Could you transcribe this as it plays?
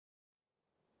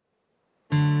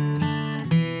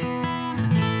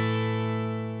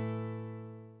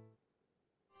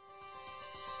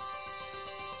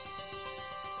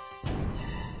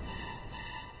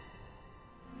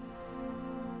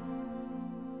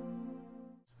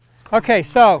Okay,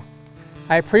 so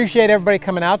I appreciate everybody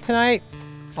coming out tonight.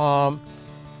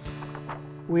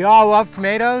 We all love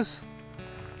tomatoes,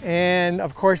 and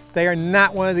of course they are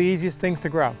not one of the easiest things to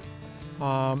grow.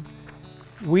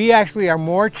 We actually are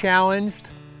more challenged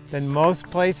than most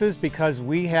places because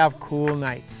we have cool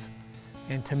nights.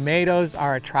 And tomatoes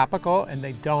are a tropical and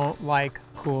they don't like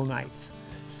cool nights.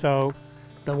 So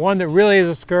the one that really is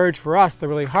a scourge for us, the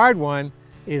really hard one,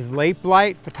 is late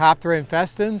blight, Phytophthora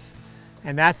infestans.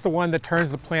 And that's the one that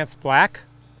turns the plants black.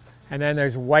 And then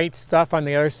there's white stuff on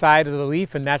the other side of the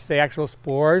leaf, and that's the actual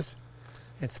spores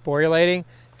and sporulating.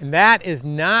 And that is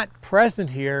not present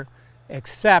here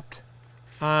except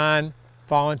on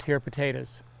volunteer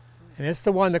potatoes. And it's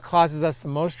the one that causes us the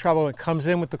most trouble. It comes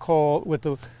in with the cold, with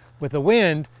the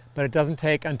wind, but it doesn't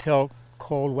take until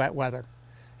cold, wet weather.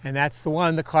 And that's the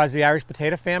one that caused the Irish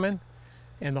potato famine.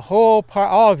 And the whole part,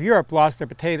 all of Europe lost their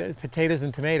potatoes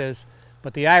and tomatoes,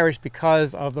 but the Irish,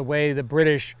 because of the way the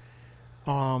British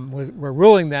were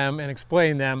ruling them and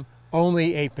exploiting them,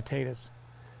 only ate potatoes.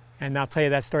 And I'll tell you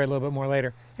that story a little bit more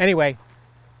later. Anyway,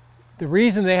 the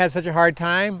reason they had such a hard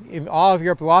time, all of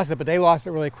Europe lost it, but they lost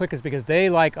it really quick, is because they,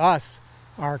 like us,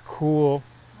 are a cool,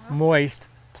 moist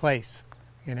place,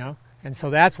 you know? And so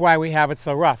that's why we have it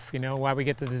so rough, you know, why we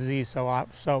get the disease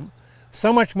so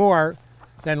much more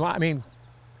than, I mean,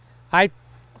 I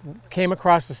came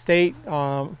across the state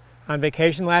on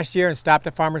vacation last year and stopped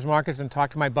at farmers markets and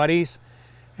talked to my buddies,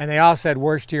 and they all said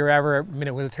worst year ever. I mean,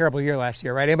 it was a terrible year last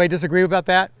year, right? Anybody disagree about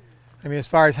that? I mean, as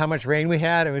far as how much rain we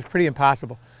had, it was pretty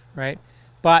impossible, right?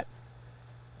 But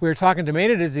we were talking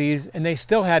tomato disease, and they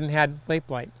still hadn't had late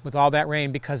blight with all that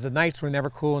rain because the nights were never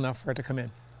cool enough for it to come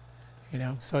in, you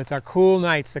know? So it's our cool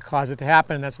nights that cause it to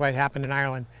happen, and that's why it happened in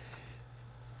Ireland.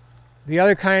 The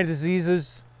other kind of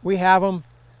diseases, we have them.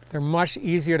 They're much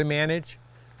easier to manage.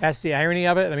 That's the irony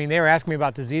of it. I mean, they were asking me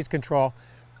about disease control.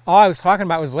 All I was talking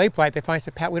about was late blight. They finally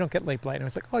said, Pat, we don't get late blight. And I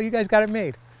was like, oh, you guys got it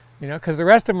made. You know, because the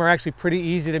rest of them are actually pretty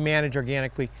easy to manage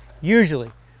organically,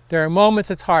 usually. There are moments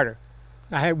it's harder.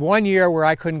 I had one year where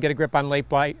I couldn't get a grip on late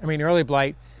blight, early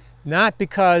blight, not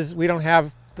because we don't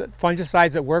have the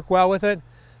fungicides that work well with it,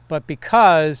 but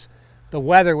because the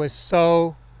weather was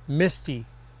so misty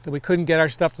that we couldn't get our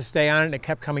stuff to stay on it and it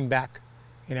kept coming back,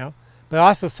 you know. But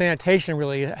also sanitation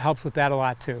really helps with that a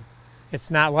lot too.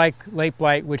 It's not like late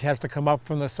blight, which has to come up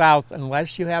from the south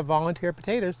unless you have volunteer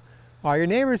potatoes. All your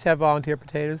neighbors have volunteer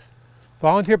potatoes.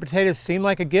 Volunteer potatoes seem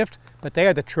like a gift, but they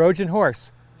are the Trojan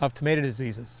horse of tomato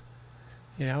diseases.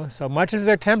 You know, so much as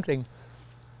they're tempting,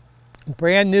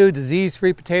 brand new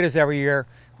disease-free potatoes every year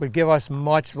would give us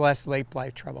much less late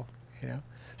blight trouble, you know.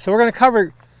 So we're going to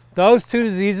cover those two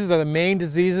diseases are the main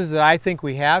diseases that I think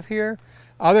we have here.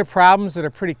 Other problems that are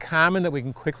pretty common that we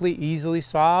can quickly, easily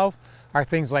solve are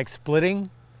things like splitting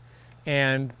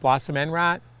and blossom end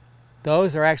rot.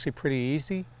 Those are actually pretty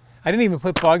easy. I didn't even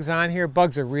put bugs on here.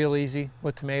 Bugs are real easy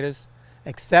with tomatoes,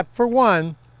 except for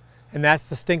one, and that's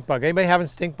the stink bug. Anybody having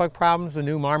stink bug problems? The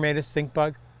new Marmatus stink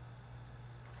bug?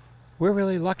 We're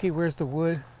really lucky. Where's the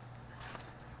wood?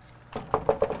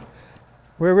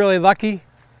 We're really lucky.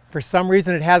 For some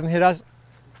reason it hasn't hit us.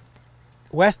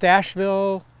 West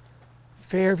Asheville,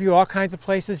 Fairview, all kinds of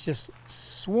places, just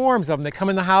swarms of them. They come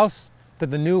in the house. They're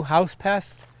the new house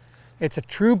pest. It's a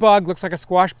true bug, looks like a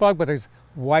squash bug, but there's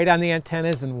white on the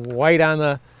antennas and white on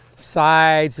the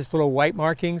sides, just little white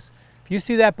markings. If you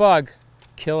see that bug,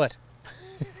 kill it.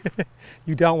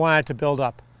 You don't want it to build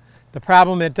up. The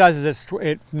problem it does is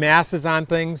it masses on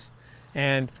things,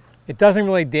 and it doesn't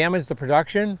really damage the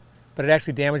production, but it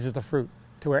actually damages the fruit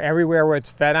to where everywhere where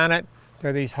it's fed on it,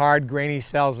 there are these hard, grainy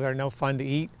cells that are no fun to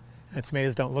eat. And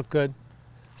tomatoes don't look good.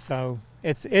 So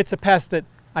it's a pest that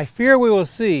I fear we will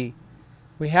see.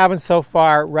 We haven't so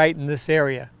far right in this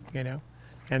area, you know,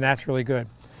 and that's really good.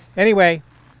 Anyway,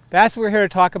 that's what we're here to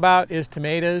talk about is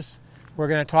tomatoes. We're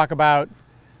going to talk about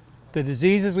the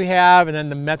diseases we have and then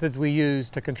the methods we use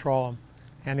to control them.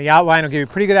 And the outline will give you a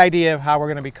pretty good idea of how we're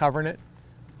going to be covering it.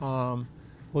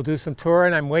 We'll do some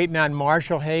touring. I'm waiting on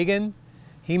Marshall Hagan.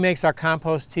 He makes our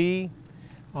compost tea.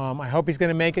 I hope he's going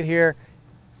to make it here.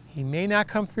 He may not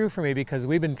come through for me because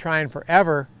we've been trying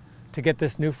forever to get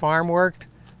this new farm worked,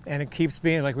 and it keeps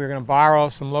being like we're going to borrow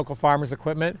some local farmers'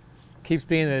 equipment. It keeps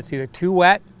being that it's either too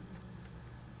wet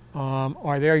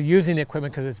or they're using the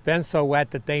equipment because it's been so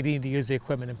wet that they need to use the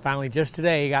equipment. And finally, just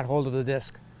today, he got hold of the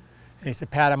disc, and he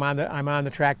said, "Pat, I'm on the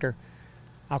tractor.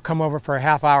 I'll come over for a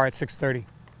half hour at 6:30.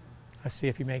 Let's see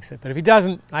if he makes it. But if he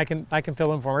doesn't, I can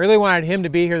fill in for him. I really wanted him to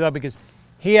be here though because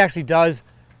he actually does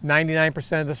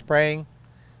 99% of the spraying.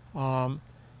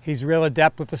 He's real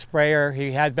adept with the sprayer.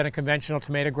 He has been a conventional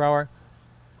tomato grower.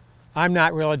 I'm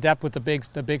not real adept with the big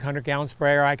 100-gallon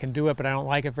sprayer. I can do it, but I don't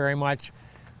like it very much.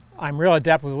 I'm real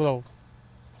adept with a little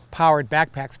powered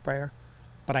backpack sprayer,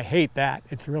 but I hate that.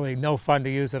 It's really no fun to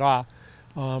use at all.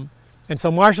 And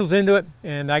so Marshall's into it,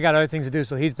 and I got other things to do,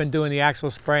 so he's been doing the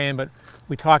actual spraying, but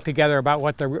we talked together about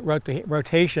what the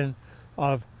rotation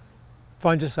of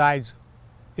fungicides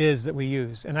is that we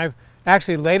use. And I've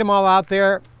actually laid them all out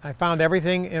there. I found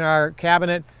everything in our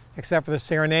cabinet except for the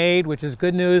Serenade, which is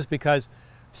good news because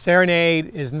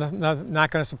Serenade is not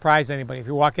going to surprise anybody. If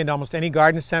you walk into almost any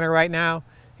garden center right now,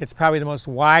 it's probably the most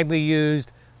widely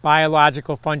used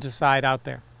biological fungicide out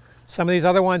there. Some of these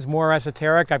other ones more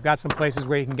esoteric. I've got some places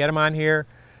where you can get them on here,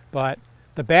 but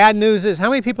the bad news is, how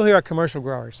many people here are commercial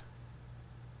growers?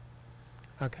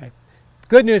 Okay.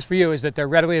 Good news for you is that they're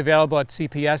readily available at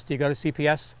CPS. Do you go to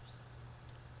CPS?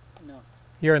 No.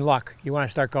 You're in luck. You want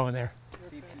to start going there.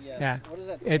 CPS. Yeah. What is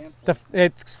that?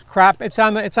 It's crop. It's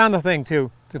on the thing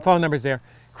too. The phone number's there.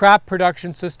 Crop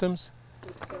Production Systems.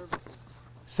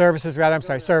 Services rather. I'm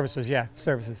sorry. Services. Yeah.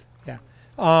 Services.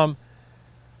 Yeah.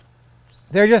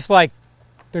 They're just like,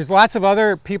 there's lots of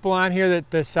other people on here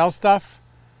that sell stuff.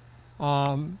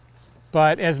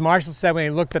 But as Marshall said when he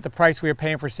looked at the price we were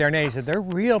paying for Serenade, he said, they're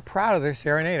real proud of their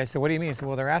Serenade. I said, what do you mean? He said,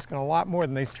 well, they're asking a lot more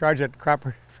than they charge at Crop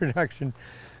Production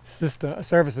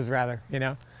Services, rather, you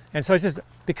know. And so it's just,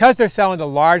 because they're selling to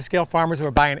large-scale farmers who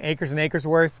are buying acres and acres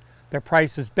worth, their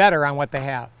price is better on what they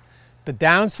have. The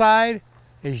downside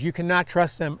is you cannot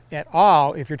trust them at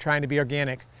all if you're trying to be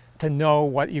organic to know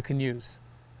what you can use.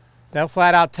 They'll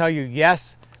flat out tell you,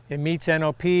 yes, it meets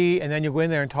NOP, and then you go in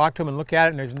there and talk to them and look at it,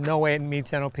 and there's no way it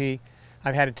meets NOP.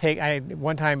 I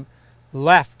one time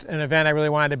left an event I really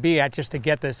wanted to be at just to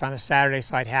get this on a Saturday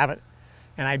so I'd have it.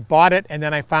 And I bought it, and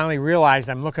then I finally realized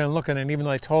I'm looking and looking, and even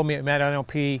though they told me it met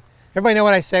NOP, everybody know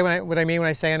what I say what I mean when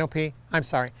I say NOP? I'm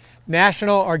sorry,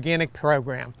 National Organic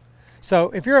Program. So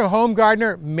if you're a home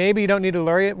gardener, maybe you don't need to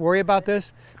worry about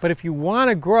this, but if you want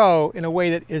to grow in a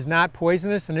way that is not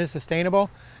poisonous and is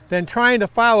sustainable, then trying to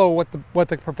follow what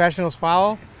the professionals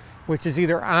follow, which is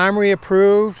either OMRI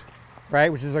approved,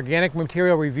 right, which is Organic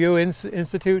Material Review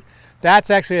Institute. That's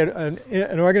actually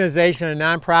an organization, a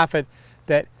nonprofit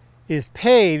that is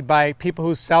paid by people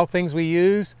who sell things we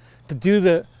use to do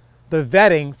the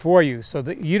vetting for you, so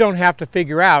that you don't have to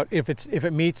figure out if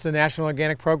it meets the National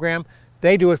Organic Program.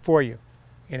 They do it for you,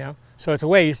 you know. So it's a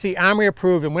way, you see OMRI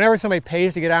approved, and whenever somebody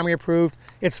pays to get OMRI approved,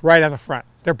 it's right on the front.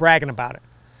 They're bragging about it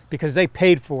because they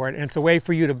paid for it, and it's a way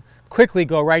for you to quickly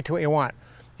go right to what you want.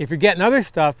 If you're getting other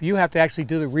stuff, you have to actually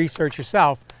do the research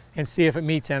yourself and see if it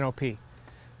meets NOP.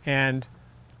 And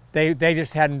they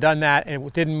just hadn't done that, and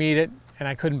it didn't meet it, and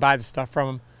I couldn't buy the stuff from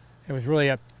them. It was really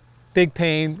a big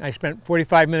pain. I spent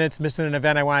 45 minutes missing an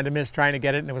event I wanted to miss trying to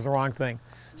get it, and it was the wrong thing.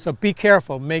 So be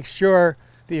careful. Make sure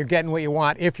that you're getting what you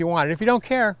want if you want it. If you don't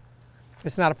care,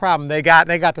 it's not a problem. They got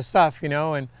the stuff, you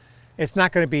know, and it's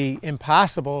not going to be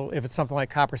impossible if it's something like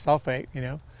copper sulfate, you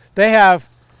know. They have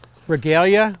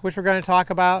Regalia, which we're going to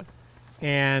talk about,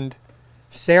 and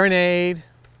Serenade,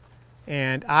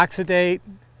 and Oxidate,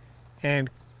 and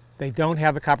they don't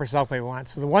have the copper sulfate we want.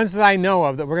 So the ones that I know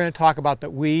of that we're going to talk about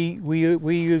that we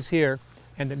use here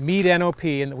and that meet NOP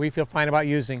and that we feel fine about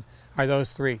using are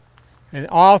those three. And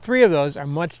all three of those are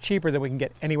much cheaper than we can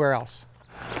get anywhere else.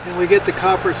 Can we get the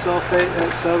copper sulfate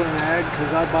at Southern Ag?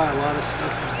 Because I buy a lot of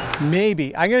stuff.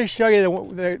 Maybe. I'm going to show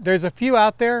you, there's a few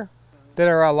out there that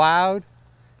are allowed.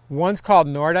 One's called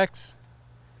Nordex,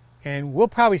 and we'll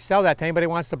probably sell that to anybody who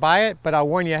wants to buy it, but I'll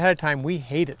warn you ahead of time, we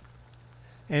hate it.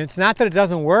 And it's not that it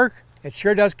doesn't work, it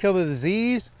sure does kill the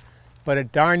disease, but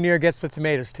it darn near gets the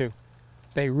tomatoes too.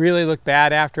 They really look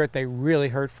bad after it, they really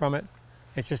hurt from it.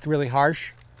 It's just really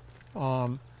harsh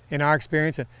in our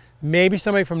experience. And maybe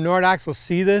somebody from Nordex will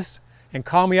see this and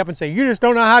call me up and say, you just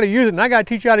don't know how to use it, and I got to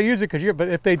teach you how to use it, but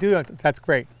if they do, that's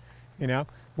great. You know,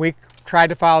 we tried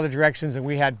to follow the directions and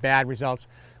we had bad results.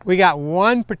 We got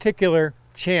one particular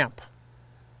Champ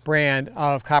brand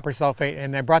of copper sulfate,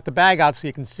 and I brought the bag out so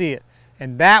you can see it.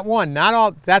 And that one, not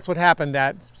all, that's what happened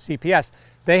at CPS.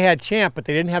 They had Champ, but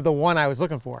they didn't have the one I was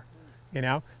looking for, you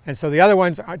know? And so the other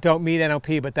ones don't meet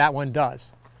NOP, but that one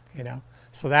does, you know?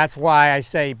 So that's why I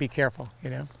say be careful,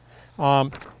 you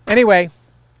know? Anyway,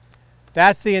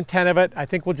 that's the intent of it. I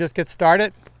think we'll just get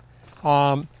started.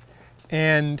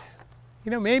 And, you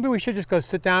know, maybe we should just go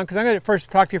sit down, because I'm going to first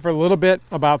talk to you for a little bit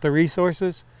about the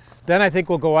resources. Then I think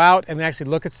we'll go out and actually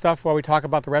look at stuff while we talk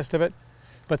about the rest of it.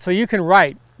 But so you can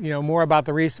write, you know, more about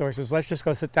the resources. Let's just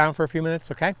go sit down for a few minutes,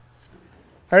 okay?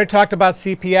 I already talked about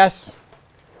CPS.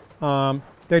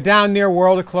 They're down near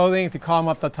World of Clothing. If you call them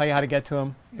up, they'll tell you how to get to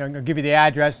them. You know, I'll give you the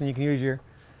address, and you can use your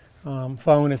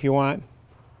phone if you want.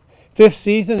 Fifth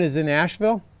Season is in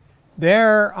Asheville.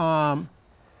 They're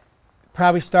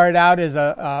probably started out as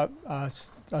a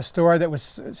store that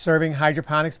was serving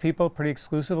hydroponics people pretty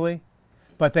exclusively,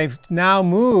 but they've now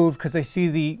moved because they see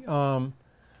the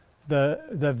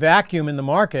vacuum in the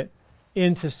market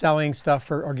into selling stuff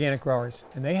for organic growers,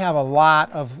 and they have a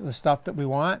lot of the stuff that we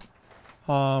want.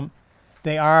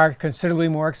 They are considerably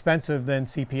more expensive than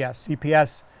CPS.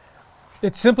 CPS,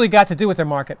 it's simply got to do with their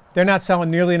market. They're not selling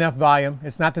nearly enough volume.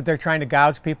 It's not that they're trying to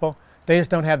gouge people. They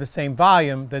just don't have the same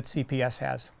volume that CPS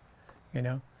has, you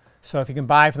know. So if you can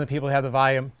buy from the people who have the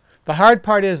volume. The hard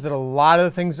part is that a lot of the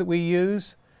things that we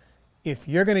use, if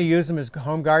you're going to use them as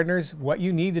home gardeners, what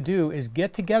you need to do is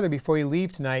get together before you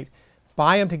leave tonight,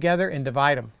 buy them together and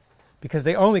divide them, because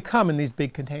they only come in these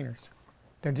big containers.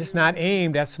 They're just not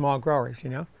aimed at small growers,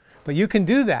 you know. But you can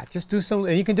do that. Just do some,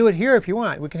 and you can do it here if you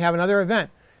want. We can have another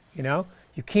event, you know.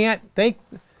 You can't,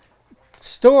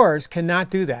 stores cannot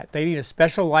do that. They need a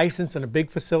special license and a big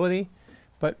facility,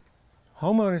 but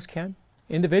homeowners can.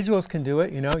 Individuals can do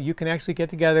it, you know. You can actually get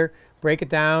together, break it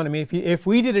down. I mean, if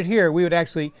we did it here, we would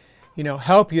actually, you know,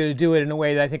 help you to do it in a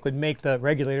way that I think would make the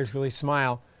regulators really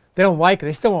smile. They don't like it.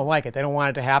 They still won't like it. They don't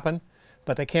want it to happen,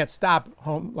 but they can't stop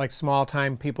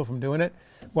small-time people from doing it.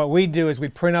 What we do is we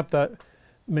print up the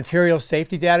material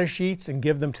safety data sheets and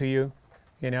give them to you,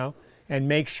 you know, and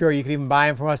make sure you can even buy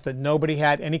them from us, that nobody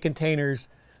had any containers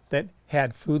that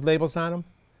had food labels on them.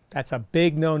 That's a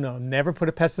big no-no. Never put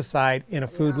a pesticide in a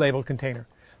food labeled container.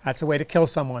 That's a way to kill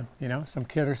someone, you know, some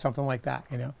kid or something like that,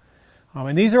 you know.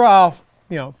 And these are all,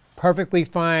 you know, perfectly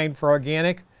fine for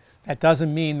organic. That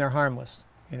doesn't mean they're harmless,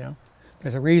 you know.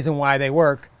 There's a reason why they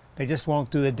work. They just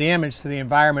won't do the damage to the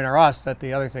environment or us that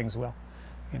the other things will,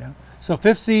 you know. So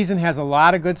Fifth Season has a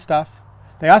lot of good stuff.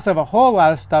 They also have a whole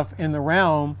lot of stuff in the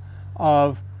realm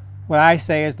of what I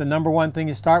say is the number one thing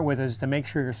you start with is to make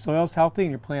sure your soil's healthy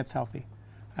and your plant's healthy.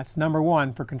 That's number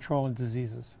one for controlling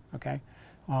diseases, okay?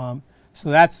 So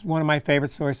that's one of my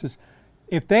favorite sources.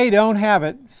 If they don't have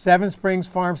it, Seven Springs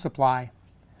Farm Supply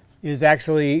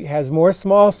has more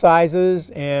small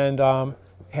sizes and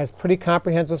has pretty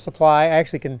comprehensive supply. I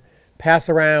actually can pass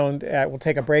around, we'll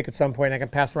take a break at some point, and I can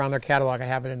pass around their catalog. I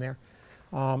have it in there.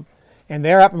 And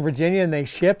they're up in Virginia and they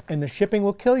ship, and the shipping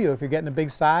will kill you if you're getting a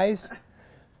big size.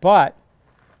 But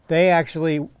they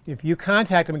actually, if you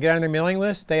contact them and get on their mailing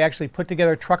list, they actually put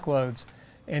together truckloads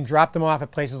and drop them off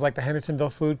at places like the Hendersonville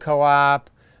Food Co-op,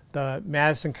 the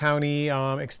Madison County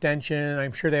Extension.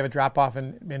 I'm sure they have a drop-off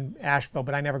in Asheville,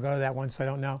 but I never go to that one, so I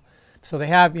don't know. So they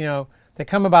have, you know, they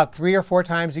come about 3 or 4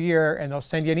 times a year, and they'll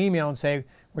send you an email and say,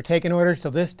 we're taking orders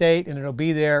till this date, and it'll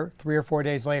be there 3 or 4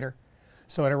 days later.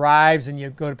 So it arrives, and you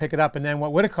go to pick it up, and then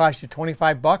what would have cost you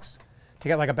 $25 to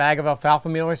get like a bag of alfalfa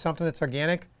meal or something that's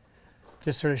organic,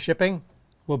 just sort of shipping,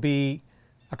 will be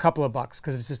a couple of bucks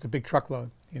because it's just a big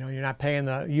truckload. You know, you're not paying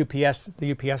the UPS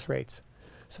rates.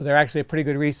 So they're actually a pretty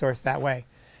good resource that way.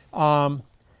 And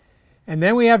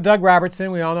then we have Doug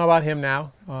Robertson. We all know about him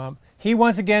now. He,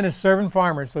 once again, is serving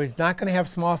farmers, so he's not going to have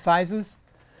small sizes,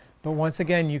 but once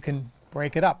again, you can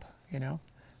break it up, you know.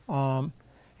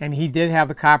 And he did have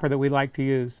the copper that we like to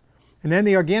use. And then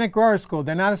the Organic Growers School,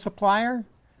 they're not a supplier,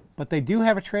 but they do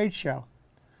have a trade show.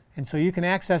 And so you can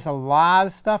access a lot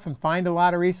of stuff and find a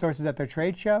lot of resources at their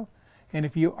trade show. And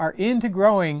if you are into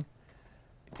growing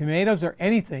tomatoes or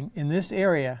anything in this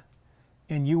area,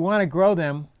 and you want to grow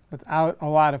them without a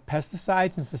lot of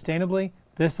pesticides and sustainably,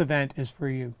 this event is for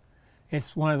you.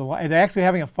 It's one of the, they're actually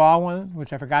having a fall one,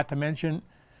 which I forgot to mention.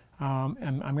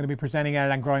 And I'm going to be presenting at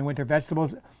it on growing winter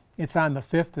vegetables. It's on the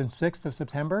 5th and 6th of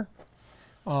September.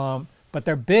 But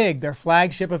they're big. Their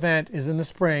flagship event is in the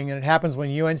spring, and it happens when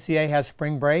UNCA has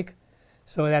spring break.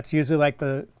 So that's usually like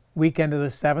the weekend of the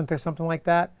 7th or something like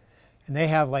that. And they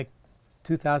have like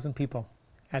 2,000 people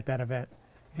at that event.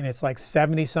 And it's like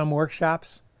 70-some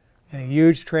workshops and a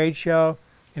huge trade show.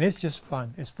 And it's just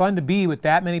fun. It's fun to be with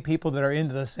that many people that are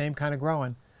into the same kind of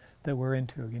growing that we're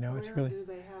into. You know, it's really. Where do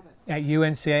they have it? At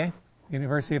UNCA,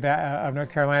 University of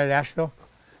North Carolina at Asheville.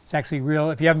 It's actually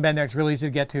real. If you haven't been there, it's really easy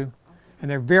to get to. And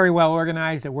they're very well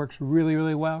organized. It works really,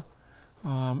 really well.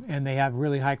 And they have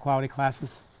really high quality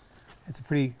classes. It's a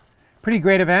pretty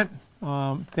great event.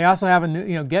 They also have a new,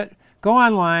 you know, go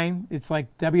online. It's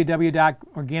like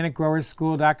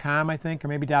www.organicgrowersschool.com, I think, or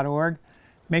maybe .org.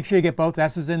 Make sure you get both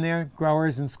S's in there,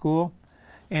 growers and school.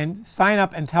 And sign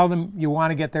up and tell them you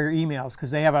want to get their emails,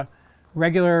 because they have a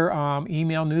regular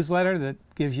email newsletter that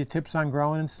gives you tips on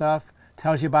growing and stuff,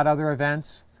 tells you about other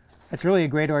events. It's really a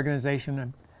great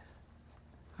organization.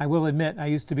 I will admit, I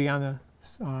used to be on the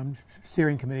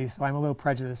steering committee, so I'm a little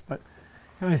prejudiced, but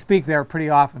I speak there pretty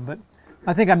often. But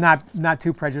I think I'm not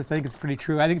too prejudiced. I think it's pretty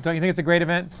true. Don't you think it's a great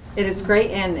event? It is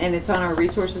great, and it's on our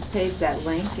resources page, that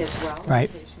link as well. Right.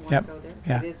 In case you want Yep. to go there.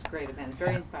 Yeah. It is a great event,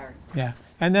 very inspiring. Yeah.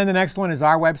 And then the next one is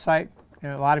our website. You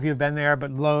know, a lot of you have been there,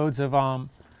 but loads of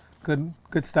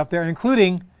good stuff there,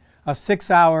 including a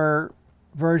 6-hour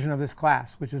version of this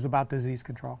class, which is about disease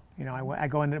control. You know, I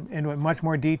go into it much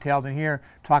more detail than here,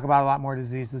 talk about a lot more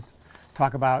diseases,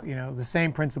 talk about, you know, the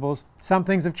same principles. Some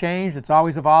things have changed. It's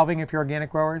always evolving if you're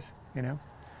organic growers, you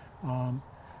know.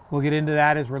 We'll get into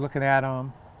that as we're looking at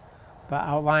the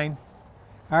outline.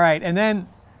 All right, and then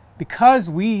because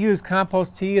we use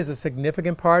compost tea as a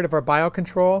significant part of our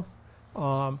biocontrol,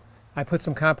 I put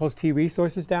some compost tea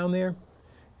resources down there.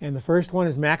 And the first one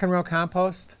is McEnroe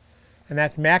Compost. And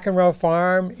that's McEnroe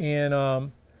Farm in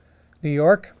New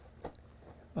York.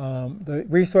 The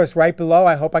resource right below,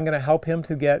 I hope I'm going to help him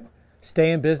to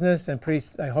stay in business. And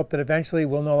I hope that eventually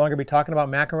we'll no longer be talking about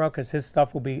McEnroe because his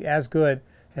stuff will be as good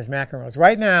as McEnroe's.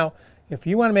 Right now, if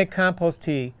you want to make compost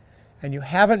tea and you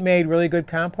haven't made really good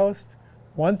compost,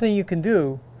 one thing you can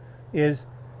do is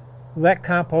let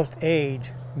compost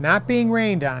age, not being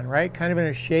rained on, right? Kind of in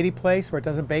a shady place where it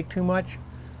doesn't bake too much.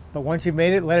 But once you've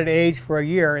made it, let it age for a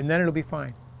year, and then it'll be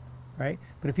fine, right?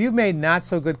 But if you've made not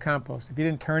so good compost, if you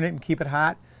didn't turn it and keep it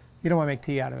hot, you don't want to make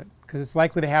tea out of it because it's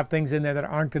likely to have things in there that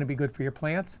aren't going to be good for your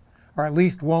plants, or at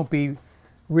least won't be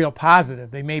real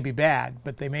positive. They may be bad,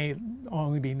 but they may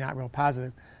only be not real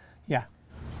positive. Yeah.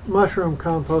 Mushroom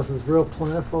compost is real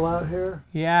plentiful out here.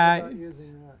 Yeah, How about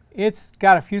using that? it's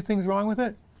got a few things wrong with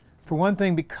it. For one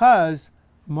thing, because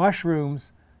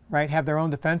mushrooms, right, have their own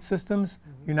defense systems,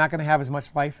 you're not going to have as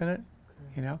much life in it,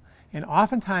 you know. And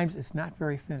oftentimes, it's not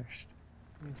very finished.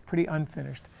 It's pretty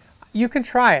unfinished. You can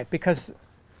try it because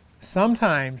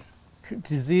sometimes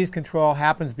disease control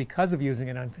happens because of using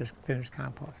an unfinished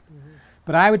compost.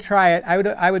 But I would try it.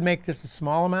 I would make just a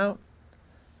small amount,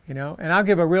 you know. And I'll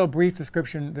give a real brief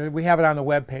description. We have it on the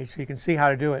web page, so you can see how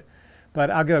to do it. But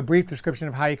I'll give a brief description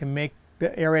of how you can make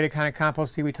the aerated kind of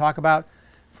compost tea we talk about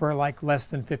for like less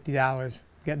than $50,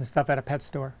 getting stuff at a pet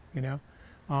store, you know.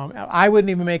 I wouldn't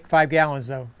even make 5 gallons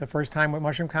though. The first time with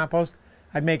mushroom compost,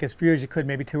 I'd make as few as you could,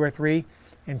 maybe 2 or 3,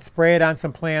 and spray it on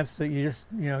some plants that you just,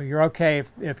 you know, you're okay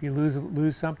if you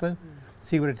lose something.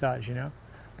 See what it does, you know.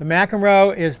 The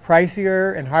McEnroe is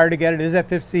pricier and harder to get. It is at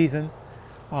 5th season,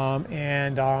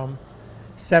 and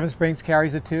Seven Springs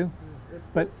carries it too.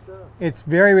 But it's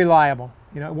very reliable.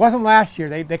 You know, it wasn't last year.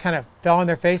 They kind of fell on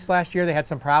their face last year. They had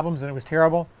some problems and it was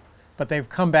terrible, but they've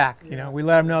come back. You know, we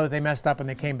let them know that they messed up and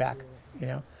they came back. You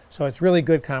know, so it's really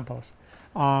good compost.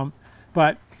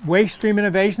 But Waste Stream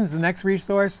Innovations is the next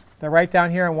resource. They're right down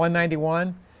here on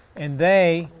 191, and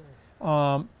they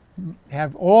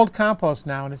have old compost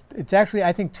now, and it's actually,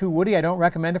 I think, too woody. I don't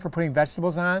recommend it for putting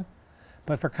vegetables on,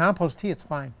 but for compost tea, it's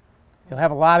fine. You'll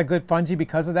have a lot of good fungi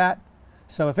because of that.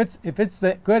 So if it's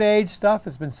the good age stuff,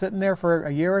 it's been sitting there for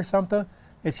a year or something,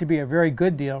 it should be a very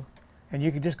good deal. And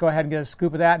you can just go ahead and get a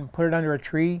scoop of that and put it under a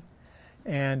tree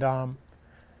and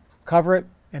cover it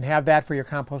and have that for your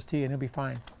compost tea, and it'll be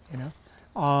fine, you know.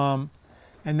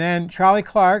 And then Charlie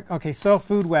Clark, okay, Soil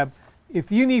Food Web.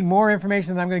 If you need more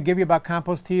information than I'm going to give you about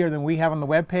compost tea or than we have on the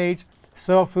web page,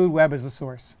 Soil Food Web is the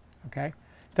source, okay?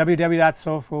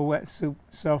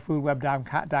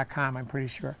 www.soilfoodweb.com, I'm pretty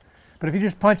sure. But if you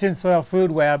just punch in Soil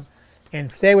Food Web and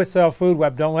stay with Soil Food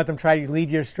Web, don't let them try to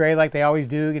lead you astray like they always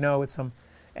do, you know, with some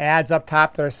ads up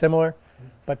top that are similar.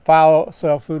 But follow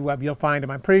Soil Food Web, you'll find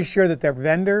them. I'm pretty sure that their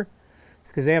vendor,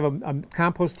 because they have a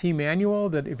compost tea manual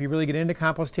that if you really get into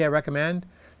compost tea, I recommend.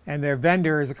 And their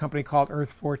vendor is a company called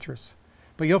Earth Fortress.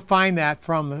 But you'll find that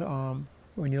from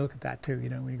when you look at that too, you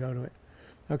know, when you go to it.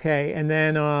 Okay, and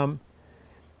then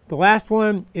the last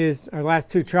one is, or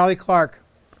last two, Charlie Clark.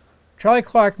 Charlie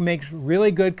Clark makes really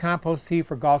good compost tea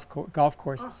for golf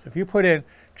courses. If you put in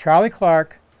Charlie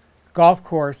Clark golf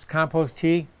course compost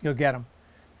tea, you'll get them.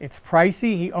 It's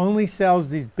pricey. He only sells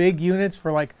these big units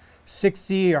for like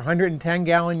 60 or 110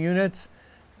 gallon units,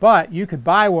 but you could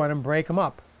buy one and break them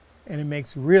up, and it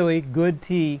makes really good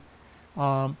tea.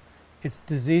 It's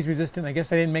disease resistant. I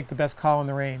guess I didn't make the best call in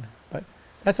the rain, but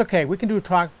that's okay. We can do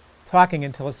talking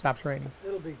until it stops raining.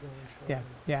 It'll be going shortly.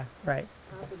 Yeah, right.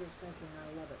 Positive thinking, I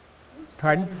love it.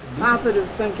 Pardon? Positive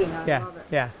thinking, I love it.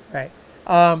 Yeah, right.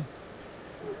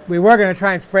 We were going to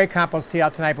try and spray compost tea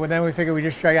out tonight, but then we figured we'd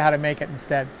just show you how to make it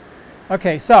instead.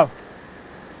 Okay, so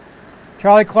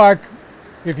Charlie Clark,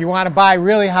 if you want to buy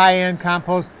really high-end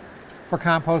compost for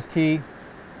compost tea,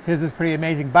 his is pretty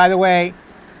amazing. By the way,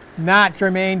 not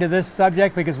germane to this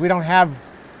subject because we don't have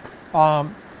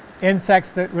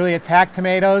insects that really attack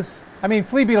tomatoes. I mean,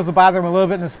 flea beetles will bother them a little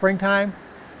bit in the springtime,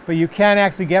 but you can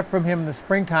actually get from him in the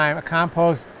springtime a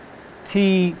compost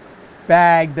tea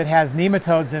bag that has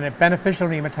nematodes in it, beneficial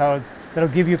nematodes, that'll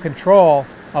give you control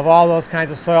of all those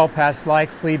kinds of soil pests like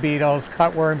flea beetles,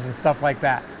 cutworms, and stuff like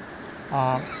that.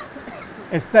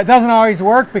 That doesn't always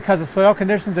work because of soil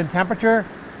conditions and temperature,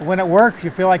 but when it works, you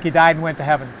feel like you died and went to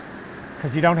heaven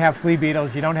because you don't have flea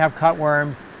beetles, you don't have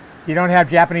cutworms, you don't have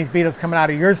Japanese beetles coming out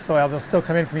of your soil. They'll still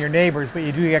come in from your neighbors, but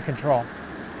you do get control.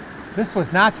 This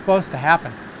was not supposed to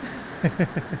happen.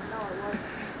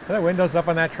 Are the windows up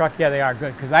on that truck? Yeah, they are.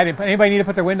 Good. Because I didn't. Anybody need to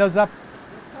put their windows up?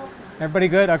 Everybody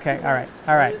good? Okay. All right.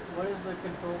 All right. What is the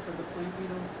control for the flea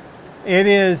beetles? It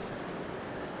is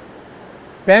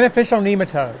beneficial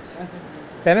nematodes.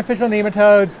 Beneficial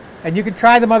nematodes, and you can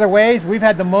try them other ways. We've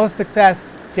had the most success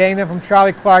getting them from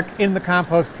Charlie Clark in the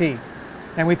compost tea.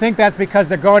 And we think that's because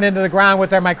they're going into the ground with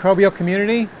their microbial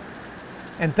community,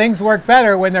 and things work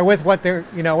better when they're with what they're,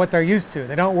 what they're used to.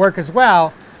 They don't work as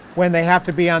well when they have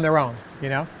to be on their own,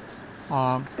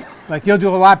 Like you'll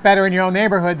do a lot better in your own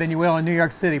neighborhood than you will in New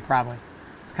York City, probably.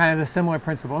 It's kind of the similar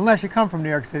principle. Unless you come from New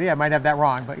York City, I might have that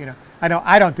wrong, but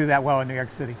I don't do that well in New York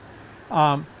City.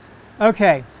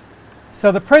 Okay,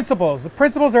 so the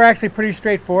principles are actually pretty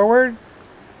straightforward.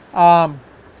 And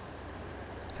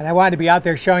I wanted to be out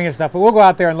there showing you stuff, but we'll go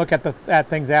out there and look at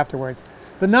things afterwards.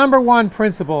 The number one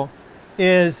principle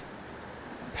is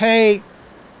pay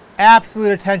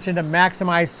absolute attention to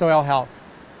maximize soil health,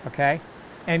 okay?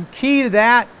 And key to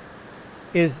that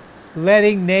is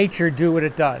letting nature do what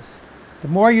it does. The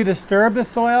more you disturb the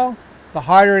soil, the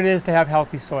harder it is to have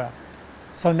healthy soil.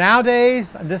 So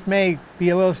nowadays, and this may be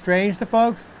a little strange to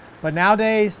folks, but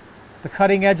nowadays the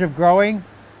cutting edge of growing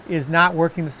is not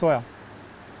working the soil.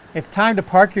 It's time to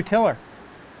park your tiller.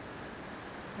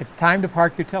 It's time to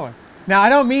park your tiller. Now, I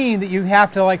don't mean that you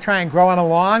have to try and grow on a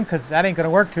lawn, because that ain't going to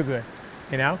work too good,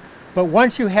 But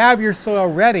once you have your soil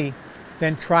ready,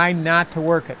 then try not to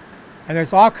work it. And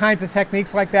there's all kinds of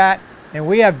techniques like that, and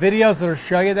we have videos that will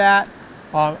show you that.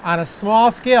 On a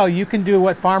small scale, you can do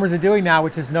what farmers are doing now,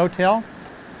 which is no-till.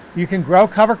 You can grow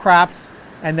cover crops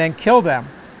and then kill them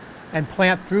and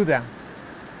plant through them.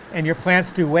 And your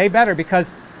plants do way better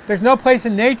because there's no place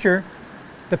in nature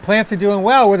the plants are doing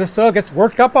well where the soil gets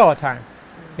worked up all the time.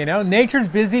 Nature's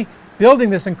busy building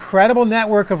this incredible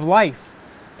network of life,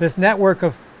 this network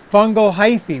of fungal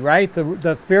hyphae, right?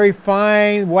 The very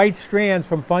fine white strands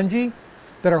from fungi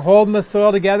that are holding the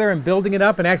soil together and building it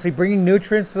up and actually bringing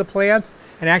nutrients to the plants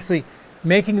and actually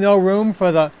making no room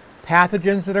for the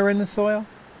pathogens that are in the soil.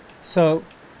 So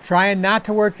trying not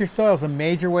to work your soil is a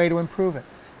major way to improve it.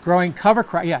 Growing cover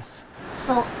crop, yes?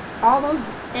 So all those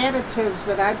additives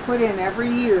that I put in every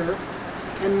year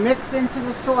and mix into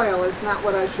the soil is not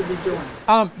what I should be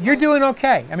doing. You're doing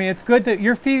okay. I mean, it's good that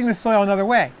you're feeding the soil another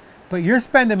way, but you're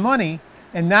spending money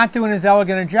and not doing as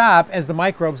elegant a job as the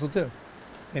microbes will do,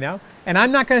 And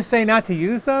I'm not going to say not to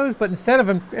use those, but instead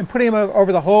of putting them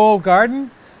over the whole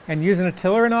garden and using a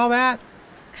tiller and all that,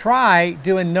 try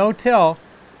doing no-till,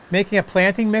 making a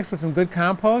planting mix with some good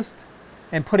compost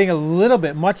and putting a little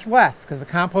bit, much less, because the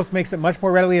compost makes it much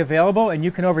more readily available and you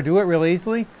can overdo it real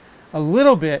easily, a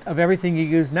little bit of everything you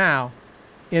use now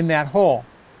in that hole.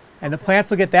 And the plants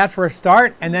will get that for a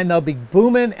start, and then they'll be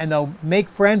booming and they'll make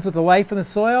friends with the life in the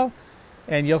soil,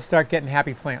 and you'll start getting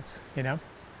happy plants,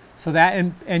 So that,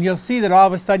 and you'll see that all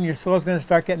of a sudden your soil's going to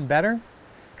start getting better,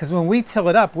 because when we till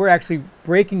it up, we're actually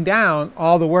breaking down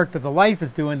all the work that the life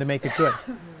is doing to make it good,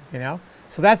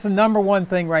 So that's the number one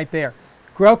thing right there.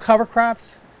 Grow cover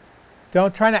crops.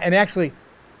 Don't try to, and actually,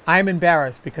 I'm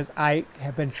embarrassed because I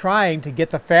have been trying to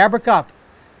get the fabric up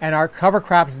and our cover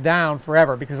crops down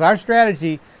forever, because our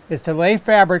strategy is to lay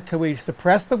fabric till we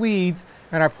suppress the weeds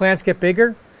and our plants get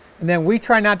bigger, and then we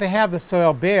try not to have the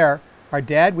soil bare or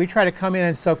dead. We try to come in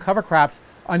and sow cover crops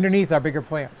underneath our bigger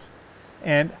plants.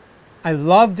 And I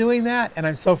love doing that, and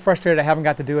I'm so frustrated I haven't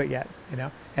got to do it yet,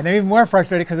 And I'm even more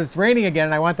frustrated because it's raining again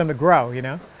and I want them to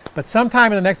grow, But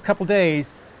sometime in the next couple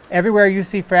days, everywhere you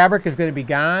see fabric is going to be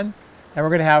gone, and we're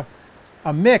going to have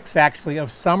a mix, actually, of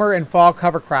summer and fall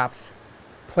cover crops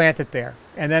planted there.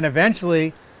 And then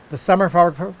eventually, the summer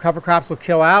cover crops will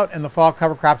kill out, and the fall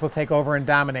cover crops will take over and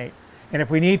dominate. And if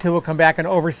we need to, we'll come back and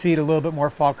overseed a little bit more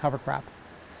fall cover crop.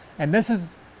 And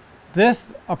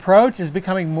this approach is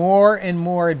becoming more and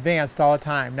more advanced all the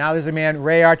time. Now there's a man,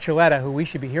 Ray Archuleta, who we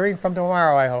should be hearing from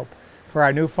tomorrow, I hope, for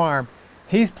our new farm.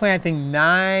 He's planting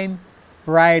 9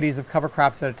 varieties of cover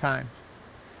crops at a time.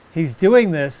 He's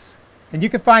doing this, and you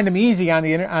can find them easy on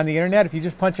the internet. If you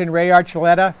just punch in Ray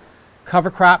Archuleta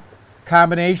cover crop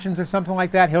combinations or something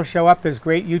like that, he'll show up. There's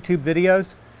great YouTube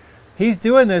videos. He's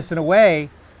doing this in a way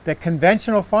that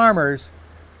conventional farmers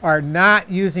are not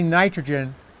using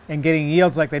nitrogen and getting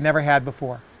yields like they never had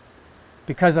before.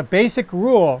 Because a basic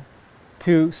rule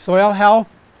to soil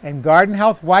health and garden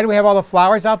health, why do we have all the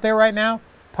flowers out there right now?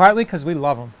 Partly because we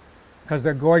love them, because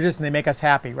they're gorgeous and they make us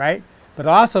happy, right? But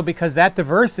also because that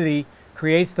diversity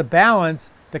creates the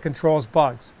balance that controls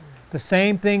bugs. The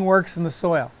same thing works in the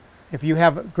soil. If you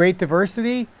have great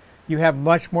diversity, you have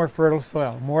much more fertile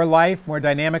soil. More life, more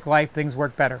dynamic life, things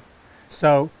work better.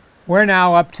 So we're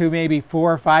now up to maybe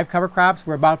 4 or 5 cover crops.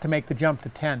 We're about to make the jump to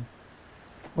 10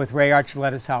 with Ray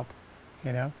Archuletta's help,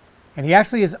 you know. And he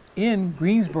actually is in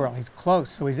Greensboro. He's close,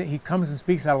 so he comes and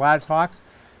speaks at a lot of talks.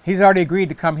 He's already agreed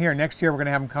to come here. Next year we're going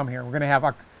to have him come here. We're going to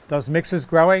have those mixes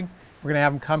growing. We're going to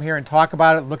have him come here and talk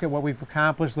about it, look at what we've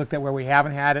accomplished, look at where we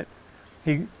haven't had it.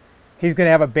 He's going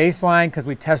to have a baseline because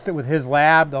we test it with his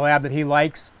lab, the lab that he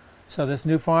likes. So this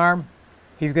new farm,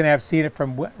 he's going to have seen it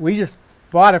from, we just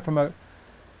bought it from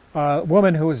a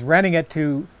woman who was renting it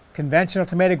to conventional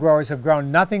tomato growers who have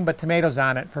grown nothing but tomatoes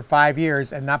on it for 5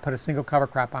 years and not put a single cover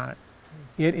crop on it.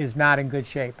 It is not in good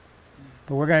shape.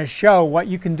 But we're going to show what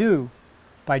you can do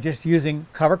by just using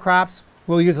cover crops.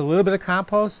 We'll use a little bit of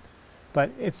compost,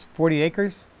 but it's 40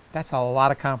 acres. That's a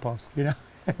lot of compost, you know.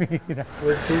 You know.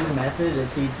 With his method,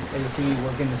 is he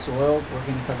working the soil,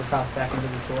 working the cover crops back into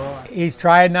the soil? He's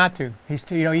trying not to.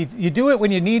 You do it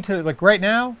when you need to. Like right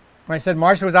now, when I said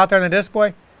Marcia was out there on the disc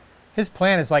boy, his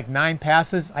plan is like 9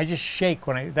 passes. I just shake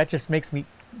that just makes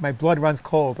my blood runs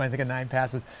cold when I think of 9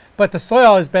 passes. But the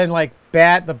soil has been like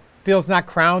bad. The field's not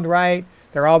crowned right.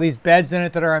 There are all these beds in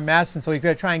it that are a mess, and so he's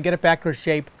going to try and get it back to a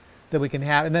shape that we can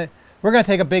have. And then we're going to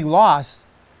take a big loss.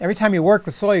 Every time you work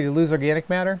the soil, you lose organic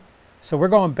matter. So we're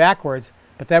going backwards,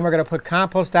 but then we're going to put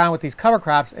compost down with these cover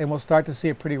crops, and we'll start to see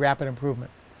a pretty rapid improvement,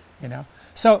 you know.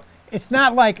 So it's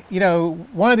not like, you know,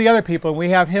 one of the other people, and we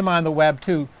have him on the web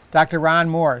too, Dr. Ron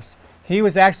Morris. He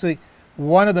was actually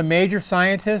one of the major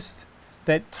scientists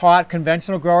that taught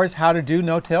conventional growers how to do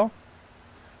no-till.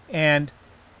 And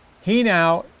he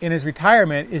now, in his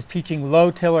retirement, is teaching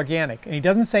low-till organic. And he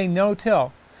doesn't say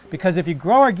no-till, because if you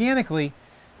grow organically,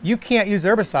 you can't use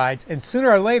herbicides, and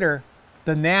sooner or later,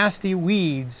 the nasty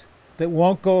weeds that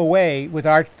won't go away with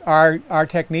our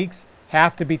techniques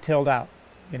have to be tilled out,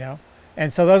 you know.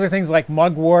 And so those are things like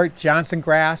mugwort, Johnson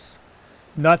grass,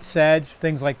 nut sedge,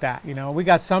 things like that, you know. We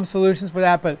got some solutions for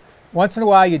that, but once in a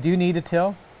while you do need to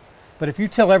till. But if you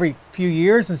till every few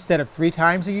years instead of 3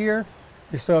 times a year,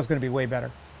 your soil's going to be way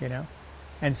better, you know.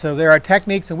 And so there are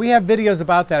techniques, and we have videos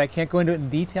about that. I can't go into it in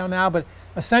detail now, but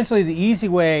essentially the easy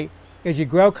way is you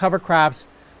grow cover crops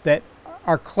that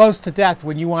are close to death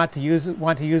when you want to use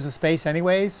the space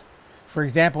anyways. For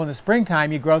example, in the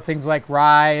springtime, you grow things like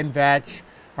rye and vetch,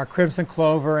 or crimson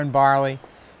clover and barley.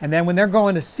 And then when they're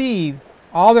going to seed,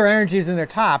 all their energy is in their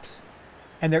tops,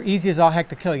 and they're easy as all heck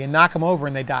to kill. You knock them over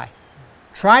and they die.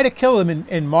 Try to kill them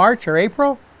in March or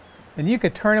April, and you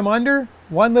could turn them under.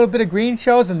 One little bit of green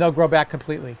shows, and they'll grow back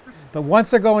completely. But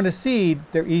once they're going to seed,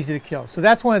 they're easy to kill. So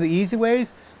that's one of the easy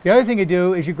ways. The other thing you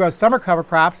do is you grow summer cover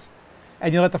crops,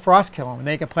 and you let the frost kill them. And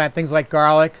then you can plant things like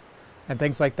garlic and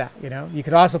things like that, you know. You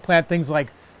could also plant things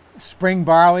like spring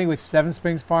barley, which Seven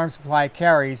Springs Farm Supply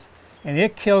carries, and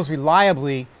it kills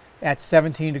reliably at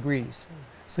 17 degrees.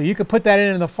 So you could put that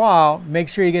in the fall, make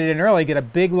sure you get it in early, get a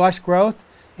big lush growth.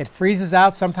 It freezes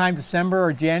out sometime December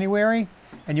or January,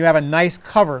 and you have a nice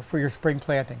cover for your spring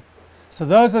planting. So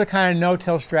those are the kind of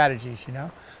no-till strategies, you know.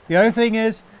 The other thing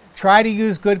is try to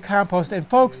use good compost. And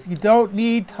folks, you don't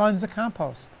need tons of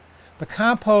compost. The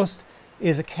compost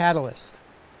is a catalyst,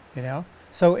 you know.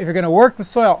 So if you're going to work the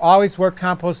soil, always work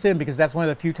compost in, because that's one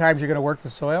of the few times you're going to work the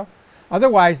soil.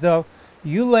 Otherwise, though,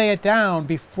 you lay it down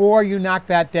before you knock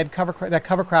that cover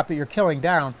crop that you're killing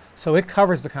down, so it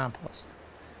covers the compost.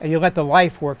 And you let the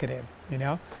life work it in, you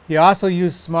know. You also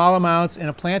use small amounts in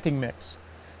a planting mix.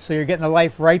 So you're getting the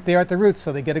life right there at the roots,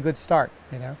 so they get a good start,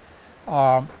 you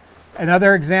know.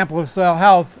 Another example of soil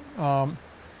health,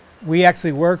 we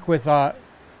actually work with a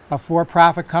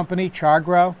for-profit company,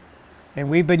 CharGrow, and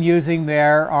we've been using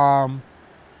their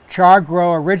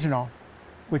CharGrow Original,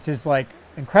 which is like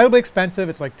incredibly expensive.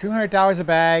 It's like $200 a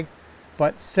bag,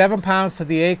 but 7 pounds to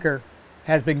the acre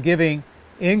has been giving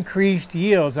increased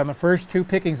yields on the first 2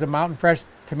 pickings of Mountain Fresh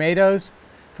tomatoes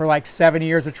for like 7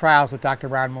 years of trials with Dr.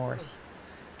 Ron Morris.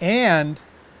 And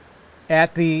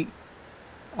at the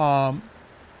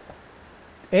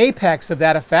apex of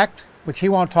that effect, which he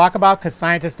won't talk about because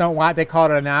scientists don't want, they call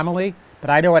it an anomaly, but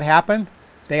I know what happened.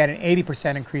 They had an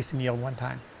 80% increase in yield one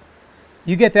time.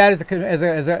 You get that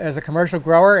as a commercial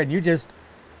grower, and you just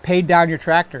paid down your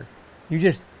tractor. You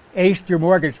just aced your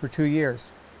mortgage for 2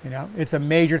 years. You know, it's a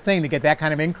major thing to get that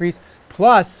kind of increase.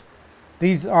 Plus,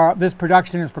 this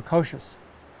production is precocious.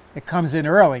 it comes in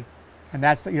early. And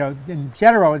that's, in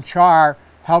general, in char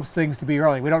helps things to be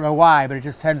early. We don't know why, but it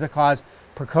just tends to cause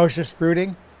precocious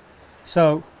fruiting.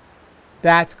 So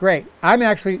that's great. I'm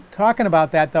actually talking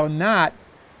about that, though, not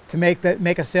to make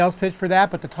a sales pitch for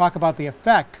that, but to talk about the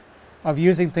effect of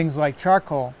using things like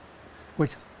charcoal,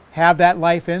 which have that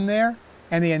life in there,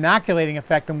 and the inoculating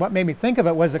effect. And what made me think of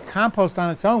it was the compost on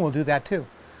its own will do that too.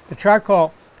 The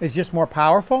charcoal is just more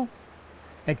powerful.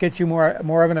 It gets you more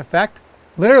of an effect.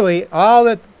 Literally, all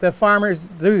that the farmers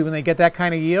do when they get that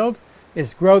kind of yield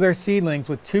is grow their seedlings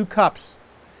with 2 cups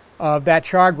of that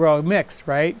char grow mix,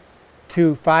 right,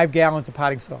 to 5 gallons of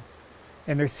potting soil.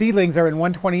 And their seedlings are in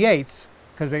 1/28ths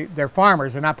because they're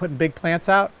farmers. They're not putting big plants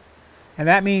out. And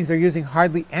that means they're using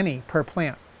hardly any per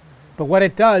plant. But what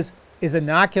it does is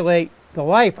inoculate the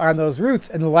life on those roots,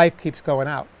 and the life keeps going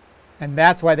out. And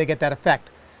that's why they get that effect.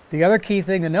 The other key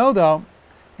thing to know, though,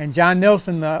 and John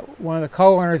Nilsson, one of the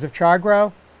co-owners of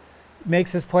CharGrow,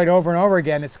 makes this point over and over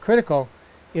again, it's critical,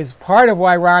 is part of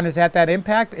why Ron is at that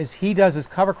impact is he does his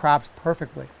cover crops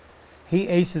perfectly. He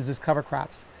aces his cover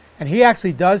crops. And he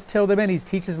actually does till them in. He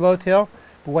teaches low till.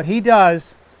 But what he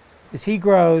does is he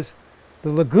grows the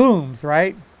legumes,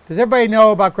 right? Does everybody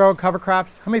know about growing cover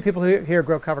crops? How many people here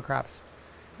grow cover crops?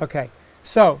 Okay.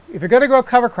 So if you're going to grow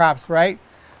cover crops, right,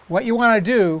 what you want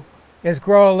to do is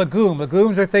grow a legume.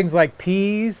 Legumes are things like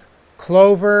peas,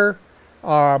 clover,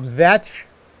 vetch,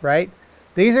 right?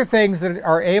 These are things that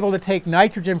are able to take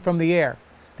nitrogen from the air.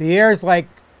 The air is like,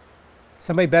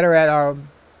 somebody better at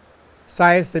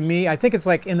science than me, I think it's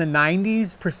like in the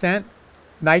 90%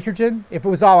 nitrogen. If it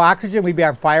was all oxygen, we'd be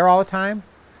on fire all the time.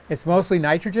 It's mostly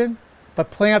nitrogen,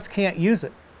 but plants can't use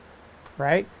it,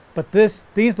 right? But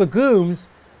these legumes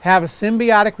have a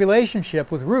symbiotic relationship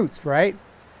with roots, right?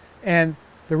 And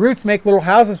the roots make little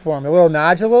houses for them, the little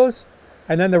nodules,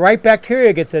 and then the right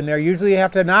bacteria gets in there. Usually you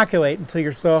have to inoculate until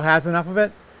your soil has enough of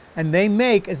it, and they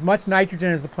make as much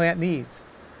nitrogen as the plant needs.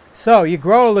 So you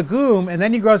grow a legume, and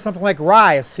then you grow something like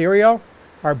rye, a cereal,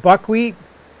 or buckwheat,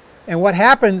 and what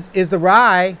happens is the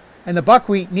rye and the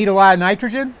buckwheat need a lot of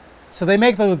nitrogen, so they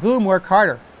make the legume work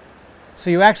harder. So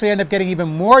you actually end up getting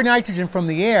even more nitrogen from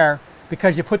the air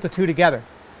because you put the two together.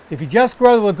 If you just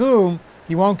grow the legume,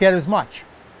 you won't get as much,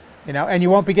 and you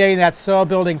won't be getting that soil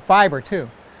building fiber too.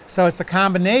 So it's the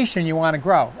combination you want to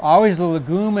grow. Always a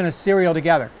legume and a cereal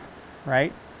together,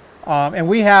 right? And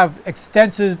we have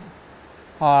extensive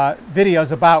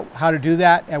videos about how to do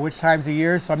that at which times of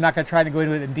year, so I'm not going to try to go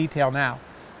into it in detail now.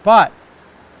 But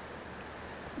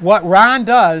what Ron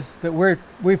does that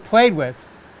we've played with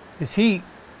is he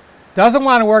doesn't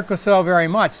want to work with soil very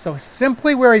much. So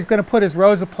simply where he's going to put his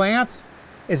rows of plants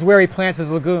is where he plants his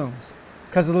legumes.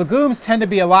 Because the legumes tend to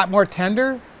be a lot more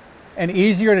tender and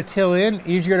easier to till in,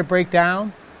 easier to break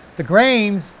down. The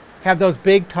grains have those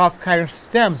big, tough kind of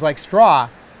stems like straw,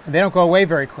 and they don't go away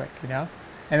very quick, and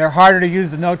they're harder to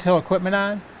use the no-till equipment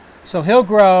on. So he'll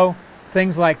grow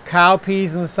things like cow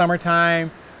peas in the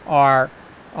summertime, or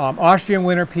Austrian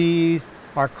winter peas,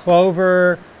 or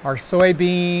clover, or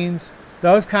soybeans,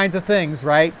 those kinds of things,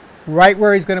 right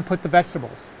where he's going to put the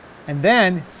vegetables. And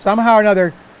then, somehow or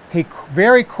another, he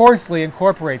very coarsely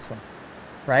incorporates them,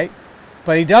 right?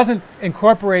 But he doesn't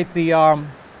incorporate the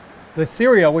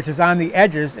cereal, which is on the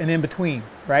edges and in between,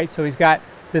 right? So he's got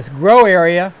this grow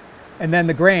area and then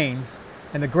the grains.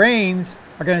 And the grains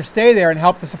are going to stay there and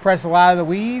help to suppress a lot of the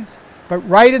weeds. But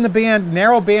right in the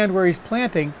narrow band where he's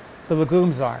planting, the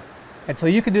legumes are. And so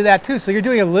you can do that too. So you're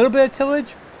doing a little bit of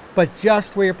tillage, but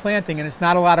just where you're planting. And it's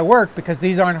not a lot of work because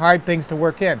these aren't hard things to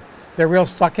work in. They're real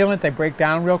succulent. They break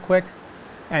down real quick.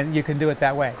 And you can do it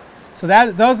that way. So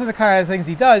those are the kind of things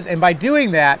he does. And by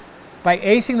doing that, by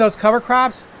acing those cover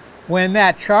crops, when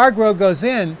that char grow goes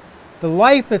in, the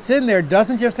life that's in there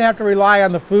doesn't just have to rely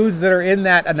on the foods that are in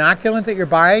that inoculant that you're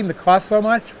buying that cost so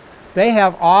much. They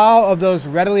have all of those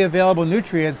readily available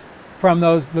nutrients from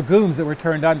those legumes that were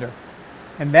turned under.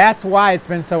 And that's why it's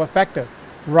been so effective.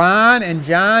 Ron and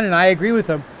John, and I agree with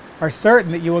them, are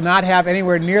certain that you will not have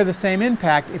anywhere near the same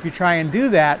impact if you try and do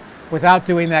that without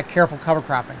doing that careful cover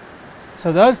cropping.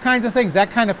 So those kinds of things,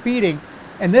 that kind of feeding,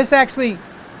 and this actually,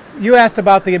 you asked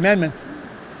about the amendments.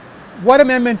 What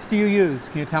amendments do you use?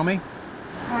 Can you tell me?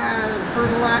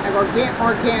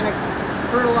 Organic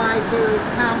fertilizers,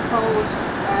 compost,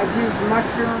 I've used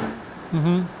mushroom.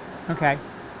 Mm-hmm. Okay.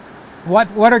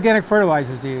 What organic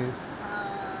fertilizers do you use?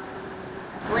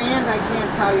 Brand, I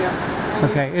can't tell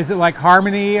you. Okay. Is it like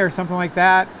Harmony or something like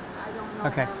that? I don't know.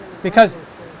 Okay. Harmony. Because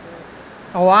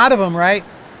a lot of them, right,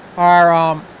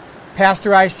 are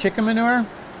pasteurized chicken manure,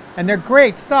 and they're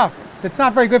great stuff. It's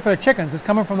not very good for the chickens. It's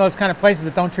coming from those kind of places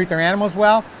that don't treat their animals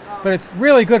well, but it's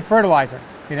really good fertilizer,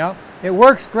 It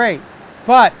works great,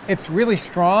 but it's really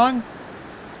strong,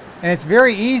 and it's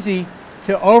very easy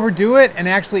to overdo it and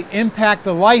actually impact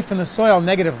the life in the soil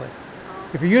negatively.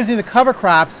 If you're using the cover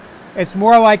crops, it's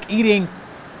more like eating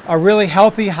a really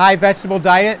healthy, high vegetable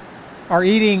diet, or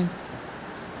eating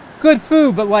good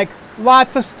food, but like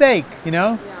lots of steak, you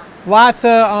know? Yeah. Lots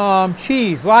of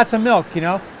cheese, lots of milk, you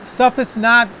know? Stuff that's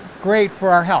not great for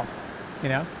our health, you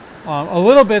know? A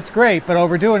little bit's great, but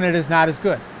overdoing it is not as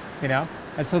good, you know?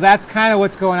 And so that's kind of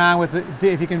what's going on with it.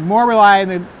 If you can more rely on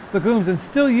the legumes and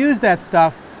still use that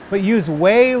stuff, but use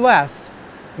way less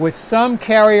with some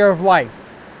carrier of life.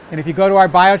 And if you go to our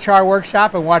biochar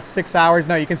workshop and watch 6 hours,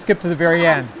 no, you can skip to the very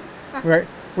end. Where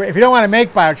if you don't want to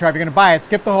make biochar, if you're going to buy it,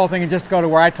 skip the whole thing and just go to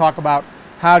where I talk about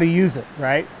how to use it,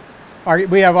 right?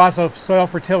 We have also soil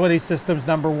fertility systems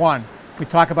 #1. We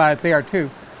talk about it there too.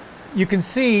 You can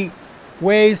see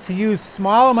ways to use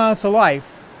small amounts of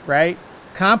life, right?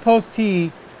 Compost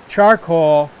tea,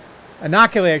 charcoal,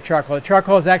 inoculated charcoal. The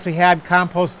charcoal has actually had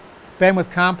compost, been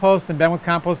with compost and been with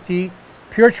compost tea.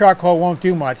 Pure charcoal won't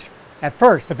do much at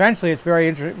first. Eventually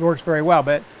it works very well,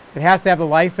 but it has to have the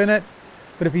life in it.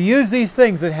 But if you use these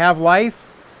things that have life,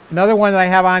 another one that I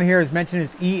have on here is mentioned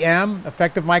is EM,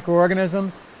 effective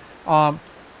microorganisms.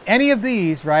 Any of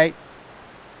these, right,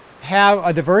 have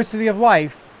a diversity of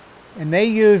life, and they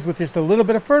use with just a little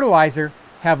bit of fertilizer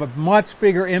have a much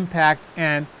bigger impact,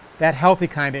 and that healthy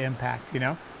kind of impact, you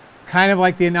know? Kind of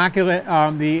like the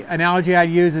analogy I'd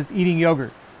use is eating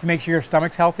yogurt to make sure your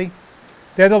stomach's healthy.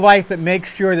 They're the life that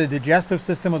makes sure the digestive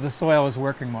system of the soil is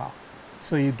working well.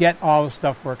 So you get all the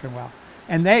stuff working well.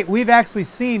 And we've actually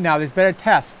seen now, there's been a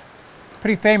test,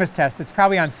 pretty famous test. It's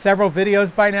probably on several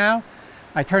videos by now.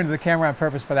 I turned to the camera on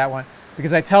purpose for that one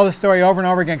because I tell the story over and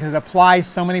over again because it applies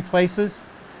so many places.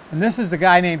 And this is a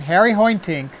guy named Harry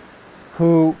Hoyntink,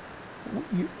 who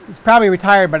is probably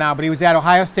retired by now, but he was at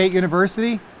Ohio State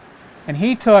University, and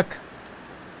he took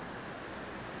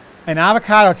an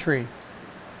avocado tree,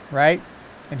 right?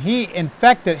 And he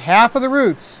infected half of the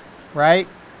roots, right,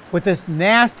 with this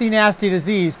nasty, nasty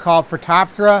disease called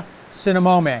Phytophthora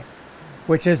cinnamomea,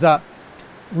 which is a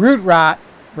root rot,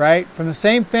 right, from the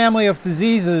same family of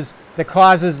diseases that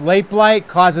causes late blight,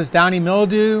 causes downy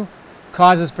mildew,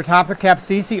 causes Phytophthora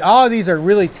capsicum. All of these are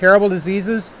really terrible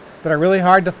diseases that are really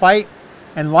hard to fight.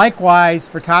 And likewise,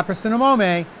 Phytophthora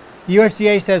cinnamomea,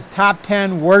 USDA says top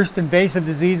 10 worst invasive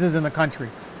diseases in the country.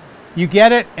 You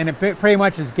get it, and it pretty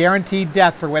much is guaranteed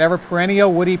death for whatever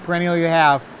woody perennial you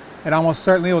have. It almost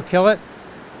certainly will kill it.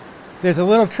 There's a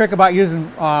little trick about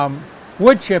using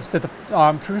wood chips that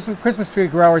the Christmas tree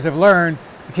growers have learned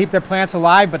to keep their plants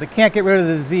alive, but they can't get rid of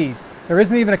the disease. There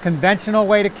isn't even a conventional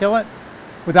way to kill it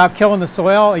without killing the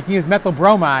soil. You can use methyl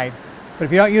bromide, but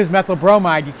if you don't use methyl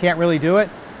bromide, you can't really do it.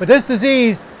 But this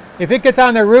disease, if it gets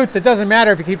on their roots, it doesn't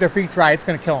matter if you keep their feet dry, it's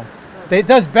going to kill them. It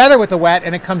does better with the wet,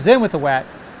 and it comes in with the wet,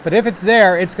 but if it's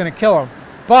there, it's going to kill them.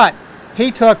 But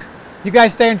he took, you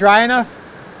guys staying dry enough?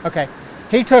 Okay.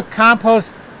 He took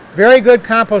compost, very good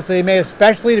compost that he made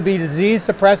especially to be disease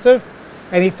suppressive,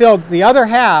 and he filled the other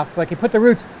half, like he put the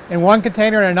roots in one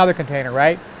container and another container,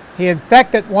 right? He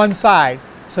infected one side,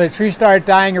 so the tree started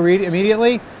dying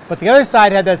immediately, but the other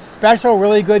side had that special,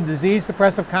 really good disease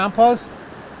suppressive compost.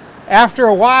 After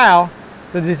a while,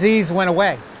 the disease went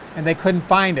away, and they couldn't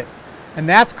find it. And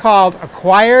that's called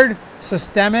acquired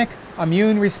systemic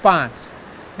immune response.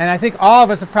 And I think all of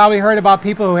us have probably heard about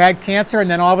people who had cancer and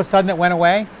then all of a sudden it went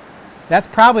away. That's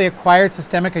probably acquired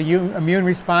systemic immune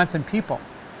response in people.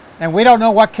 And we don't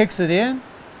know what kicks it in.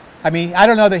 I mean, I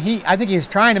don't know that I think he was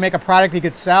trying to make a product he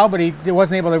could sell, but he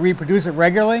wasn't able to reproduce it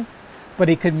regularly. But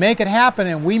he could make it happen,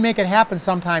 and we make it happen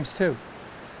sometimes too.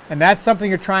 And that's something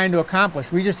you're trying to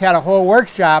accomplish. We just had a whole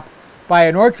workshop by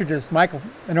an orchardist,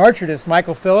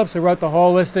 Michael Phillips, who wrote the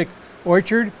Holistic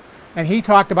Orchard, and he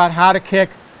talked about how to kick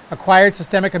acquired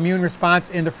systemic immune response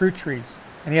into fruit trees.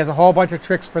 And he has a whole bunch of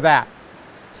tricks for that.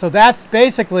 So that's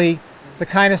basically the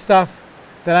kind of stuff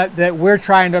that we're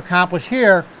trying to accomplish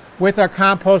here with our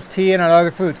compost tea and our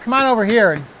other foods. Come on over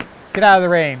here and get out of the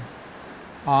rain.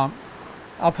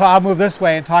 I'll move this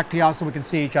way and talk to y'all so we can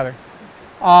see each other.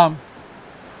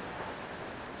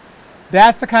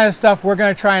 That's the kind of stuff we're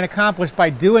going to try and accomplish by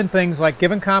doing things like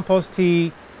giving compost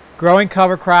tea, growing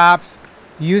cover crops,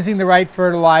 using the right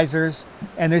fertilizers,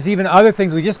 and there's even other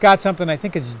things. We just got something, I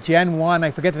think it's Gen 1,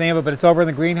 I forget the name of it, but it's over in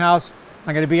the greenhouse.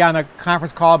 I'm going to be on a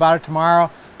conference call about it tomorrow,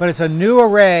 but it's a new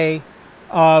array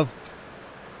of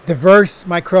diverse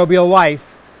microbial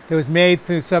life that was made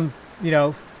through some,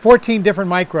 14 different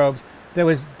microbes that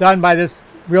was done by this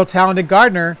real talented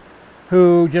gardener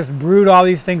who just brewed all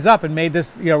these things up and made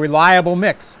this, reliable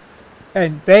mix.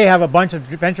 And they have a bunch of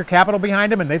venture capital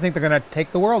behind them, and they think they're going to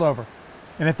take the world over.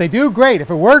 And if they do, great. If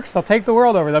it works, they'll take the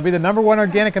world over. They'll be the #1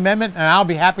 organic amendment, and I'll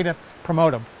be happy to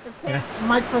promote them. Is that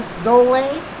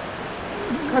microzole?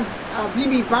 Because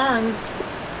BB Barnes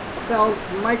sells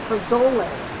microzole.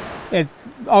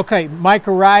 Okay,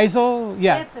 mycorrhizal,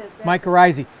 yeah, That's it, that's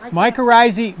mycorrhizae.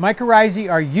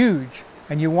 Mycorrhizae are huge,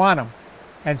 and you want them.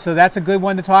 And so that's a good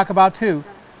one to talk about too.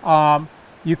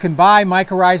 You can buy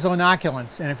mycorrhizal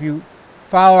inoculants, and if you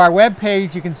follow our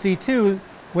webpage, you can see two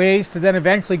ways to then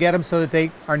eventually get them so that they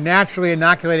are naturally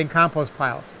inoculating compost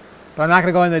piles. But I'm not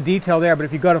going to go into the detail there, but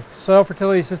if you go to Soil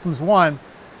Fertility Systems 1,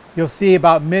 you'll see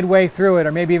about midway through it,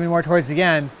 or maybe even more towards the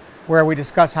end, where we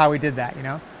discuss how we did that, you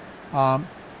know.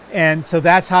 And so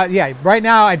that's how, yeah, right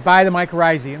now I'd buy the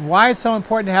mycorrhizae. And why it's so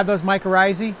important to have those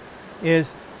mycorrhizae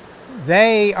is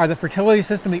they are the fertility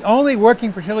system, the only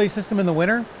working fertility system in the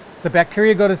winter. The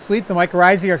bacteria go to sleep, the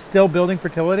mycorrhizae are still building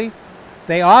fertility.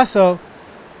 They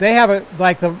have a,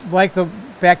 like the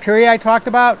bacteria I talked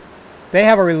about, they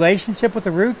have a relationship with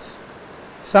the roots.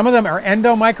 Some of them are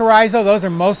endomycorrhizal, those are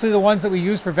mostly the ones that we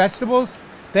use for vegetables.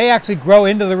 They actually grow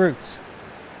into the roots,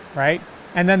 right?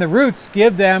 And then the roots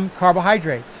give them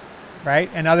carbohydrates, right?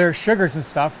 And other sugars and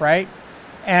stuff, right?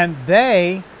 And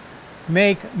they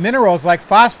make minerals like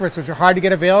phosphorus, which are hard to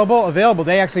get available.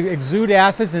 They actually exude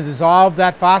acids and dissolve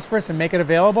that phosphorus and make it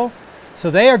available.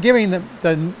 So they are giving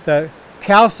the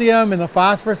calcium and the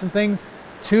phosphorus and things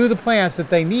to the plants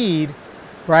that they need,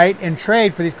 right? In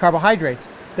trade for these carbohydrates.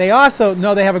 They also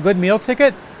know they have a good meal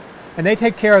ticket, and they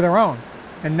take care of their own.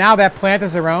 And now that plant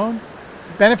is their own.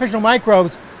 Beneficial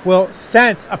microbes will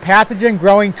sense a pathogen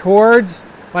growing towards,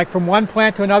 like from one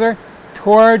plant to another,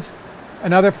 towards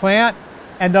another plant,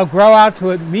 and they'll grow out to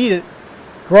it, meet it,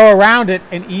 grow around it,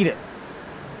 and eat it,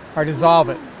 or dissolve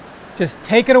it. Just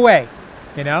take it away,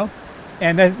 you know?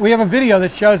 And we have a video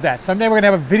that shows that. Someday we're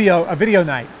gonna have a video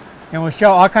night, and we'll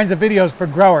show all kinds of videos for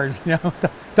growers, you know?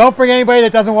 Don't bring anybody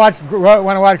that doesn't want to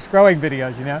watch growing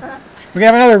videos, you know? We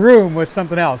have another room with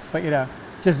something else, but you know,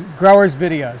 just growers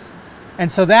videos.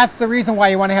 And so that's the reason why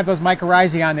you want to have those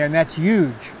mycorrhizae on there, and that's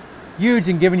huge. Huge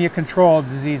in giving you control of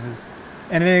diseases.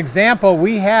 And an example,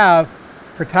 we have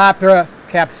Phytophthora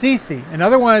capsicii.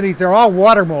 Another one of these, they're all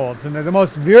water molds, and they're the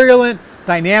most virulent,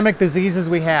 dynamic diseases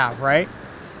we have, right?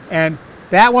 And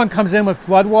that one comes in with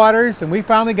floodwaters, and we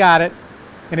finally got it.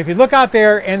 And if you look out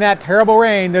there in that terrible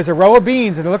rain, there's a row of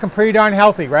beans, and they're looking pretty darn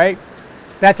healthy, right?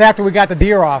 That's after we got the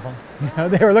deer off them. You know,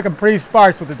 they were looking pretty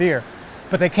sparse with the deer.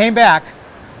 But they came back,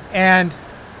 and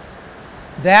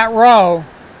that row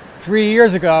 3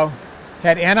 years ago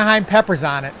had Anaheim peppers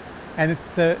on it. And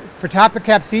the Phytophthora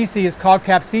capsicii is called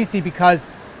capsicii because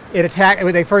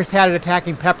they first had it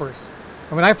attacking peppers.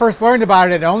 And when I first learned about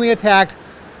it, it only attacked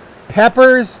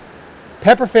peppers,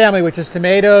 pepper family, which is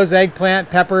tomatoes, eggplant,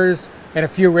 peppers, and a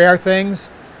few rare things,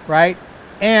 right?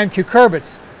 And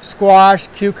cucurbits, squash,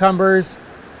 cucumbers,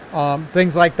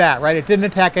 things like that, right? It didn't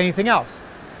attack anything else.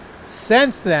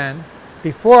 Since then,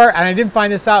 and I didn't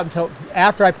find this out until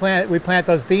after we plant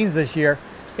those beans this year,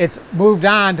 it's moved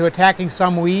on to attacking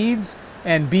some weeds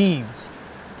and beans.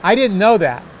 I didn't know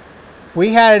that.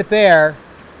 We had it there,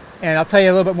 and I'll tell you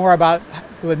a little bit more about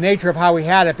the nature of how we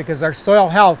had it, because our soil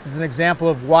health is an example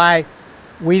of why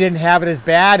we didn't have it as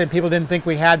bad and people didn't think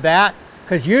we had that,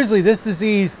 because usually this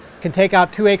disease can take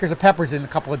out 2 acres of peppers in a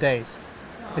couple of days.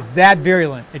 It's that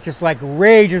virulent. It just like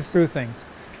rages through things.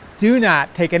 Do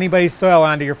not take anybody's soil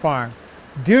onto your farm.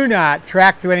 Do not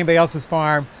track through anybody else's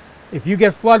farm. If you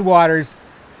get floodwaters,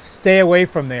 stay away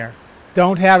from there.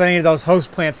 Don't have any of those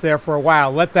host plants there for a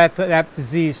while. Let that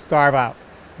disease starve out,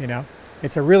 you know.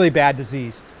 It's a really bad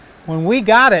disease. When we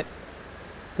got it,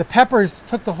 the peppers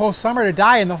took the whole summer to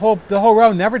die, and the whole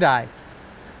row never died.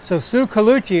 So Sue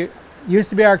Colucci used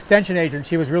to be our extension agent.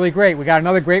 She was really great. We got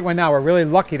another great one now. We're really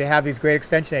lucky to have these great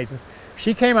extension agents.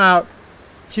 She came out,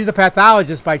 she's a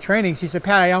pathologist by training. She said,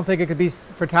 Pat, I don't think it could be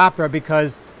Phytophthora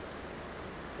because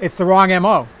it's the wrong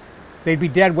MO. They'd be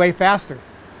dead way faster.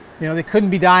 You know, they couldn't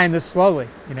be dying this slowly,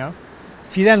 you know.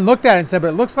 She then looked at it and said, but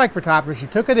it looks like Phytophthora. She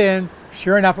took it in.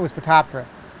 Sure enough, it was Phytophthora.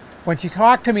 When she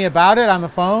talked to me about it on the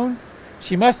phone,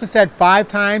 she must have said 5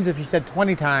 times, if she said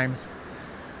 20 times,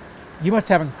 you must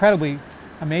have incredibly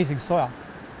amazing soil.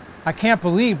 I can't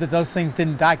believe that those things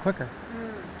didn't die quicker.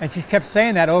 And she kept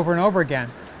saying that over and over again.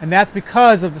 And that's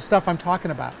because of the stuff I'm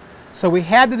talking about. So we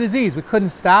had the disease. We couldn't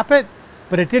stop it,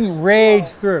 but it didn't rage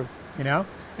through, you know.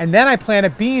 And then I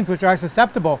planted beans, which are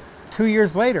susceptible, 2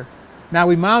 years later. Now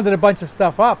we mounded a bunch of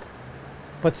stuff up,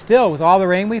 but still, with all the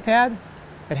rain we've had,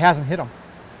 it hasn't hit them.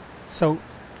 So,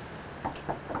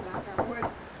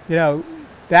 you know,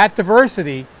 that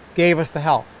diversity gave us the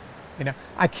health. You know,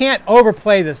 I can't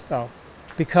overplay this though,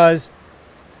 because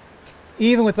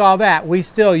even with all that, we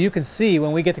still, you can see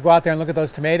when we get to go out there and look at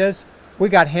those tomatoes, we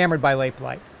got hammered by late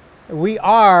blight. We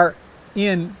are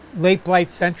in late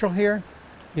blight central here.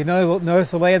 You know,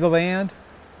 notice the lay of the land.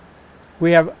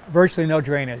 We have virtually no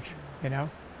drainage, you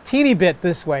know. Teeny bit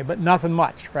this way, but nothing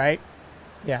much, right?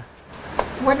 Yeah.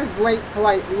 What does late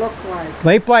blight look like?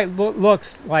 Late blight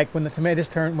looks like when the tomatoes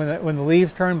turn, when the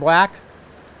leaves turn black,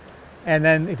 and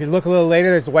then if you look a little later,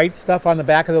 there's white stuff on the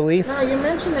back of the leaf. Now, you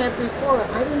mentioned that before.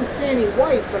 I didn't see any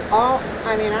white, but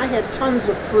I had tons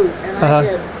of fruit, and I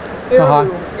had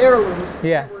heirlooms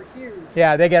Yeah. that were huge.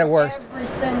 Yeah, they get it worse. Every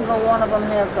single one of them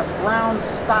has a brown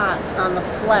spot on the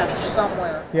flesh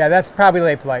somewhere. Yeah, that's probably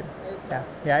late blight. Yeah,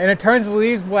 yeah, and it turns the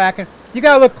leaves black, and you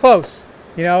gotta look close.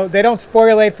 You know, they don't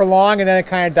sporulate for long, and then it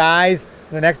kind of dies,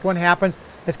 and the next one happens.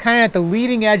 It's kind of at the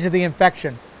leading edge of the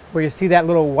infection where you see that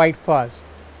little white fuzz.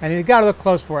 And you gotta look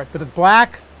close for it. But it's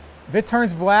black, if it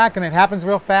turns black and it happens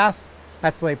real fast,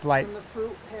 that's late blight. And the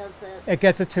fruit has that. It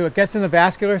gets it too. It gets in the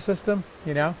vascular system,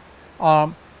 you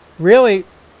know. Really,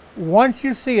 once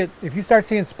you see it, if you start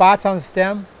seeing spots on the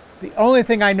stem, the only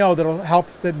thing I know that'll help,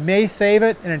 that may save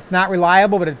it, and it's not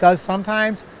reliable, but it does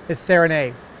sometimes, is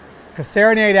Serenade. Because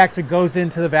Serenade actually goes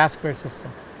into the vascular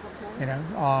system, you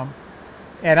know.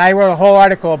 And I wrote a whole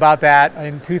article about that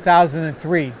in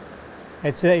 2003.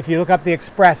 It's if you look up the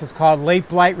Express, it's called Late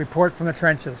Blight Report from the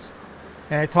Trenches.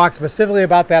 And it talks specifically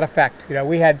about that effect. You know,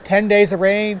 we had 10 days of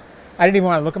rain. I didn't even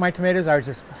want to look at my tomatoes. I was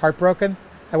just heartbroken.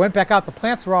 I went back out. The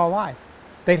plants were all alive.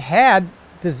 They'd had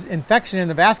this infection in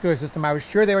the vascular system. I was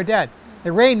sure they were dead. It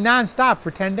rained nonstop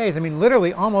for 10 days. I mean,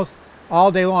 literally almost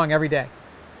all day long, every day.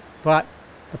 But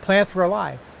the plants were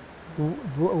alive.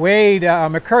 Wade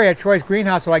McCurry at Troy's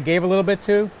greenhouse, who I gave a little bit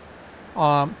to,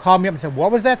 called me up and said,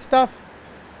 "What was that stuff?"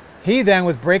 He then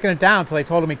was breaking it down until they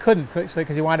told him he couldn't,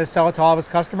 because he wanted to sell it to all of his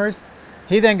customers.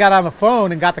 He then got on the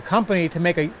phone and got the company to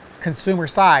make a consumer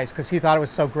size because he thought it was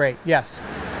so great. Yes.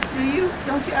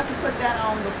 Don't you have to put that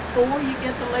on before you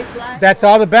get the late blight? That's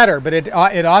all the better, but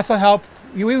it also helped.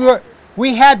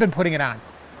 We had been putting it on.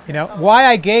 You know, why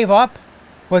I gave up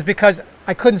was because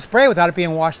I couldn't spray without it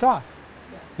being washed off.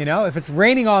 You know, if it's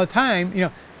raining all the time, you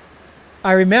know,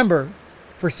 I remember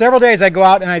for several days I'd go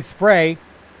out and I'd spray,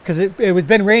 because it was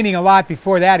been raining a lot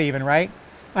before that even, right?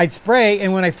 I'd spray,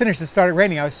 and when I finished it started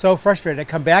raining. I was so frustrated. I'd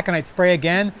come back and I'd spray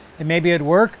again, and maybe it'd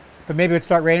work, but maybe it'd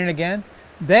start raining again.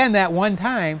 Then that one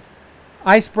time,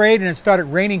 I sprayed and it started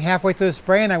raining halfway through the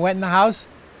spray, and I went in the house.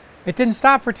 It didn't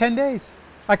stop for 10 days.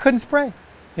 I couldn't spray.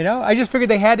 You know, I just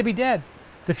figured they had to be dead.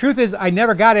 The truth is, I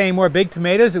never got any more big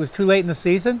tomatoes. It was too late in the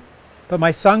season. But my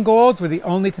Sun Golds were the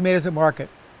only tomatoes at market.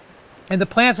 And the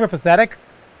plants were pathetic.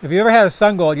 If you ever had a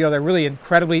Sun Gold, you know, they're really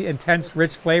incredibly intense,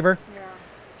 rich flavor. Yeah.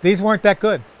 These weren't that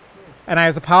good. And I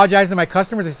was apologizing to my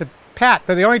customers. I said, "Pat,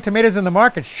 they're the only tomatoes in the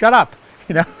market. Shut up."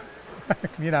 You know,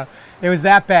 you know, it was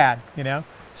that bad, you know.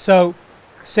 So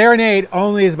Serenade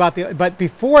only is about but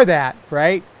before that,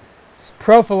 right,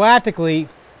 prophylactically,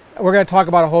 we're going to talk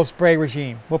about a whole spray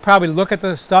regime. We'll probably look at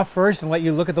the stuff first and let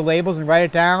you look at the labels and write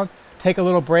it down, take a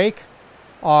little break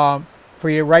for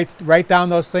you to write down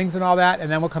those things and all that, and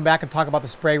then we'll come back and talk about the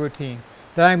spray routine.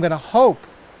 Then I'm going to hope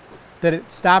that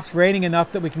it stops raining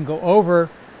enough that we can go over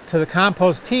to the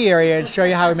compost tea area and show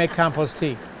you how we make compost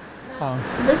tea.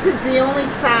 This is the only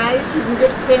size you can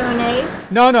get Serenade?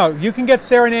 No, you can get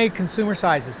Serenade consumer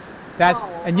sizes.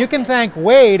 And you can thank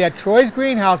Wade at Troy's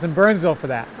greenhouse in Burnsville for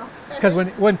that. Because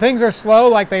when things are slow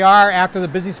like they are after the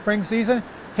busy spring season,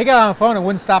 he got on the phone and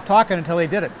wouldn't stop talking until he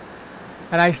did it.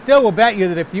 And I still will bet you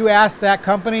that if you ask that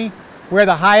company where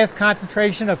the highest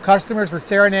concentration of customers for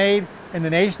Serenade in the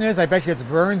nation is, I bet you it's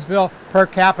Burnsville per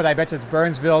capita. I bet you it's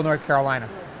Burnsville, North Carolina.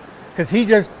 Because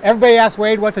everybody asked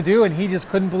Wade what to do, and he just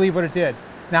couldn't believe what it did.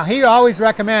 Now, he always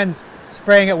recommends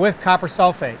spraying it with copper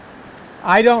sulfate.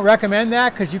 I don't recommend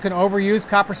that because you can overuse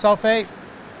copper sulfate.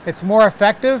 It's more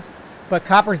effective, but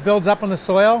copper builds up in the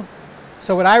soil.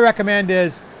 So what I recommend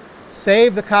is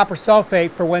save the copper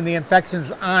sulfate for when the infection's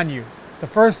on you. The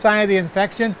first sign of the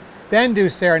infection, then do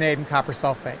Serenade and copper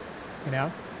sulfate, you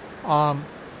know.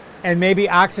 And maybe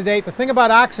oxidate. The thing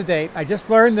about oxidate, I just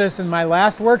learned this in my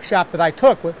last workshop that I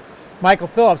took with Michael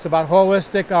Phillips about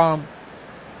holistic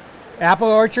apple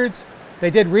orchards.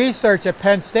 They did research at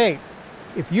Penn State.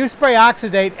 If you spray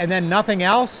oxidate and then nothing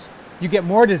else, you get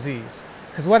more disease.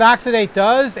 Because what oxidate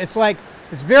does, it's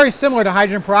very similar to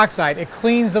hydrogen peroxide. It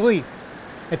cleans the leaf.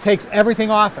 It takes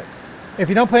everything off it. If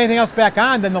you don't put anything else back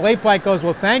on, then the late blight goes,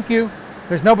 "Well, thank you.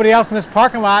 There's nobody else in this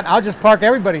parking lot. I'll just park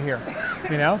everybody here."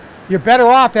 You know, you're better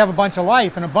off to have a bunch of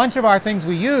life. And a bunch of our things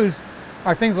we use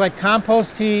are things like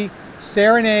compost tea,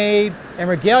 Serenade, and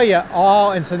Regalia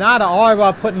and Sonata all are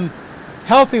about putting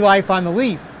healthy life on the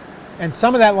leaf. And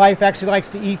some of that life actually likes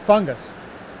to eat fungus.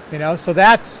 You know, so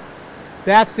that's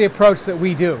the approach that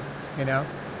we do, you know.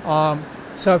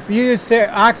 So if you use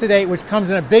oxidate, which comes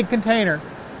in a big container,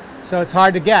 so it's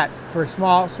hard to get for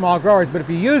small growers, but if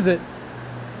you use it,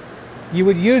 you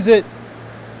would use it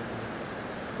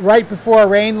right before a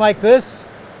rain like this,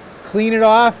 clean it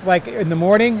off like in the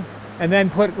morning, and then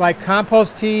put like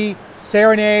compost tea,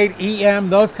 Serenade, EM,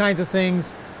 those kinds of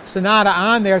things, Sonata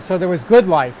on there so there was good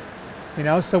life. You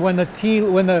know, so when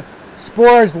the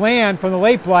spores land from the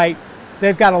late blight,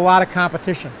 they've got a lot of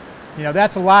competition. You know,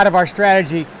 that's a lot of our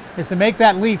strategy, is to make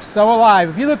that leaf so alive.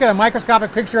 If you look at a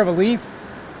microscopic picture of a leaf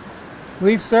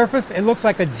surface, it looks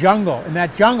like a jungle, and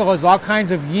that jungle is all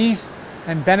kinds of yeast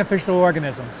and beneficial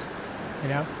organisms. You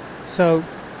know, so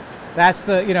that's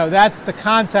the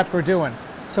concept we're doing.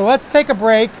 So let's take a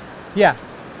break. Yeah,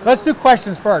 let's do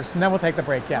questions first, and then we'll take the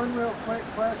break. Yeah. One real quick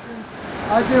question.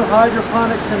 I do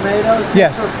hydroponic tomatoes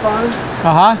Yes. just for fun,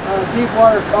 deep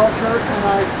water culture, and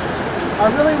I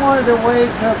really wanted a way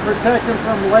to protect them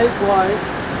from late blight,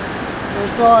 and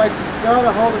so I got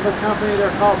a hold of a company.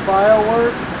 They're called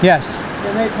BioWorks, Yes.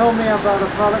 and they told me about a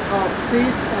product called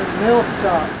Cease and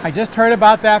Millstock. I just heard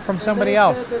about that from somebody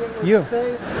And else. they said that it You. was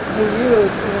safe to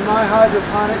use in my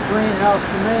hydroponic greenhouse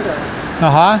tomatoes.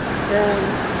 And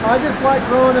I just like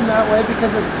growing them that way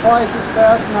because it's twice as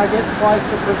fast and I get twice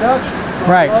the production. So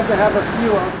Right. I'd love to have a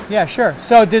few of them. Yeah, sure.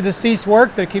 So did the cease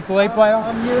work to keep the late blight off?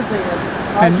 I'm using it.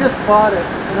 I And- just bought it.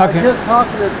 And Okay. I just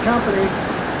talked to this company.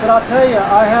 But I'll tell you,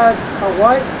 I had a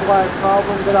white fly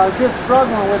problem that I was just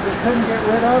struggling with and couldn't get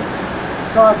rid of.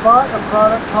 So I bought a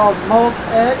product called Molt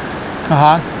X.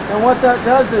 And what that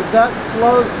does is that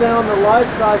slows down the life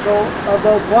cycle of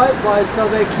those white flies so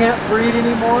they can't breed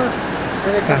anymore.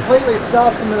 And it completely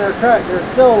stops them in their track. They're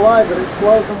still alive, but it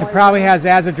slows them. It probably has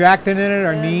azadirachtin in it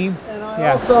or neem. And I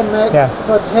Yeah. also make Yeah.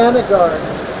 Botanigard.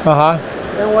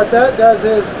 And what that does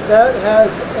is that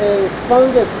has a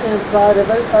fungus inside of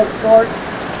it of sorts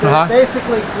that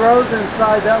basically grows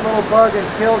inside that little bug and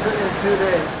kills it in 2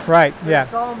 days. Right, yeah.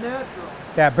 It's all natural.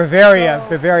 Yeah, Bavaria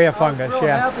So fungus, I was real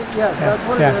yeah. happy, yes, Yeah, that's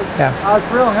what yeah, it is. yeah. I was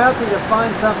real happy to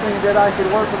find something that I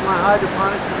could work with my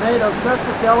hydroponic tomatoes. That's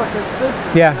a delicate system.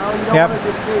 Yeah, You know, you don't yep. want to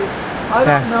defeat. I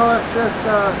don't know if this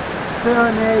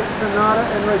Serenade, Sonata,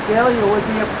 and Regalia would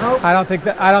be appropriate. I don't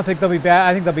think they'll be bad.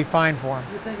 I think they'll be fine for them.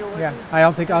 You think it would Yeah, be? I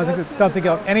don't think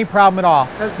it'll any problem at all.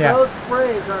 Because Yeah, those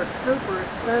sprays are super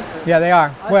expensive. yeah, they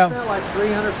are. I Well, spent like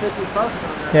 $350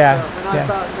 on that Yeah, stuff, and yeah. I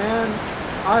thought, man,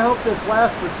 I hope this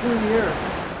lasts for 2 years.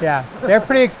 yeah, they're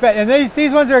pretty expensive, and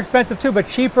these ones are expensive too, but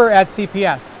cheaper at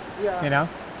CPS. Yeah. You know.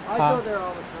 I go there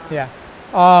all the time.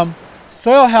 Yeah.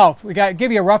 Soil health. We got to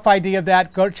give you a rough idea of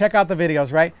that. Go check out the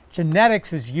videos. Right.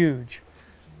 Genetics is huge.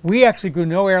 We actually grew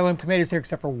no heirloom tomatoes here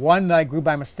except for one that I grew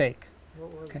by mistake.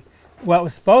 Okay. Well, it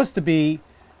was supposed to be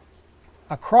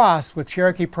a cross with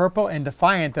Cherokee Purple and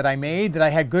Defiant that I made, that I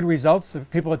had good results. That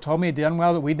people had told me had done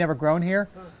well, that we'd never grown here.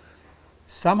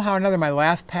 Somehow or another, my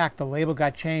last pack, the label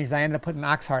got changed. I ended up putting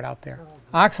Oxheart out there.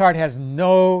 Oxheart has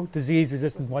no disease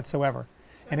resistance whatsoever.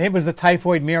 And it was the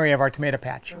typhoid Mary of our tomato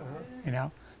patch, you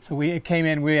know. So it came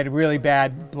in, we had really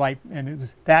bad blight, and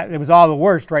it was all the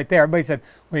worst right there. Everybody said,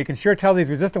 well, you can sure tell these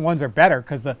resistant ones are better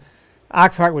because the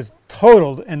Oxheart was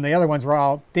totaled and the other ones were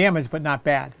all damaged but not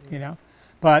bad, you know.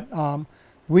 But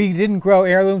we didn't grow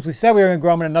heirlooms. We said we were going to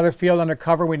grow them in another field under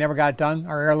cover. We never got it done.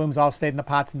 Our heirlooms all stayed in the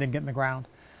pots and didn't get in the ground.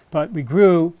 But we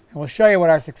grew, and we'll show you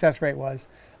what our success rate was.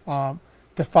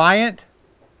 Defiant,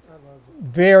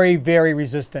 very, very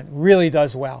resistant, really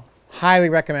does well. Highly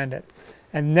recommend it.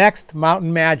 And next,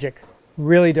 Mountain Magic,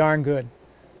 really darn good.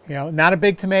 You know, not a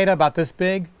big tomato, about this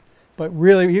big, but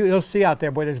really, you'll see out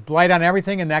there, boy, there's blight on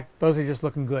everything, and those are just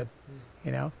looking good.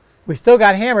 You know, we still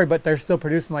got hammered, but they're still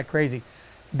producing like crazy.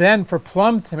 Then for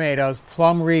plum tomatoes,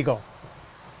 Plum Regal.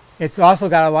 It's also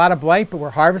got a lot of blight, but we're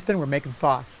harvesting, we're making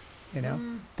sauce. You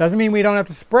know, doesn't mean we don't have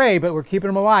to spray, but we're keeping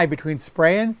them alive between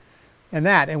spraying and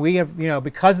that. And we have, you know,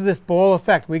 because of this bowl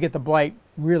effect, we get the blight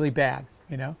really bad,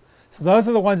 you know. So those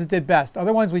are the ones that did best.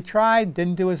 Other ones we tried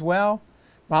didn't do as well.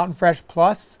 Mountain Fresh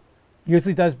Plus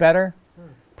usually does better.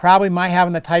 Probably my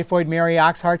having the Typhoid Mary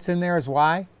Oxhearts in there is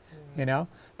why, you know.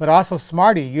 But also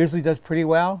Smarty usually does pretty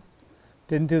well.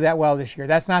 Didn't do that well this year.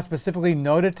 That's not specifically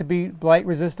noted to be blight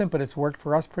resistant, but it's worked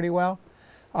for us pretty well.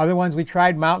 Other ones we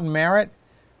tried, Mountain Merit.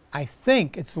 I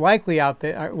think it's likely out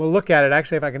there. We'll look at it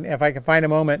actually if I can find a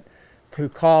moment to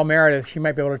call Meredith. She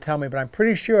might be able to tell me, but I'm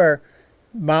pretty sure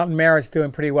Mountain Merit's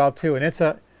doing pretty well too. And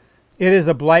it is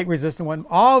a blight resistant one.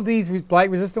 All of these blight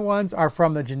resistant ones are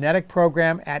from the genetic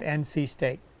program at NC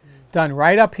State. done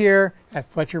right up here at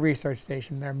Fletcher Research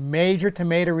Station. They're major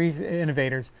tomato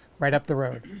innovators right up the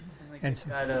road. And so,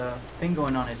 got a thing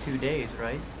going on in 2 days,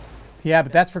 right? Yeah,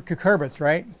 but that's for cucurbits,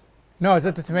 right? No, is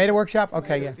it the tomato workshop?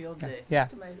 Okay, yeah.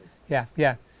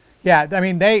 Yeah, I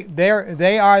mean,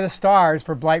 they are the stars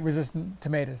for blight-resistant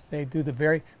tomatoes. They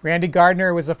do Randy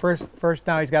Gardner was the first.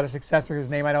 Now he's got a successor whose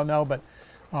name I don't know, but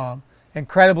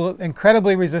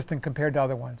incredibly resistant compared to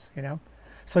other ones. You know,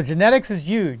 so genetics is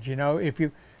huge. You know, if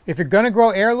you're going to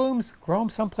grow heirlooms, grow them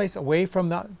someplace away from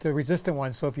the resistant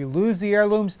ones. So if you lose the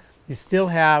heirlooms, you still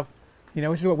have, you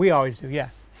know, which is what we always do. Yeah.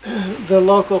 The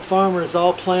local farmers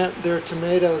all plant their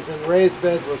tomatoes in raised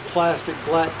beds with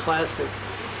black plastic.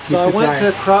 So I went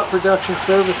to Crop Production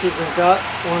Services and got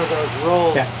one of those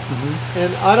rolls. Yeah.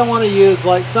 And I don't want to use,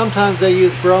 like sometimes they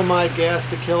use bromide gas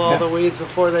to kill all the weeds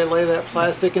before they lay that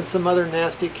plastic and some other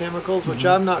nasty chemicals, which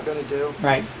I'm not going to do.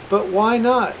 Right. But why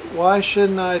not? Why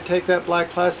shouldn't I take that black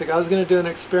plastic? I was going to do an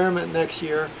experiment next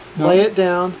year, lay it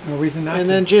down, no reason not and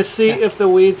to. then just see if the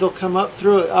weeds will come up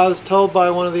through it. I was told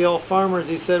by one of the old farmers,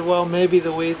 he said, well, maybe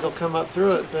the weeds will come up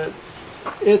through it, but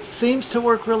it seems to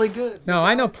work really good. No,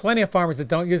 I know plenty of farmers that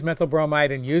don't use methyl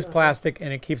bromide and use plastic,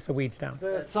 and it keeps the weeds down.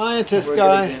 The scientist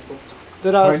guy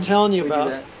that I was telling you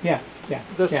about,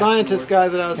 the scientist guy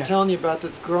that I was telling you about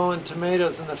that's growing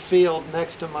tomatoes in the field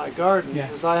next to my garden,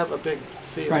 because I have a big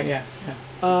field. Right,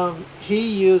 he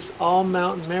used all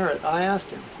mountain merit. I asked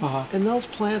him, and those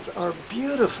plants are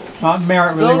beautiful. Mountain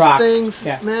merit really those rocks. Things,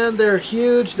 man, they're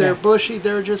huge, they're bushy,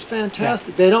 they're just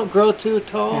fantastic. They don't grow too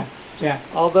tall. Yeah.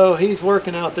 Although he's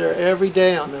working out there every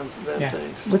day on them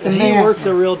things. With and the he mass. works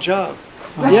a real job.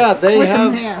 Yeah, they With the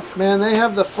have, mass. man, they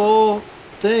have the full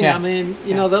thing. Yeah. I mean,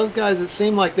 you know, those guys, it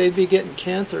seem like they'd be getting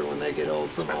cancer when they get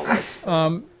old from all this.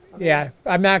 Yeah,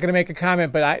 I'm not going to make a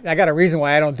comment, but I got a reason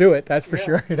why I don't do it, that's for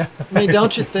sure. You know? I mean,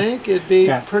 don't you think it'd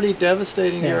be pretty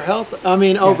devastating to your health? I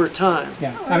mean, over time.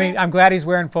 Yeah, I mean, I'm glad he's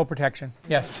wearing full protection.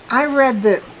 Yes. I read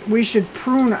that we should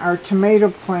prune our tomato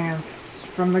plants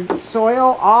from the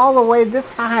soil all the way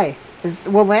this high.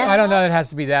 Will that? I don't know that it has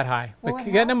to be that high. But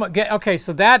okay,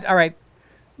 so that, all right,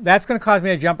 that's going to cause me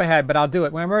to jump ahead, but I'll do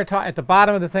it. Whenever at the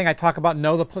bottom of the thing, I talk about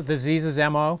know the disease's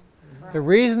MO. Right. The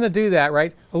reason to do that,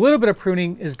 right, a little bit of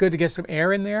pruning is good to get some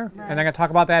air in there, and I'm going to talk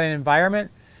about that in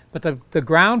environment, but the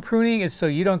ground pruning is so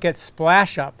you don't get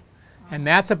splash up, and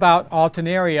that's about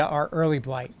alternaria or early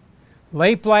blight.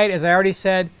 Late blight, as I already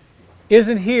said,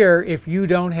 isn't here if you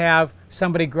don't have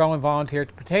somebody growing volunteer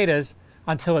potatoes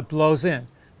until it blows in.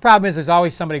 Problem is there's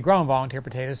always somebody growing volunteer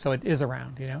potatoes, so it is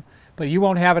around, you know. But you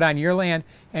won't have it on your land,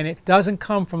 and it doesn't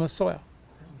come from the soil.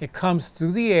 It comes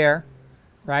through the air,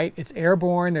 right? It's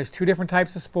airborne. There's two different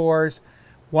types of spores.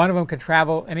 One of them can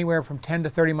travel anywhere from 10 to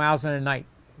 30 miles in a night.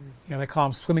 You know, they call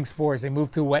them swimming spores. They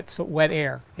move through wet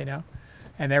air, you know,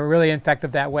 and they're really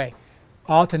infective that way.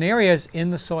 Alternaria is in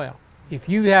the soil. If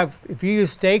you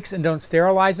use stakes and don't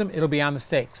sterilize them, it'll be on the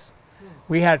stakes.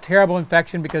 We had a terrible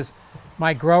infection because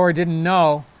my grower didn't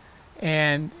know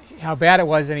and how bad it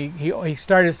was, and he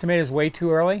started his tomatoes way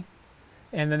too early,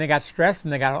 and then they got stressed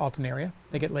and they got alternaria.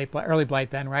 They get early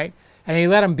blight then, right? And he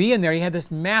let them be in there. He had this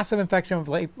massive infection of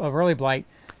early blight,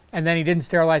 and then he didn't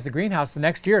sterilize the greenhouse. The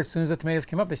next year, as soon as the tomatoes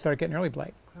came up, they started getting early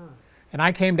blight. And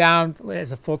I came down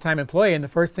as a full-time employee, and the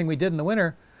first thing we did in the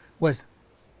winter was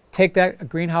take that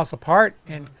greenhouse apart,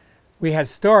 and we had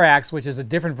Storax, which is a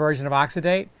different version of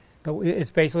oxidate, but it's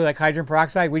basically like hydrogen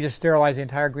peroxide. We just sterilize the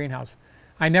entire greenhouse.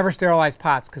 I never sterilize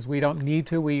pots because we don't need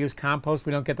to. We use compost.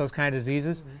 We don't get those kind of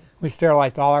diseases. We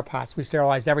sterilized all our pots. We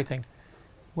sterilized everything.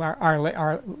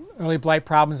 Our early blight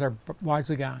problems are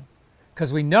largely gone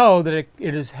because we know that it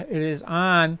is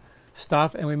on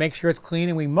stuff, and we make sure it's clean,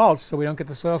 and we mulch so we don't get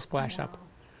the soil splash up.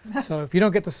 So if you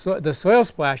don't get the soil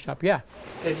splash up,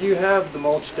 If you have the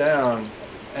mulch down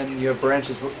and you have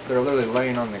branches that are literally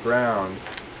laying on the ground,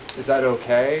 is that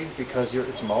okay because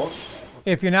it's mulched?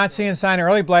 If you're not seeing a sign of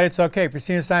early blight, it's okay. If you're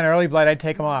seeing a sign of early blight, I'd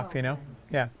take them off, you know?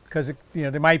 Yeah, because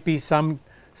there might be some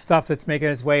stuff that's making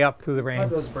its way up through the rain.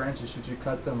 Those branches, should you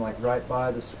cut them like right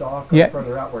by the stalk or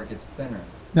further out where it gets thinner?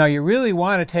 No, you really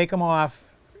want to take them off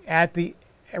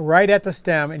right at the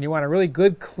stem, and you want a really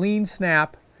good clean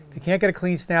snap. If you can't get a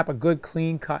clean snap, a good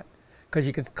clean cut, because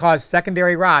you can cause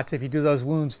secondary rots if you do those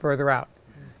wounds further out.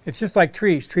 It's just like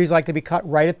trees. Trees like to be cut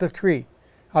right at the tree.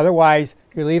 Otherwise,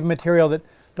 you're leaving material that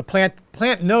the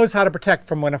plant knows how to protect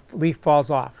from when a leaf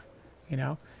falls off. You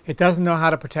know, it doesn't know how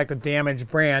to protect a damaged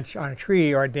branch on a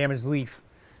tree or a damaged leaf.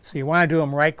 So you want to do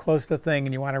them right close to the thing,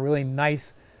 and you want a really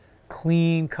nice,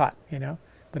 clean cut. You know,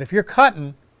 but if you're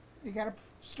cutting, you got to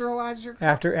sterilize your cut.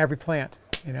 After every plant.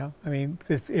 You know, I mean,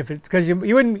 because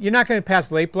you're not going to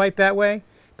pass late blight that way,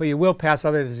 but you will pass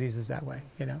other diseases that way.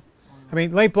 You know. I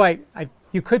mean, late blight,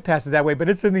 you could pass it that way, but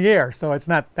it's in the air, so it's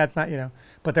not. That's not, you know.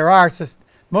 But there are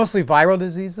mostly viral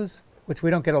diseases, which we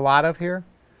don't get a lot of here.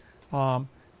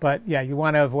 But yeah, you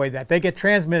want to avoid that. They get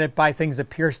transmitted by things that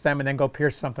pierce them and then go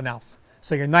pierce something else.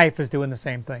 So your knife is doing the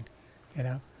same thing, you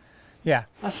know. Yeah.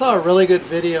 I saw a really good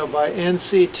video by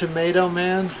NC Tomato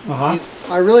Man.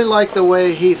 I really like the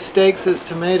way he stakes his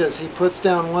tomatoes. He puts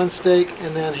down one stake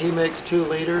and then he makes 2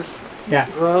 leaders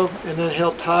grow, and then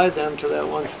he'll tie them to that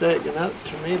one stake. And that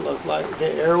to me looked like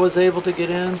the air was able to get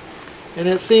in. And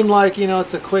it seemed like, you know,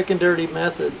 it's a quick and dirty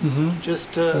method.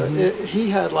 Just to,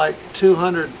 he had like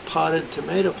 200 potted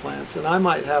tomato plants, and I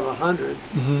might have 100.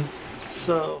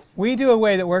 So we do a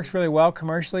way that works really well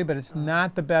commercially, but it's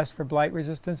not the best for blight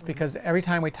resistance because every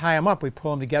time we tie them up, we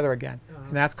pull them together again.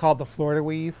 And that's called the Florida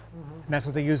weave. And that's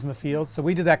what they use in the field. So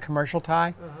we do that commercial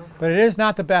tie, but it is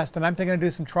not the best. And I'm thinking of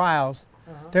do some trials.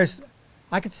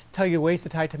 I could tell you ways to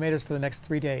tie tomatoes for the next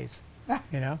 3 days.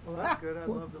 You know? well, that's good. I'd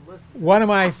love to listen to One of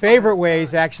my favorite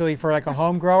ways actually for like a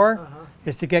home grower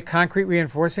is to get concrete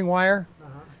reinforcing wire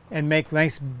and make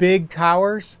nice big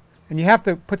towers. And you have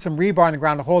to put some rebar on the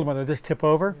ground to hold them or they'll just tip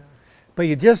over. But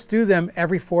you just do them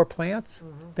every 4 plants.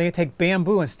 Then you take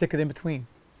bamboo and stick it in between.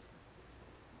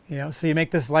 You know, so you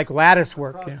make this like lattice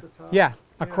work. Across You know? the top?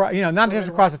 Yeah, you know, not So just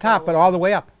they across the won't top, fall but over. all the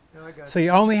way up. Yeah, I got So you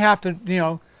only have to, you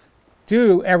know,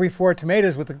 do every 4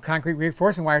 tomatoes with the concrete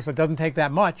reinforcing wire, so it doesn't take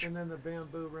that much. And then the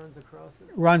bamboo runs across it.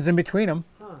 Runs in between them,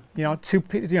 you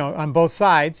know, on both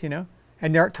sides, you know,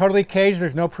 and they're totally caged.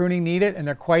 There's no pruning needed, and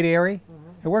they're quite airy.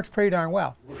 It works pretty darn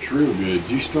well. Works real good.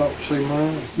 Did you stop to see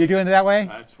mine? You doing it that way?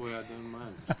 That's the way I done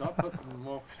mine. Stop putting the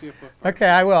walk stiff up there. Okay,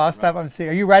 I will. I'll stop and see.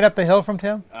 Are you right up the hill from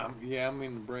Tim? Yeah, I'm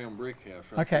in the brown brick house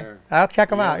right Okay, there. I'll check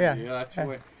them out. Yeah, Yeah. that's the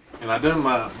way. And I done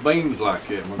my beans like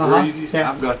that, my greasies.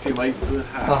 yeah. I've got them 8 foot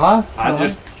high. I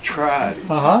just tried it.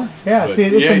 Yeah. But See,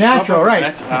 it's a natural, right?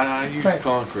 That's, I use Right.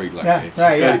 concrete like Yeah, this.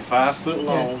 right, You cut yeah. it 5 foot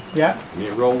long, Yeah. and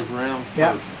it rolls around.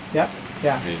 Yeah. perfect. Yep.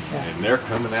 Yeah. And they're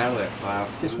coming out of that 5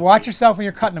 foot. Just watch yourself when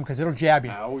you're cutting them because it'll jab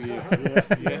you. Oh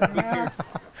yeah.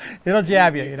 It'll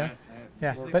jab you, you know.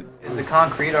 Yeah. But Is the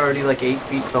concrete already like 8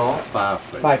 feet tall? 5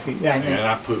 feet. 5 feet. Yeah. And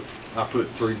I put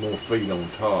 3 more feet on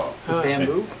top. The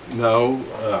bamboo? No,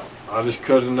 I just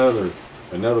cut another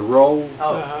roll,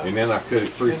 Oh. and then I cut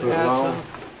it 3 And foot add long. some.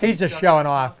 He's just showing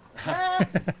off.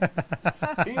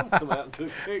 Tim come out and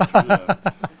took pictures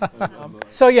of it.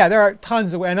 So yeah, there are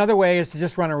tons of ways. Another way is to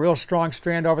just run a real strong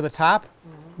strand over the top,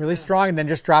 really strong, and then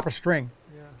just drop a string.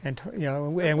 And you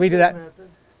know, and we do that. Method.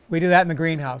 We do that in the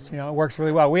greenhouse. You know, it works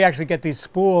really well. We actually get these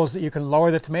spools that you can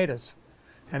lower the tomatoes,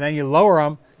 and then you lower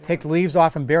them, take the leaves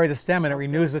off, and bury the stem, and it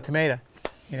renews the tomato.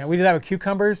 You know, we do that with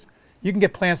cucumbers. You can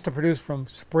get plants to produce from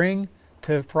spring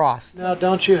to frost. Now,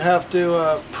 don't you have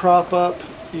to prop up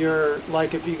your,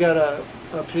 like if you got a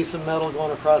piece of metal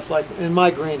going across, like in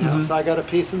my greenhouse, I got a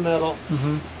piece of metal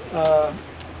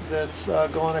that's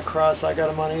going across, I got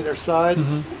them on either side.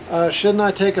 Shouldn't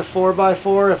I take a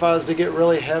 4x4 if I was to get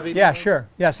really heavy? Yeah, sure.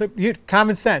 Yeah, so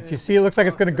common sense. You see it looks like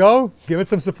it's going to go, give it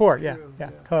some support. Yeah,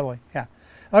 totally. Yeah.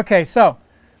 Okay, so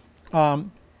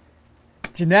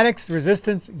genetics,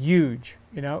 resistance, huge.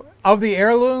 You know, of the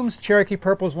heirlooms, Cherokee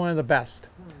Purple is one of the best.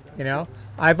 You know,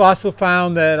 I've also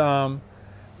found that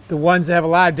the ones that have a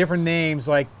lot of different names,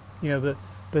 like, you know, the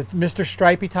Mr.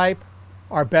 Stripey type,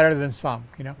 are better than some.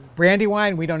 You know,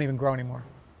 Brandywine we don't even grow anymore.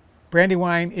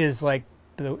 Brandywine is like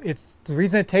the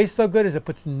reason it tastes so good is it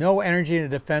puts no energy into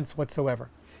defense whatsoever.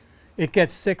 It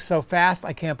gets sick so fast,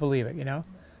 I can't believe it. You know,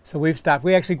 so we've stopped.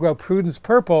 We actually grow Prudence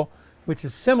Purple, which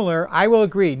is similar. I will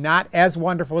agree, not as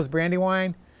wonderful as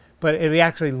Brandywine, but it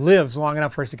actually lives long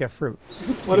enough for us to get fruit.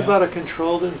 What about a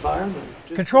controlled environment?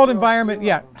 Just Controlled to grow environment, food?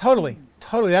 yeah, totally.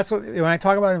 That's what, when I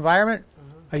talk about environment,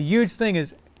 a huge thing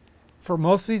is, for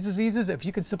most of these diseases, if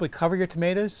you can simply cover your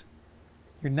tomatoes,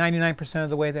 you're 99%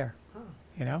 of the way there.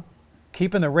 You know,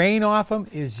 keeping the rain off them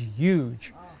is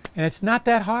huge, and it's not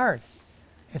that hard.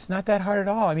 It's not that hard at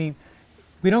all. I mean,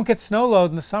 we don't get snow load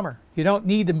in the summer. You don't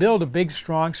need to build a big,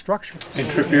 strong structure. And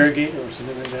drip irrigate or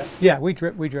something like that? Yeah, we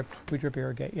drip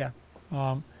irrigate. Yeah,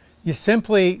 you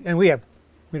simply, and we have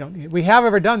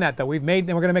ever done that though. And we're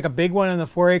going to make a big one in the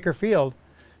 4-acre field,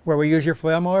 where we use your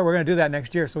flail mower. We're going to do that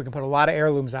next year, so we can put a lot of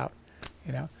heirlooms out.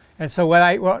 You know, and so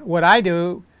what I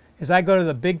do is I go to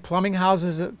the big plumbing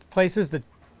houses, places that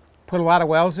put a lot of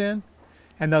wells in,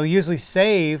 and they'll usually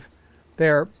save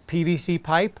their PVC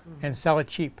pipe and sell it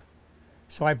cheap.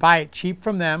 So I buy it cheap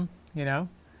from them, you know,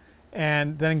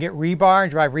 and then get rebar,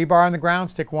 drive rebar on the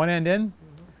ground, stick one end in,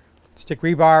 stick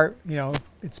rebar, you know,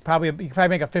 you can probably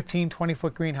make a 15,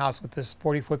 20-foot greenhouse with this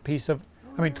 40-foot piece of,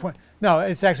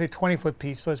 it's actually a 20-foot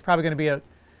piece, so it's probably going to be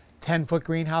 10-foot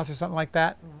greenhouse or something like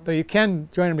that. So you can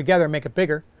join them together and make it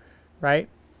bigger, right?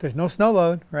 There's no snow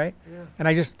load, right? Yeah. And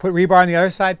I just put rebar on the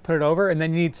other side, put it over, and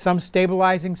then you need some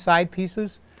stabilizing side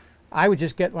pieces. I would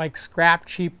just get like scrap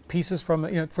cheap pieces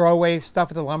from, throwaway stuff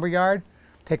at the lumber yard,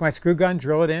 take my screw gun,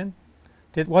 drill it in.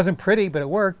 It wasn't pretty, but it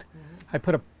worked. I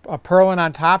put a purlin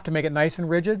on top to make it nice and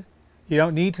rigid. You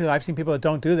don't need to. I've seen people that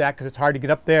don't do that because it's hard to get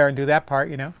up there and do that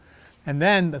part, And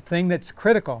then the thing that's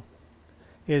critical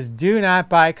is do not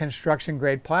buy construction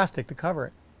grade plastic to cover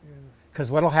it. Because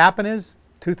what'll happen is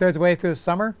 2/3 of the way through the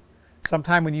summer,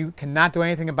 sometime when you cannot do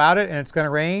anything about it and it's going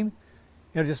to rain,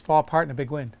 it'll just fall apart in a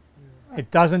big wind.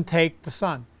 It doesn't take the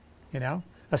sun,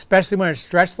 Especially when it's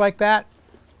stretched like that,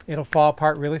 it'll fall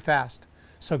apart really fast.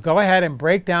 So go ahead and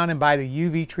break down and buy the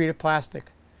UV treated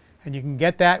plastic. And you can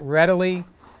get that readily.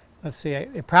 Let's see,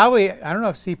 it probably, I don't know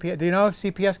if CPS, do you know if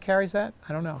CPS carries that?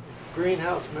 I don't know.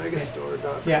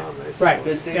 GreenhouseMegastore.com. Yeah, they sell right.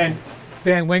 it. And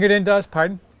Van Wingerden does,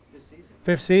 pardon?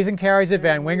 Fifth Season carries it,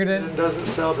 Van Wingerden. It doesn't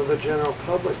sell to the general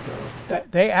public though.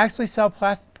 They actually sell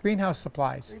plastic greenhouse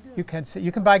supplies. You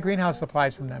can buy greenhouse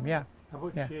supplies from them, yeah. How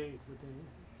about Yeah. Jade?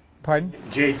 Pardon?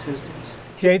 Jade Systems.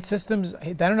 Jade Systems,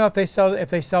 I don't know if they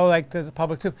sell like to the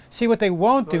public too. See what they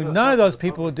won't do, none of those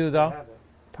people will do though.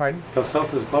 Pardon? They'll sell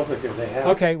to the public if they have it.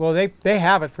 Okay, well they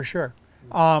have it for sure.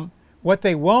 What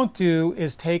they won't do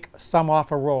is take some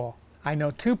off a roll. I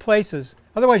know 2 places,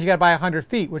 otherwise you gotta buy 100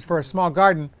 feet, which for a small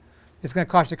garden, it's gonna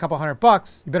cost you a couple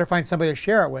 $100. You better find somebody to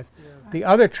share it with. Yeah. The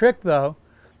other trick though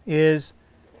is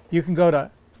you can go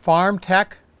to Farm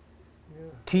Tech,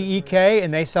 TEK,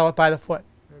 and they sell it by the foot.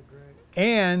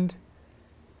 And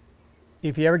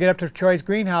if you ever get up to Troy's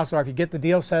greenhouse, or if you get the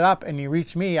deal set up and you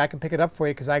reach me, I can pick it up for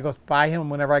you because I go buy him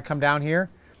whenever I come down here.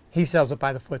 He sells it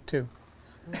by the foot too,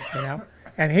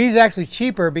 And he's actually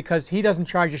cheaper because he doesn't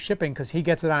charge you shipping because he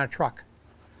gets it on a truck.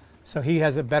 So he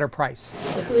has a better price.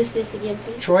 So who is this again,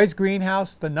 please? Troy's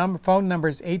Greenhouse. The phone number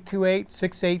is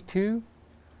 828-682-6439.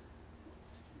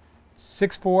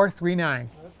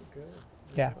 That's good.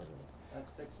 Yeah.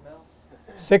 That's 6 mil?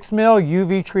 6 mil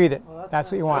UV treated. Well, that's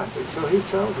what you want. So he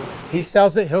sells it. He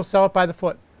sells it. He'll sell it by the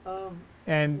foot.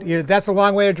 And that's a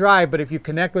long way to drive, but if you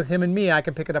connect with him and me, I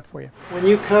can pick it up for you. When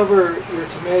you cover your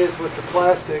tomatoes with the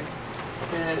plastic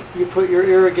and you put your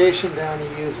irrigation down, you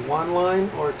use 1 line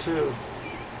or 2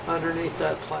 underneath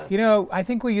that plastic. I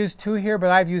think we used 2 here, but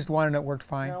I've used 1 and it worked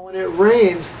fine. Now when it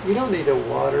rains, you don't need to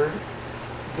water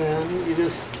then. You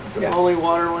just only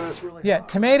water when it's really hot.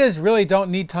 Tomatoes really don't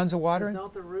need tons of watering.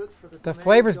 Don't the roots for The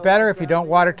flavor's better if you don't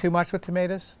water too much with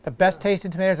tomatoes. The best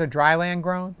tasting tomatoes are dry land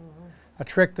grown. A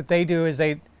trick that they do is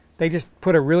they just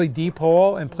put a really deep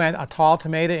hole and plant a tall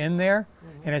tomato in there,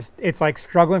 and it's like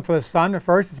struggling for the sun at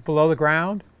first. It's below the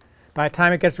ground. By the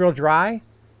time it gets real dry,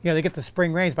 they get the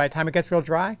spring rains. By the time it gets real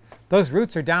dry, those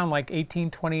roots are down like 18,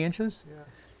 20 inches,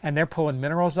 and they're pulling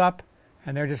minerals up,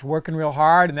 and they're just working real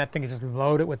hard, and that thing is just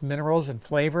loaded with minerals and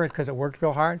flavor because it worked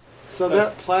real hard. So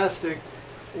that plastic,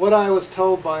 what I was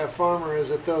told by a farmer is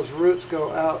that those roots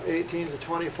go out 18 to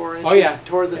 24 inches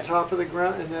toward the top of the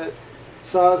ground, and that.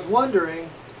 So I was wondering,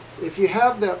 if you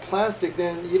have that plastic,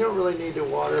 then you don't really need to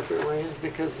water if it rains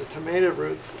because the tomato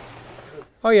roots.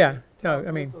 Oh yeah, no,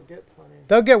 I mean,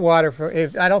 they'll get water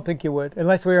I don't think you would,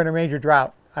 unless we were in a major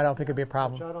drought. I don't think it'd be a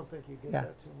problem. I don't think you get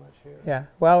that too much here. Yeah,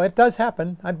 well, it does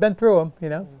happen. I've been through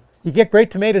them. You get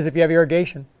great tomatoes if you have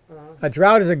irrigation. A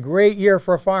drought is a great year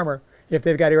for a farmer if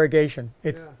they've got irrigation.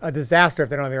 It's a disaster if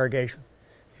they don't have irrigation.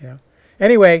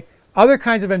 Anyway. Other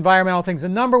kinds of environmental things. The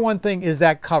number one thing is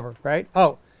that cover, right?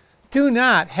 Oh, do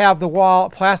not have the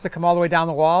plastic come all the way down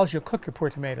the walls. You'll cook your poor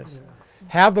tomatoes.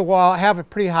 Have it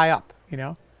pretty high up,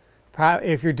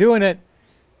 If you're doing it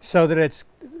so that it's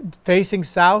facing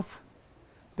south,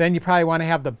 then you probably want to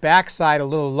have the back side a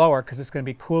little lower because it's going to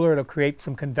be cooler. It'll create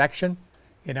some convection,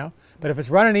 But if it's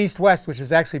running east-west, which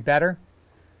is actually better,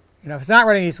 if it's not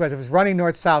running east-west, if it's running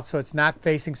north-south, so it's not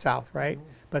facing south, right?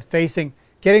 But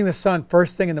getting the sun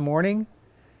first thing in the morning,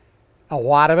 a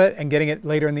lot of it, and getting it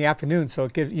later in the afternoon, so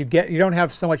you don't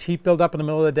have so much heat build up in the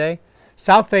middle of the day.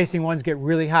 South-facing ones get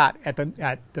really hot at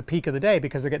the peak of the day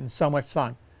because they're getting so much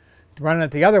sun. Running it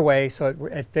the other way, so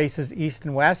it faces east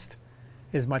and west,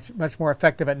 is much more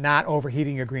effective at not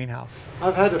overheating your greenhouse.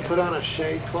 I've had to put on a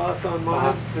shade cloth on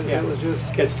mine because it was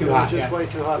just way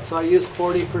too hot. So I used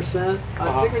 40%.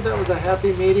 I figured that was a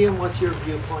happy medium. What's your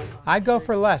viewpoint? I'd go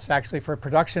for less actually for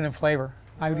production and flavor.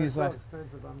 I would use less.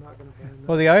 Expensive. I'm not going to pay enough.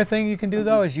 Well, the other thing you can do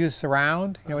though is use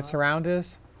Surround. You know what Surround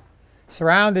is?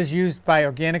 Surround is used by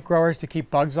organic growers to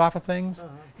keep bugs off of things.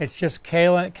 It's just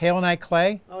kaolinite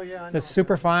clay. Oh yeah, I know. That's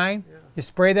super fine. Yeah. You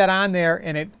spray that on there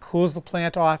and it cools the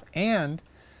plant off. And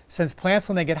since plants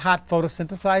when they get hot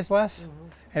photosynthesize less,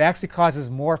 it actually causes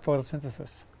more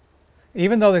photosynthesis.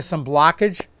 Even though there's some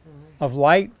blockage of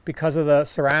light because of the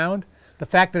surround, the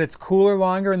fact that it's cooler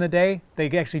longer in the day, they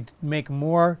actually make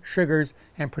more sugars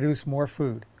and produce more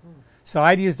food. So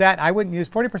I'd use that. I wouldn't use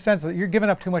 40%, so you're giving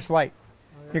up too much light.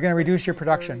 You're going to reduce your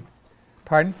production. 30.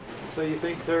 Pardon? So you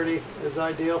think 30 is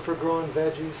ideal for growing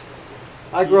veggies?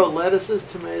 I grow lettuces,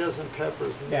 tomatoes, and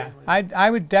peppers. Yeah, I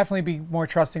would definitely be more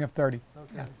trusting of 30.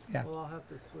 Okay. Yeah. Well, I'll have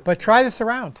to switch. But try the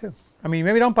surround too. I mean,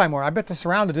 maybe don't buy more. I bet the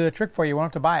surround will do the trick for you. You won't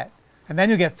have to buy it. And then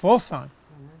you get full sun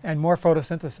and more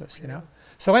photosynthesis, you know.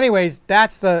 So anyways,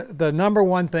 that's the number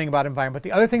one thing about environment. But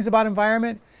the other things about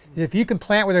environment is if you can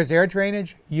plant where there's air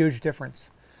drainage, huge difference.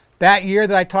 That year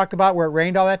that I talked about where it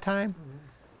rained all that time,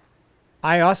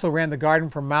 I also ran the garden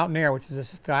for Mountain Air, which is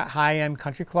this high-end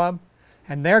country club.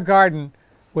 And their garden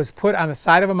was put on the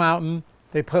side of a mountain.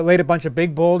 They laid a bunch of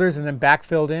big boulders and then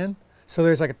backfilled in. So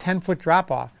there's like a 10-foot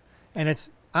drop-off. And it's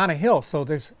on a hill, so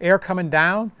there's air coming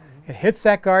down. It hits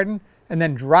that garden and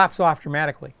then drops off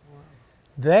dramatically.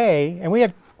 And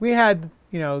we had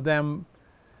you know, them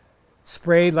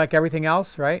sprayed like everything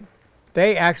else, right?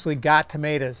 They actually got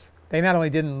tomatoes. They not only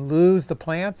didn't lose the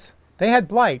plants, they had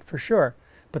blight for sure,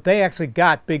 but they actually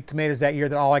got big tomatoes that year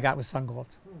that all I got was sun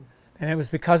golds. And it was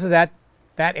because of that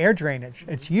air drainage.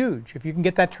 It's huge. If you can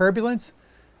get that turbulence,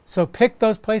 so pick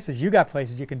those places. You got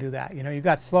places you can do that. You know, you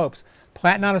got slopes.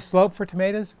 Planting on a slope for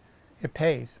tomatoes, it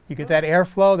pays. You get that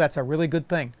airflow, that's a really good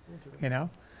thing, you know.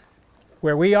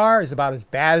 Where we are is about as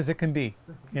bad as it can be,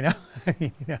 you know.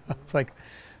 You know, it's like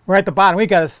we're at the bottom. We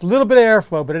got a little bit of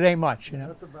airflow, but it ain't much, you know.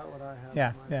 That's about what I have. Yeah,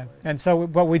 in my yeah. place. And so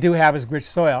what we do have is rich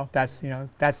soil. That's, you know,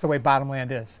 that's the way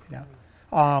bottomland is, you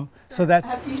know. So that's.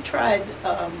 Have you tried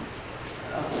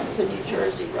the New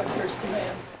Jersey Rutgers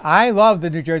tomato? I love the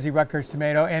New Jersey Rutgers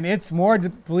tomato, and it's more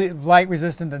blight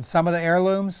resistant than some of the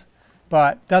heirlooms,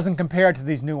 but doesn't compare to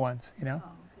these new ones, you know,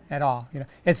 at all. You know,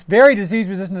 it's very disease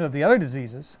resistant of the other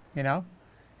diseases, you know.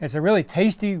 It's a really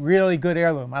tasty, really good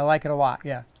heirloom. I like it a lot,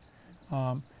 yeah.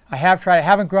 I have tried. I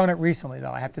haven't grown it recently,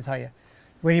 though, I have to tell you.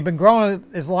 When you've been growing,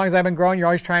 as long as I've been growing, you're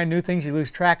always trying new things. You lose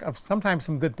track of sometimes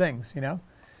some good things, you know.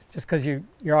 Just because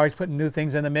you're always putting new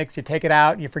things in the mix. You take it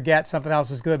out, you forget something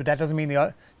else is good, but that doesn't mean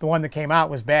the one that came out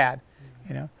was bad,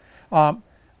 you know.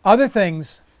 Other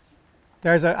things,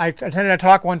 I attended a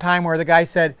talk one time where the guy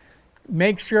said,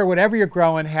 make sure whatever you're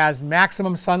growing has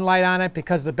maximum sunlight on it,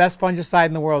 because the best fungicide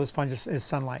in the world is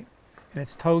sunlight. And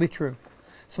it's totally true.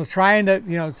 So trying to,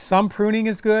 you know, some pruning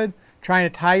is good. Trying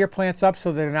to tie your plants up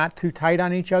so they're not too tight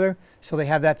on each other, so they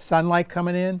have that sunlight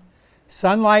coming in.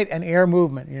 Sunlight and air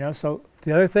movement, you know. So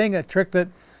the other thing, a trick that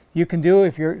you can do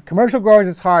if you're commercial growers,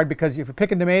 it's hard because if you're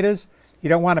picking tomatoes, you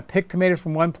don't want to pick tomatoes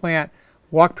from one plant,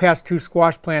 walk past 2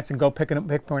 squash plants and go pick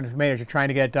more tomatoes. You're trying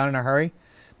to get it done in a hurry.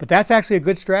 But that's actually a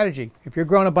good strategy. If you're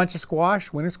growing a bunch of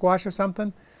squash, winter squash or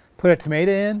something, put a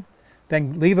tomato in,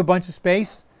 then leave a bunch of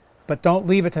space, but don't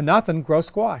leave it to nothing, grow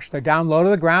squash. They're down low to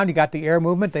the ground, you got the air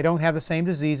movement, they don't have the same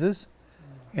diseases,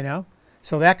 you know.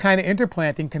 So that kind of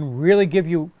interplanting can really give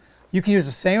you can use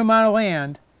the same amount of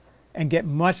land and get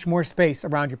much more space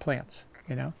around your plants,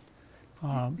 you know.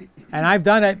 And I've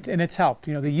done it and it's helped.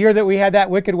 You know, the year that we had that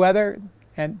wicked weather,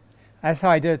 and that's how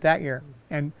I did it that year.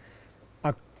 And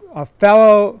a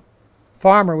fellow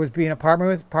farmer was being a partner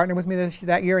with me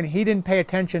that year, and he didn't pay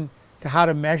attention to how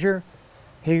to measure.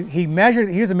 He measured,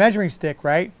 he used a measuring stick,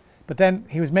 right? But then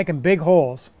he was making big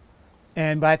holes.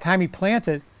 And by the time he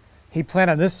planted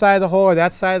on this side of the hole or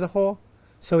that side of the hole.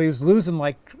 So he was losing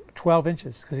like 12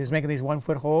 inches because he was making these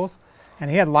 1-foot holes. And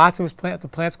he had lots of the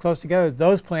plants close together.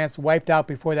 Those plants wiped out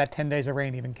before that 10 days of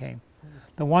rain even came.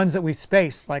 The ones that we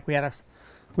spaced, like we had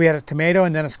a tomato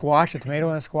and then a squash, a tomato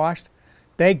and a squash,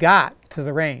 they got to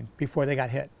the rain before they got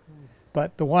hit.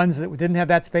 But the ones that didn't have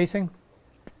that spacing,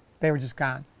 they were just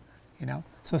gone, you know.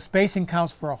 So spacing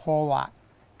counts for a whole lot,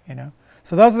 you know.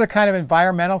 So those are the kind of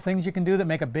environmental things you can do that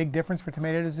make a big difference for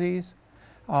tomato disease.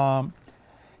 And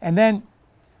then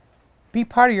be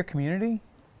part of your community,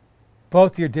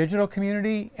 both your digital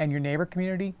community and your neighbor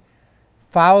community.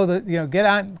 Follow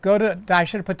I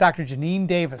should have put Dr. Janine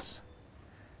Davis.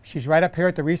 She's right up here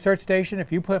at the research station.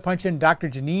 If you punch in Dr.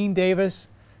 Janine Davis,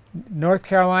 North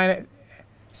Carolina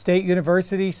State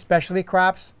University, specialty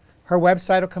crops, her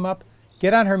website will come up.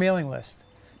 Get on her mailing list,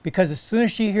 because as soon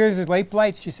as she hears there's late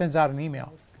blights, she sends out an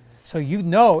email. So you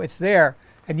know it's there,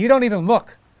 and you don't even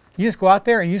look. You just go out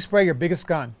there and you spray your biggest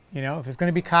gun. You know, if it's going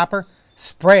to be copper,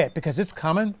 spray it, because it's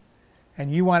coming,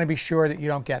 and you want to be sure that you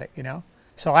don't get it, you know.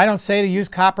 So I don't say to use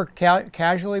copper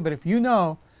casually, but if you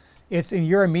know it's in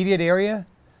your immediate area,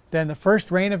 then the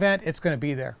first rain event, it's going to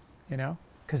be there, you know,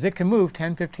 because it can move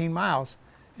 10, 15 miles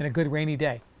in a good rainy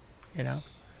day, you know.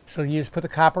 So you just put the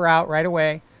copper out right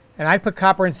away. And I put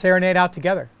copper and Serenade out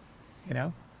together, you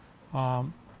know.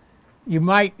 You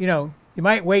might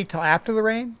wait till after the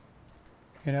rain,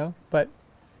 you know, but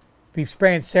be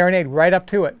spraying Serenade right up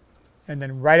to it. And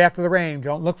then right after the rain,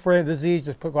 don't look for a disease,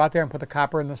 just go out there and put the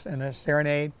copper in the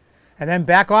Serenade. And then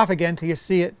back off again till you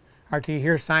see it or till you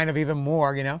hear a sign of even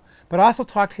more, you know. But also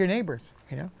talk to your neighbors,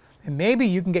 you know. And maybe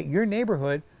you can get your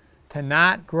neighborhood to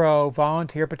not grow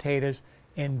volunteer potatoes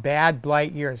in bad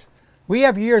blight years. We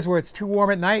have years where it's too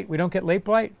warm at night, we don't get late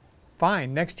blight.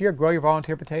 Fine, next year grow your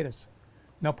volunteer potatoes.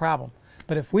 No problem.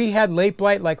 But if we had late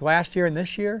blight like last year and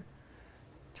this year,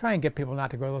 try and get people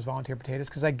not to grow those volunteer potatoes,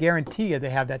 because I guarantee you they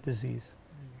have that disease,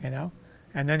 you know.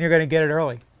 And then you're going to get it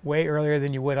early, way earlier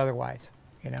than you would otherwise,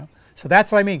 you know. So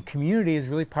that's what I mean. Community is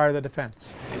really part of the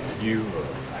defense. You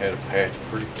had a patch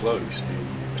pretty close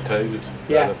to potatoes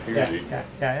Yeah, right up here.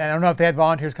 yeah. I don't know if they had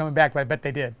volunteers coming back, but I bet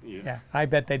they did. Yeah, I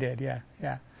bet they did.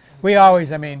 Yeah. We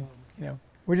always, I mean, you know,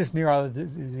 we're just near all the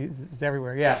diseases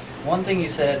everywhere. Yeah. One thing you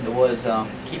said was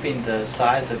keeping the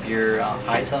sides of your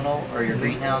high tunnel or your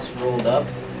greenhouse rolled up,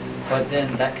 but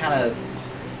then that kind of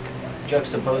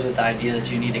juxtaposed with the idea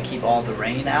that you need to keep all the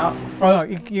rain out. Oh no,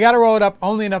 you got to roll it up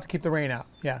only enough to keep the rain out.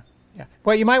 Yeah.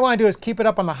 What you might want to do is keep it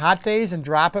up on the hot days and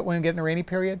drop it when you get in a rainy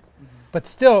period, but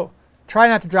still try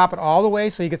not to drop it all the way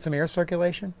so you get some air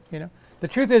circulation. You know, the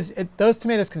truth is those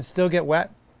tomatoes can still get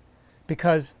wet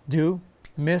because dew,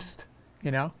 mist. You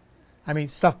know, I mean,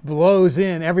 stuff blows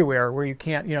in everywhere where you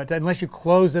can't, you know, unless you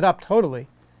close it up totally.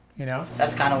 You know.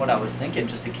 That's kind of what I was thinking,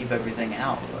 just to keep everything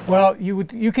out. Well,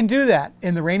 you can do that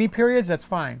in the rainy periods. That's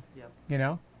fine. Yep. You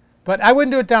know. But I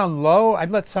wouldn't do it down low. I'd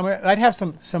have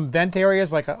some vent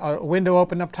areas, like a window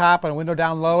open up top and a window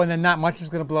down low, and then not much is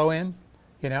going to blow in,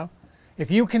 you know.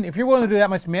 If you're willing to do that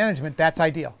much management, that's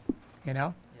ideal, you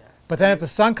know. Yeah. But then if the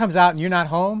sun comes out and you're not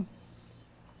home,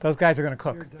 those guys are going to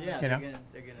cook, yeah, you know.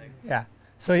 They're gonna. Yeah.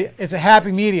 So it's a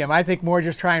happy medium. I think more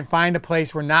just try and find a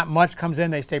place where not much comes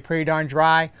in. They stay pretty darn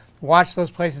dry. Watch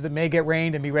those places that may get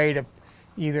rained and be ready to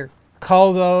either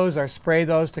cull those or spray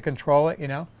those to control it, you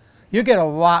know. You get a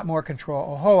lot more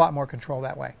control, a whole lot more control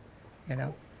that way, you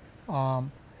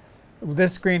know.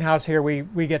 This greenhouse here,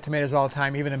 we get tomatoes all the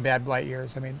time, even in bad blight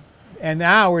years. I mean, and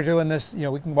now we're doing this, you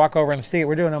know, we can walk over and see it.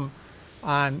 We're doing them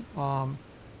on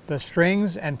the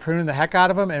strings and pruning the heck out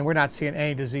of them, and we're not seeing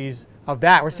any disease of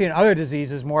that. We're seeing other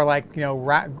diseases, more like, you know,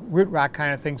 root rot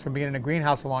kind of things from being in a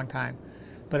greenhouse a long time.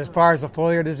 But as far as the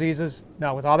foliar diseases,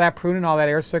 no, with all that pruning, all that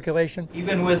air circulation.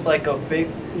 Even with like a big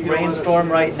rainstorm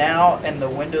right now and the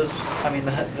windows, I mean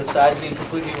the sides being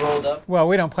completely rolled up. Well,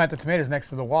 we don't plant the tomatoes next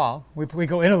to the wall. We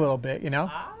go in a little bit, you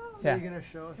know. So you're going to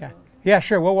show us those? Yeah,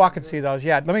 sure, we'll walk and see those.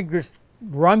 Yeah, let me just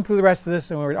run through the rest of this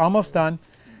and we're almost done.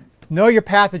 Know your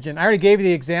pathogen. I already gave you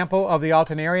the example of the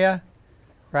alternaria,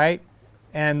 right?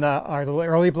 And the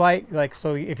early blight, like,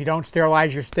 so if you don't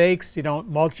sterilize your stakes, you don't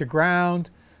mulch your ground,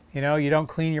 you know, you don't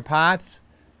clean your pots,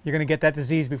 you're going to get that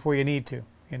disease before you need to,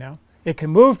 you know. It can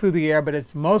move through the air, but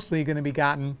it's mostly going to be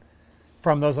gotten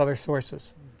from those other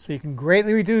sources. So you can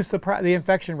greatly reduce the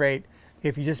infection rate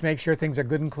if you just make sure things are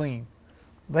good and clean.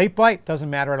 Late blight doesn't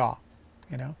matter at all,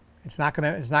 you know. It's not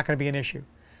going to be an issue.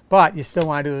 But you still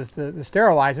want to do the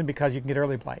sterilizing because you can get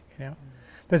early blight, you know.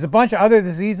 There's a bunch of other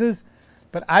diseases,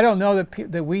 but I don't know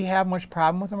that we have much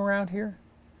problem with them around here,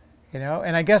 you know.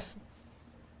 And I guess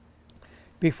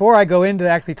before I go into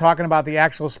actually talking about the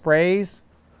actual sprays,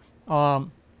 I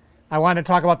wanted to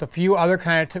talk about the few other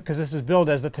kind of, because this is billed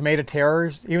as the tomato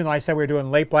terrors, even though I said we were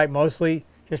doing late blight mostly,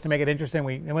 just to make it interesting.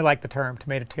 We like the term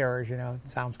tomato terrors, you know, it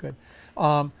sounds good.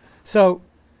 So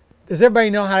does everybody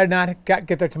know how to not get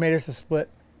their tomatoes to split?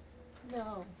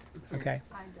 No. Okay.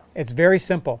 I don't. It's very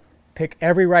simple. Pick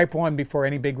every ripe one before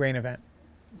any big rain event.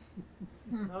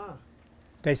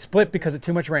 They split because of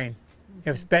too much rain.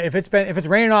 If it's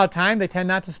raining all the time, they tend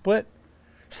not to split.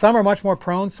 Some are much more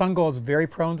prone. Sun Gold is very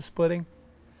prone to splitting.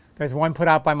 There's one put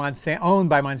out by Monsanto, owned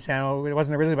by Monsanto. It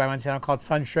wasn't originally by Monsanto, called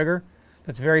Sun Sugar.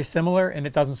 That's very similar, and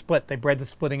it doesn't split. They bred the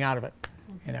splitting out of it,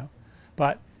 you know.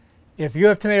 But if you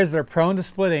have tomatoes that are prone to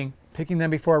splitting, picking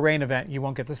them before a rain event, you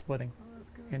won't get the splitting.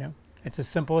 You know, it's as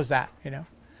simple as that. You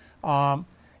know,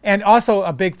 and also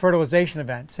a big fertilization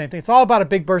event. Same thing. It's all about a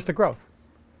big burst of growth,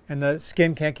 and the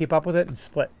skin can't keep up with it and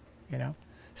split. You know,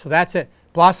 so that's it.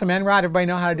 Blossom end rot. Everybody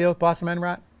know how to deal with blossom end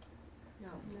rot? No.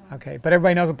 Okay, but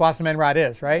everybody knows what blossom end rot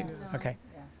is, right? No. Okay.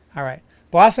 Yeah. All right.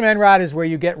 Blossom end rot is where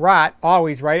you get rot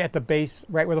always right at the base,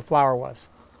 right where the flower was.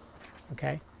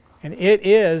 Okay, and it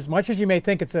is, much as you may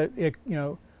think it's you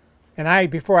know, and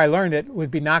before I learned it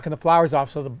would be knocking the flowers off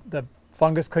so the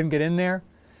fungus couldn't get in there,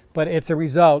 but it's a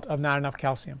result of not enough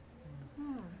calcium.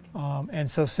 And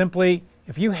so simply,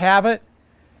 if you have it,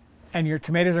 and your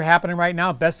tomatoes are happening right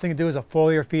now, best thing to do is a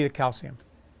foliar feed of calcium.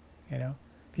 You know,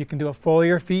 if you can do a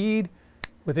foliar feed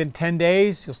within 10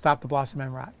 days, you'll stop the blossom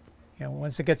end rot. You know,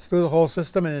 once it gets through the whole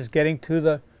system and is getting to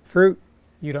the fruit,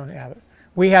 you don't have it.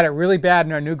 We had it really bad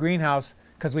in our new greenhouse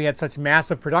because we had such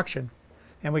massive production,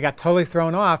 and we got totally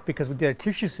thrown off because we did a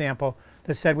tissue sample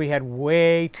that said we had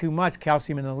way too much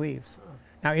calcium in the leaves.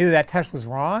 Now, either that test was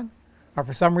wrong, or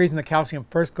for some reason the calcium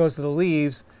first goes to the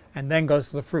leaves and then goes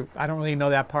to the fruit. I don't really know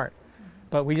that part.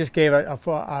 But we just gave a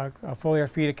foliar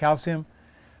feed of calcium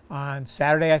on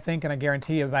Saturday, I think, and I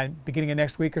guarantee you by the beginning of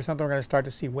next week or something, we're going to start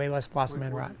to see way less blossom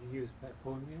end rot. Did you use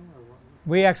backbone meal or what?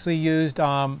 We actually used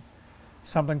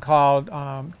something called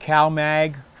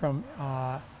CalMag from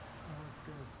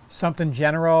something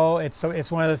General. It's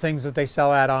one of the things that they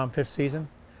sell at Fifth Season.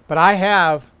 But I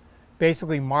have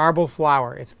basically marble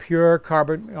flour. It's pure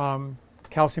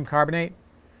calcium carbonate.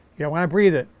 You don't want to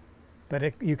breathe it,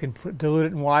 but you can dilute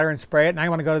it in water and spray it. And I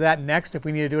want to go to that next if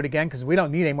we need to do it again because we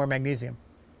don't need any more magnesium.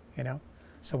 You know,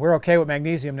 so we're okay with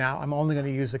magnesium now. I'm only going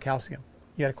to use the calcium.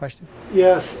 You had a question?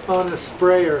 Yes, on a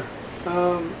sprayer.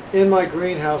 In my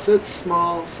greenhouse, it's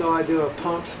small, so I do a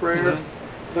pump sprayer.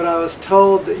 But I was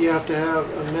told that you have to have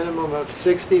a minimum of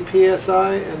 60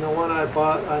 psi, and the one I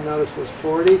bought, I noticed, was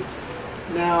 40.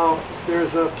 Now,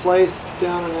 there's a place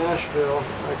down in Asheville,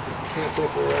 I can't think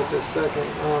of it right this second.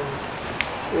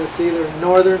 It's either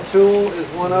Northern Tool is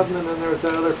one of them, and then there's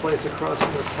that other place across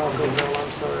from the Taco Bell.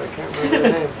 I'm sorry, I can't remember the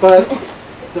name. But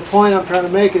the point I'm trying to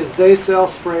make is they sell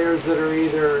sprayers that are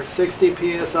either 60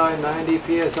 psi,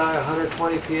 90 psi,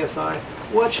 120 psi.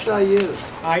 What should I use?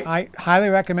 I highly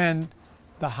recommend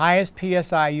the highest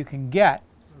psi you can get,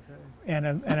 and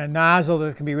a nozzle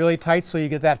that can be really tight so you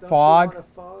get that fog. You want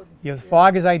a fog? Yeah, the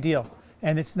fog is ideal,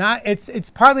 and it's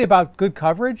partly about good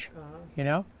coverage, you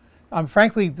know.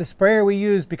 Frankly, the sprayer we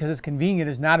use because it's convenient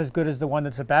is not as good as the one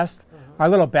that's the best. Our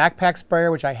little backpack sprayer,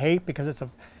 which I hate because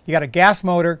you got a gas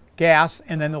motor, gas,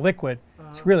 and then the liquid.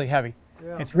 It's really heavy.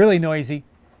 Yeah. It's really noisy,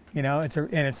 you know.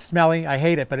 And it's smelly. I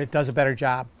hate it, but it does a better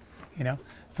job, you know.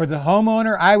 For the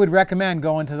homeowner, I would recommend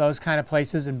going to those kind of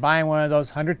places and buying one of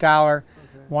those $100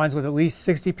 ones with at least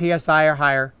 60 psi or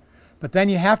higher. But then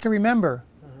you have to remember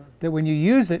that when you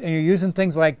use it and you're using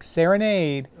things like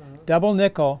Serenade, double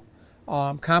nickel,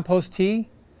 compost tea,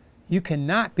 you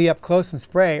cannot be up close and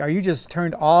spray, or you just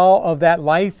turned all of that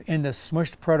life into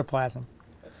smushed protoplasm.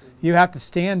 You have to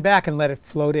stand back and let it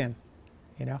float in.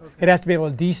 You know, it has to be able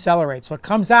to decelerate. So it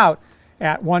comes out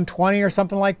at 120 or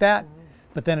something like that,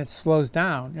 but then it slows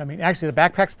down. I mean, actually, the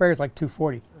backpack sprayer is like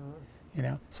 240. You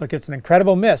know, so it gets an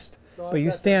incredible mist. But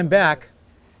you stand back,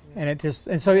 and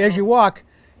so as you walk,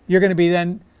 you're going to be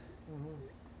then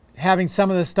having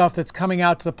some of the stuff that's coming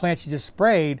out to the plants you just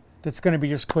sprayed. That's going to be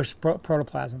just pushed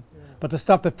protoplasm. But the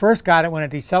stuff that first got it when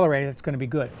it decelerated, it's going to be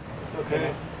good.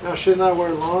 Okay. Now, shouldn't I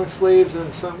wear long sleeves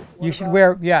and some? You should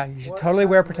wear, you should totally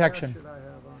wear protection. Should I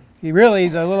have on? You really,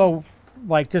 the little,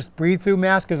 like, just breathe through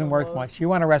mask isn't worth much. You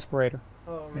want a respirator.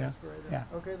 Oh, You know, respirator. yeah.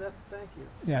 Okay, thank you.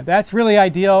 Yeah, that's really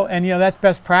ideal, and you know that's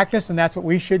best practice, and that's what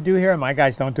we should do here. And my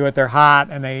guys don't do it; they're hot,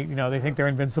 and they think they're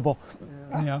invincible,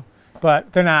 you know,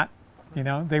 but they're not. You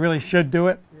know, they really should do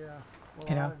it. Yeah. Well,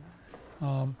 You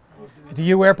know, do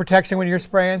you wear protection when you're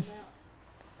spraying?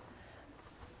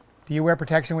 Do you wear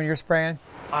protection when you're spraying?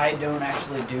 I don't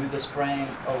actually do the spraying.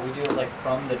 Oh, we do it like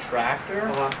from the tractor,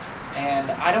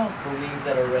 and I don't believe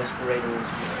that a respirator is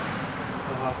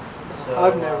good. So,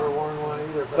 I've never worn one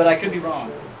either. But I could be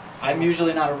wrong. I'm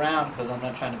usually not around because I'm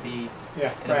not trying to be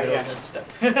in the middle of that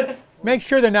stuff. Make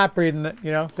sure they're not breathing it.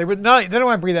 You know, they don't want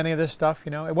to breathe any of this stuff.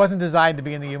 You know, it wasn't designed to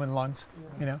be in the human lungs.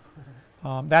 You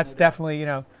know, that's definitely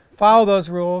follow those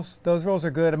rules. Those rules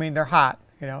are good. I mean, they're hot.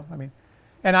 You know, I mean,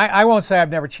 and I won't say I've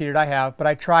never cheated. I have, but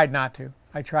I tried not to.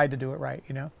 I tried to do it right.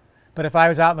 You know, but if I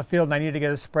was out in the field and I needed to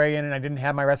get a spray in and I didn't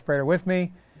have my respirator with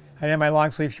me, I didn't have my long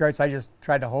sleeve shirts. I just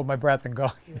tried to hold my breath and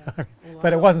go. You know?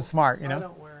 But it wasn't smart. You know. I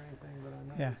don't wear anything, but I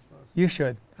know Yeah, you're supposed to. you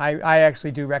should. I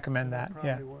actually do recommend that. Probably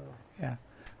Yeah. will.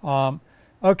 Yeah.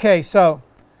 Okay, so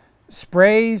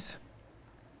sprays.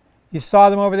 You saw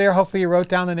them over there. Hopefully you wrote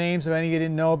down the names of any you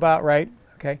didn't know about, right?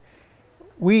 Okay.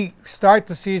 We start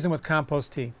the season with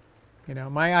compost tea. You know,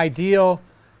 my ideal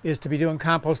is to be doing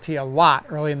compost tea a lot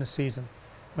early in the season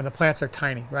when the plants are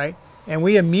tiny, right? And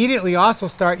we immediately also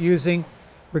start using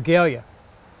regalia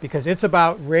because it's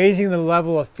about raising the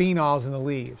level of phenols in the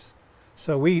leaves.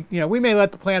 So we may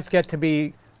let the plants get to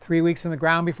be 3 weeks in the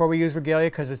ground before we use regalia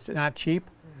because it's not cheap.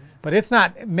 But it's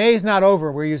not, May's not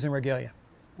over, we're using regalia.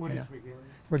 What is regalia?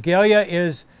 Regalia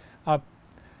is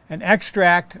an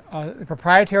extract, a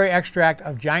proprietary extract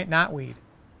of giant knotweed.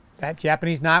 That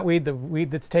Japanese knotweed, the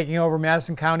weed that's taking over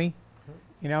Madison County,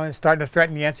 you know, and it's starting to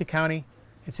threaten Yancey County.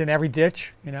 It's in every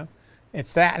ditch, you know.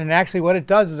 It's that, and actually what it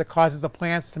does is it causes the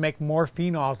plants to make more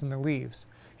phenols in their leaves.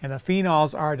 And the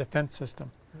phenols are a defense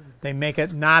system. They make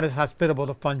it not as hospitable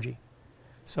to fungi.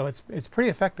 So it's pretty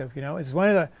effective, you know. It's one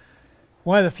of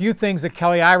the few things that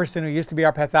Kelly Iverson, who used to be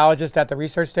our pathologist at the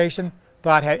research station,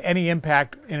 thought had any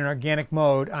impact in an organic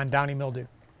mode on downy mildew,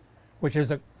 which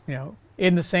is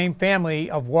in the same family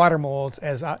of water molds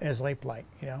as late blight,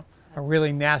 you know, a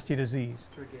really nasty disease.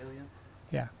 It's regalia.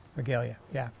 Yeah, regalia.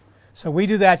 Yeah. So we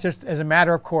do that just as a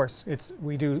matter of course.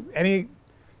 We do any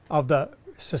of the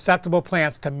susceptible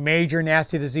plants to major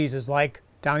nasty diseases like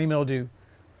downy mildew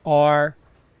or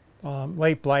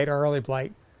late blight or early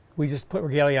blight. We just put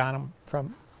regalia on them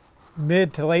from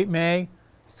mid to late May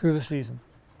through the season,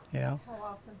 you know.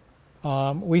 How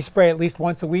often? We spray at least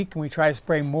once a week, and we try to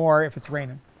spray more if it's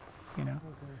raining, you know.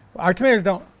 Our tomatoes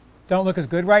don't look as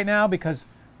good right now because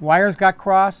wires got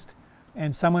crossed,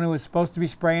 and someone who was supposed to be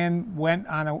spraying went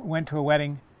to a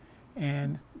wedding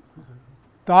and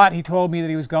thought he told me that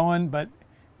he was going, but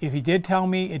if he did tell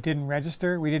me, it didn't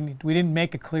register. We didn't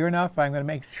make it clear enough. I'm going to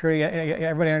make sure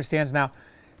everybody understands now.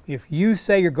 If you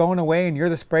say you're going away and you're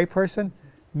the spray person,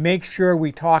 make sure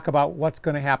we talk about what's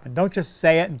going to happen. Don't just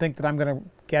say it and think that I'm going to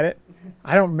get it.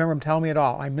 I don't remember him telling me at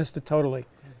all. I missed it totally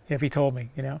if he told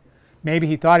me, you know. Maybe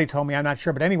he thought he told me, I'm not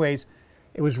sure. But anyways,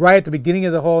 it was right at the beginning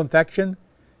of the whole infection,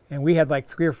 and we had like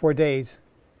 3 or 4 days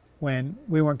when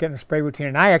we weren't getting a spray routine.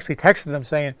 And I actually texted them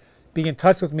saying, be in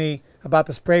touch with me about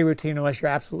the spray routine unless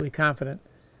you're absolutely confident,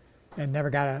 and never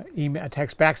got a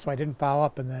text back, so I didn't follow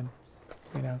up. And then,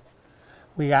 you know,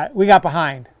 we got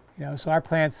behind, you know. So our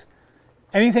plants,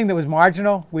 anything that was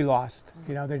marginal, we lost.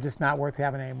 You know, they're just not worth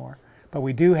having anymore. But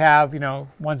we do have, you know,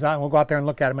 ones on. We'll go out there and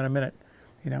look at them in a minute,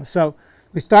 you know. So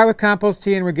we start with compost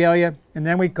tea and regalia, and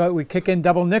then we kick in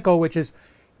double nickel, which is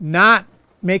not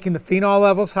making the phenol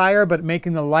levels higher, but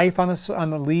making the life on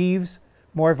the leaves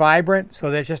more vibrant, so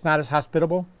that it's just not as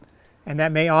hospitable. And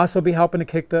that may also be helping to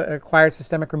kick the acquired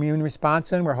systemic immune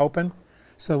response in, we're hoping.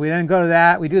 So we then go to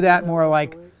that. We do that more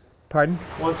like, pardon?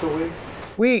 Once a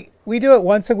week? We do it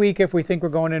once a week if we think we're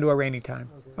going into a rainy time.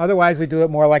 Okay. Otherwise, we do it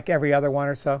more like every other one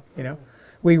or so, you know.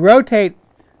 We rotate,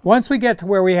 once we get to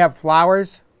where we have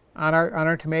flowers on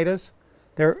our tomatoes,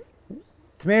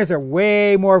 tomatoes are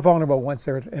way more vulnerable once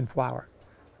they're in flower,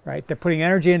 right? They're putting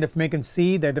energy into making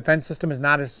seed. Their defense system is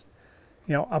not as,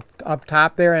 you know, up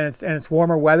top there, and it's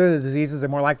warmer weather. The diseases are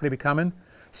more likely to be coming.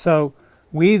 So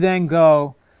we then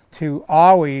go to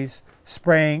always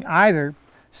spraying either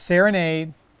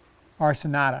Serenade or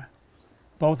Sonata,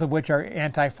 both of which are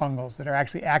antifungals that are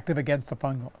actually active against the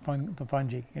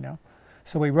fungi, you know.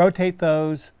 So we rotate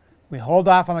those. We hold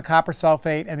off on the copper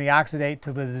sulfate and the oxidate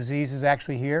till the disease is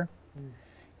actually here.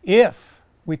 If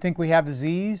we think we have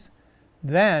disease,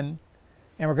 then,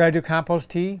 and we're going to do compost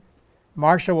tea,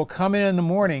 Marshall will come in the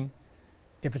morning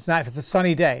if it's a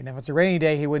sunny day. Now, if it's a rainy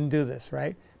day, he wouldn't do this,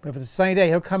 right? But if it's a sunny day,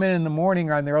 he'll come in the morning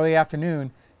or in the early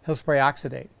afternoon, he'll spray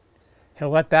oxidate. He'll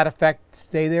let that effect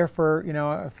stay there for, you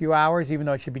know, a few hours, even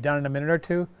though it should be done in a minute or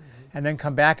two, and then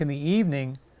come back in the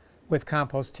evening with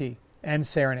compost tea and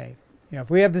Serenade. You know, if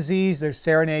we have disease, there's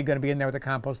Serenade going to be in there with the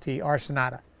compost tea or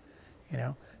Sonata, you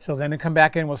know. So then to come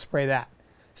back in, we'll spray that.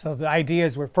 So the idea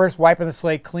is we're first wiping the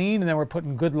slate clean, and then we're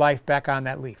putting good life back on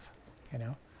that leaf, you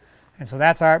know. And so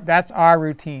that's our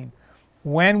routine.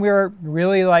 When we're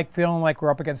really like feeling like we're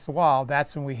up against the wall,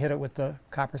 that's when we hit it with the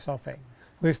copper sulfate.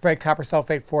 We've sprayed copper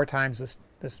sulfate 4 times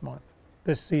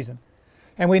this season.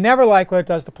 And we never like what it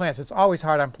does to plants. It's always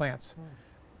hard on plants.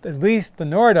 At least the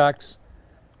Norducts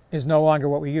is no longer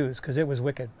what we use because it was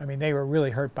wicked. I mean, they were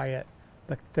really hurt by it.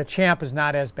 The Champ is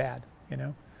not as bad, you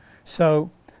know.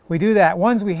 So we do that.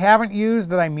 Ones we haven't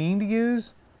used that I mean to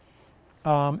use,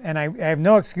 and I have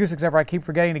no excuse except for I keep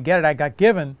forgetting to get it. I got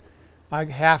given a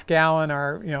half-gallon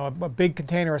or, you know, a big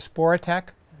container of Sporotech.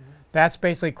 That's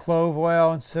basically clove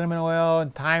oil and cinnamon oil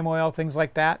and thyme oil, things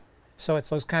like that. So it's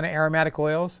those kind of aromatic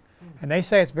oils. And they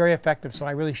say it's very effective, so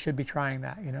I really should be trying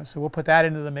that, you know. So we'll put that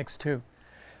into the mix too.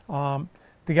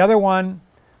 The other one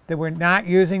that we're not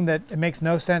using that it makes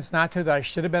no sense not to, that I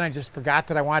should have been, I just forgot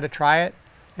that I wanted to try it,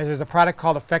 is there's a product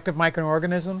called Effective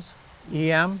Microorganisms,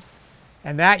 EM.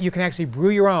 And that you can actually brew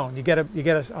your own. You get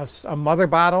a mother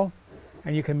bottle,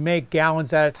 and you can make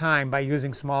gallons at a time by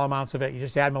using small amounts of it. You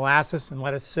just add molasses and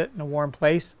let it sit in a warm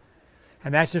place.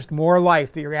 And that's just more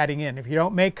life that you're adding in. If you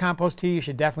don't make compost tea, you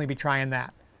should definitely be trying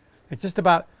that. It's just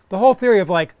about the whole theory of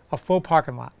like a full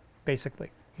parking lot, basically,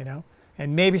 you know?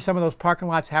 And maybe some of those parking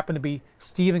lots happen to be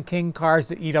Stephen King cars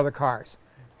that eat other cars,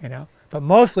 you know? But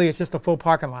mostly it's just a full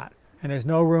parking lot, and there's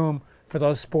no room for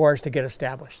those spores to get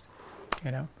established,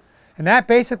 you know? And that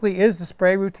basically is the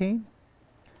spray routine.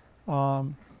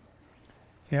 You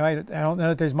know, I don't know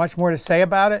that there's much more to say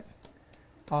about it.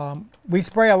 We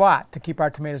spray a lot to keep our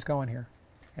tomatoes going here,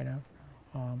 you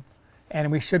know,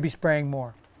 and we should be spraying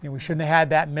more. You know, we shouldn't have had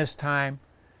that missed time,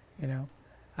 you know.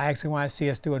 I actually want to see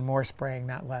us doing more spraying,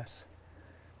 not less.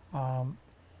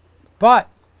 But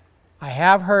I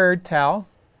have heard tell,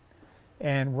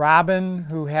 and Robin,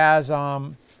 who has,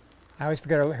 I always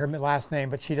forget her last name,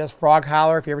 but she does Frog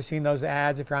Holler. If you ever seen those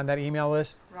ads, if you're on that email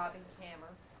list. Robin Cammer.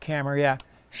 Camera, yeah.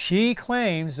 She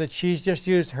claims that she's just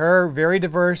used her very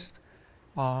diverse,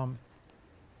 what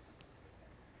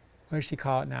does she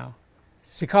call it now?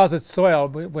 She calls it soil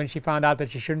when she found out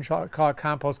that she shouldn't call it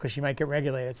compost because she might get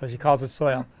regulated, so she calls it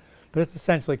soil. But it's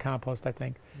essentially compost, I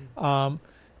think.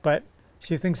 But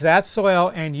she thinks that's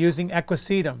soil, and using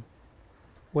equisetum,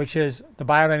 which is the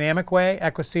biodynamic way.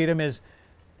 Equisetum is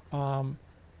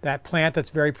that plant that's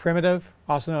very primitive,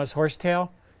 also known as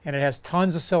horsetail, and it has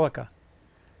tons of silica.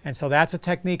 And so that's a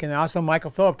technique. And also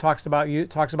Michael Phillip talks about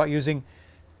using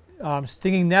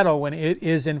stinging nettle when it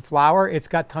is in flower. It's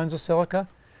got tons of silica,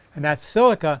 and that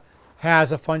silica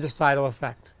has a fungicidal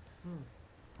effect.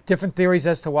 Different theories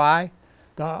as to why.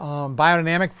 The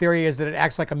biodynamic theory is that it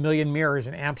acts like a million mirrors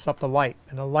and amps up the light.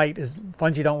 And the light is,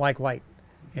 fungi don't like light,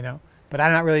 you know. But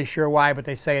I'm not really sure why, but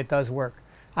they say it does work.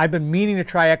 I've been meaning to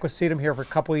try equisetum here for a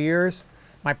couple of years.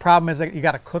 My problem is that you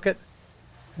got to cook it.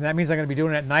 And that means I'm going to be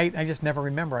doing it at night. I just never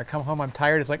remember. I come home, I'm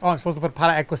tired. It's like, oh, I'm supposed to put a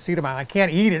pot of equisetum on. I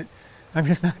can't eat it. I'm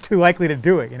just not too likely to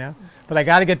do it, you know. But I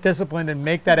got to get disciplined and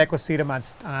make that equisetum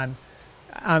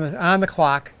on the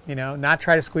clock, you know, not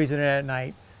try to squeeze it in at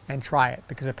night, and try it,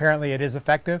 because apparently it is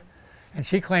effective. And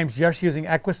she claims just using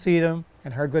equisetum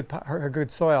and her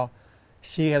good soil,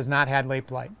 she has not had late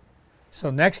blight.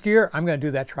 So next year I'm going to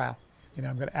do that trial. You know,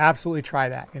 I'm going to absolutely try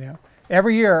that. You know,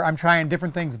 every year I'm trying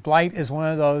different things. Blight is one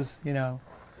of those, you know,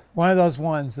 one of those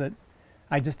ones that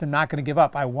I just am not going to give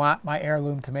up. I want my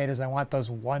heirloom tomatoes. I want those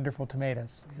wonderful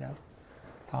tomatoes, you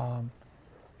know.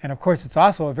 And of course, it's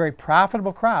also a very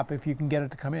profitable crop if you can get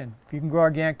it to come in. If you can grow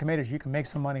organic tomatoes, you can make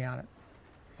some money on it,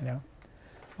 you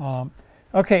know.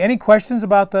 Okay, any questions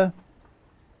about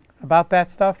that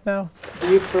stuff now?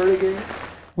 Do you fertigate?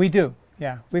 We do,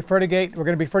 yeah. We fertigate. We're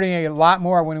going to be fertigating a lot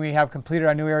more when we have completed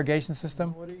our new irrigation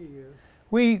system. What do you use?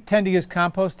 We tend to use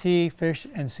compost tea, fish,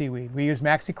 and seaweed. We use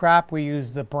MaxiCrop. We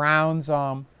use the Brown's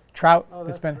trout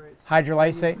that's been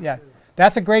hydrolysate. Yeah,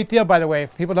 that's a great deal, by the way.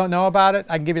 If people don't know about it,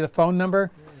 I can give you the phone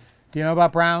number. Yeah. Do you know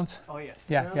about Brown's? Oh yeah.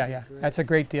 Yeah. That's a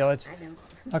great deal. It's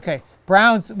okay.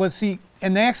 Brown's, well, see,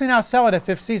 and they actually now sell it at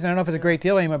Fifth Season. I don't know if it's a great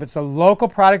deal anymore, but it's a local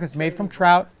product that's made from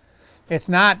trout. It's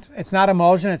not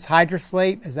emulsion. It's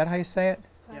hydroslate. Is that how you say it?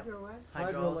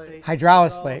 Hydrolysate.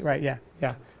 Hydrolysate. Right. Yeah.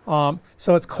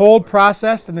 So it's cold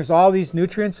processed, and there's all these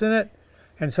nutrients in it,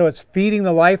 and so it's feeding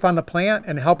the life on the plant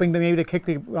and helping them maybe to kick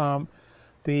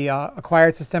the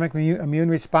acquired systemic immune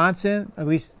response in. At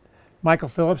least Michael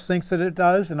Phillips thinks that it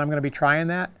does, and I'm going to be trying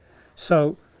that.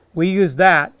 So we use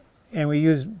that,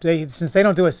 and since they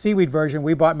don't do a seaweed version,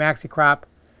 we bought MaxiCrop.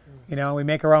 You know, we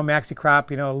make our own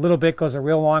MaxiCrop. You know, a little bit goes a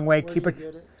real long way. Where do you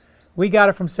get it? We got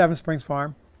it from Seven Springs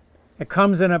Farm. It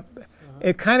comes in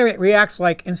it kind of reacts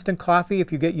like instant coffee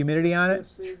if you get humidity on it.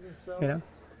 Fifth Season sell You know,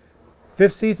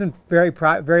 Fifth Season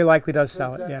very likely does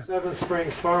sell it. Yeah, Seven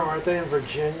Springs Farm, aren't they in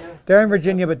Virginia? they're in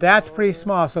Virginia, but that's pretty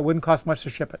small, so it wouldn't cost much to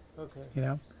ship it. Okay. You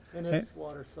know, And it's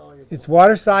water soluble. it's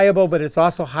water soluble, but it's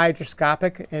also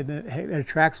hydroscopic, and it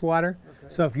attracts water.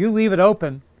 Okay. So if you leave it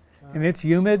open and it's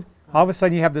humid, all of a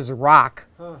sudden you have this rock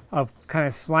Huh. of kind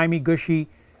of slimy, gushy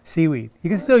seaweed. You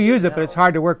can still use it, but it's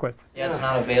hard to work with. Yeah, it's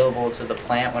not available to the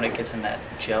plant when it gets in that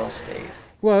gel state.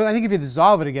 Well, I think if you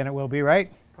dissolve it again, it will be,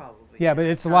 right? Probably. Yeah, but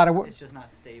it's a lot of work. It's just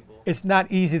not stable. It's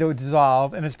not easy to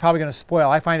dissolve, and it's probably going to spoil.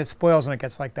 I find it spoils when it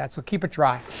gets like that, so keep it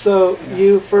dry. So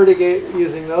you fertigate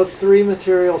using those three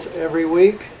materials every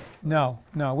week? No.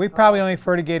 We probably only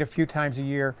fertigate a few times a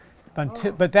year,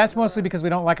 but that's mostly because we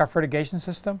don't like our fertigation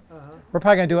system. We're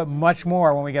probably going to do it much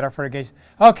more when we get our fertigation.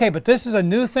 Okay, but this is a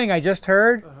new thing I just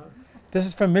heard. This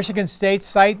is from Michigan State's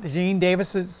site. Jean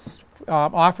Davis has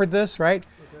offered this, right?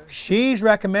 Okay. She's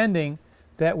recommending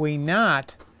that we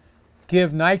not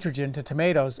give nitrogen to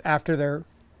tomatoes after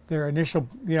their initial,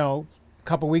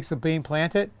 couple weeks of being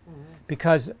planted,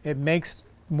 because it makes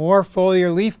more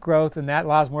foliar leaf growth, and that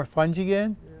allows more fungi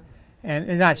in. Yeah.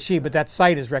 And not she, but that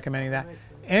site is recommending that.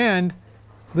 And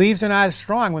leaves are not as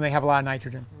strong when they have a lot of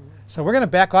nitrogen. So we're going to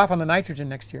back off on the nitrogen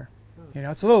next year. You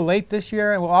know, it's a little late this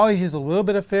year, and we'll always use a little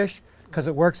bit of fish because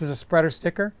it works as a spreader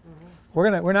sticker. We're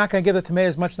not going to give the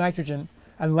tomatoes much nitrogen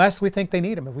unless we think they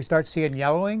need them. If we start seeing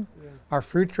yellowing, our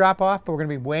fruit drop off, but we're going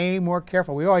to be way more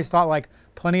careful. We always thought, like,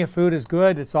 plenty of food is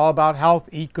good. It's all about health.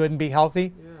 Eat good and be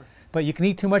healthy. Yeah. But you can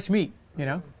eat too much meat, you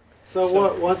know. So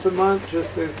what? Once a month,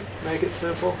 just to make it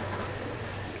simple.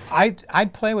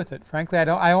 I'd play with it. Frankly, I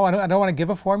don't want to give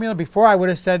a formula. Before I would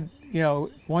have said, you know,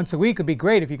 once a week would be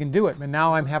great if you can do it. But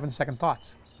now I'm having second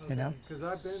thoughts. You know. Because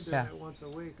I've been doing it once a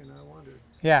week, and I wondered.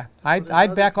 Yeah,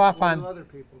 I'd back off on. Other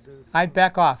people do. I'd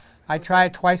back off. I try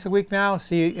it twice a week now.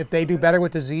 See if they do better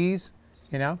with the Z's,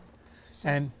 you know,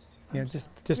 and you know just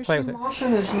play with it. Fish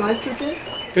emulsion is nitrogen.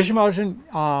 Fish emulsion,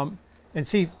 and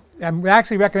see, I'm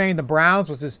actually recommending the Browns,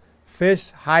 which is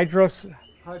fish hydrolyslate.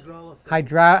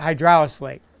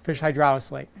 Fish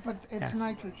hydrolyslate. But it's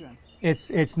nitrogen.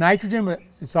 It's nitrogen, but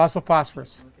it's also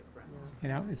phosphorus. You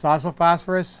know, it's also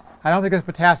phosphorus. I don't think there's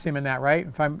potassium in that, right?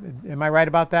 Am I right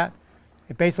about that?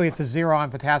 It's a 0 on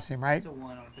potassium, right? It's a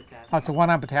 1 on potassium. Oh, it's a 1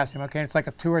 on potassium. Okay, it's like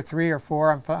a 2 or 3 or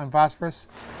 4 on phosphorus.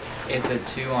 It's a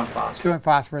 2 on phosphorus. 2 on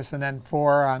phosphorus, and then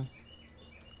 4 on.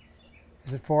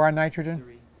 Is it 4 on nitrogen?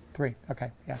 3.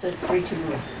 Okay, yeah. So it's 3 to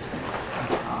 1.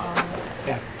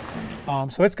 Yeah.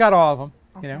 So it's got all of them,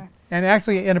 you know, and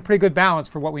actually in a pretty good balance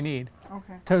for what we need.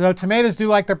 Okay. The tomatoes do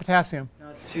like their potassium. No,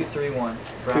 it's 2-3-1.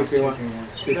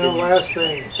 2-3-1. Now, last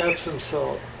thing, Epsom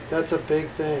salt. That's a big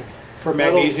thing. For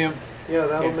magnesium? Yeah,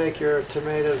 that'll make your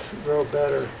tomatoes grow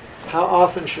better. How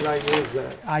often should I use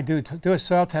that? I do a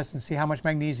soil test and see how much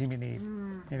magnesium you need.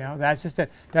 You know, that's just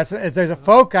it. There's a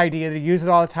folk idea to use it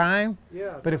all the time.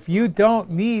 Yeah. But if you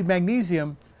don't need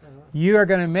magnesium, you are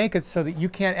going to make it so that you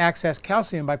can't access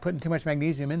calcium by putting too much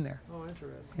magnesium in there. Oh,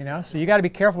 interesting. You know, so you got to be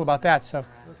careful about that. So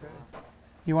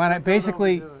you want to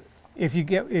basically, if you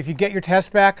get your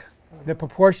test back, the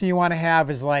proportion you want to have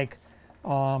is like,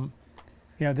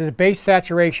 you know, there's a base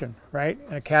saturation, right,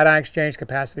 and a cation exchange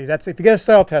capacity. That's if you get a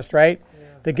soil test, right? Yeah.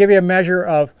 They give you a measure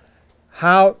of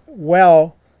how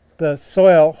well the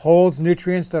soil holds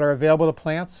nutrients that are available to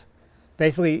plants.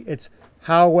 Basically, it's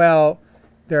how well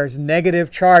there's negative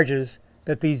charges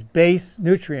that these base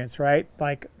nutrients, right,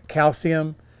 like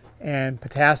calcium and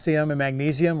potassium and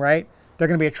magnesium, right, they're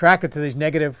going to be attracted to these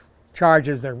negative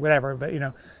charges or whatever, but, you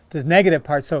know, the negative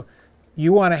part. So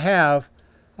you want to have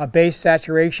a base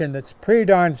saturation that's pretty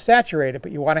darn saturated,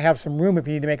 but you want to have some room if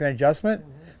you need to make an adjustment.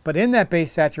 But in that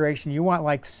base saturation, you want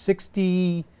like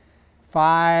 65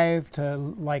 to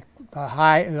like the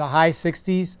high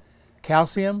 60s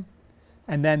calcium,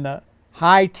 and then the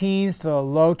high teens to the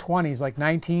low 20s, like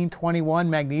 19, 21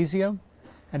 magnesium,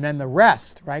 and then the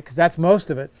rest, right? Because that's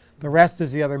most of it. The rest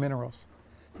is the other minerals.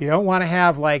 You don't want to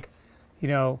have like, you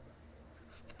know,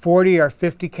 40 or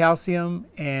 50 calcium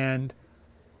and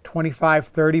 25,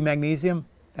 30 magnesium.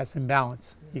 That's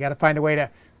imbalance. You got to find a way to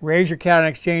raise your cation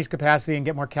exchange capacity and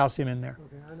get more calcium in there.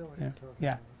 Okay, I know what you're talking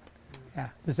about. Yeah.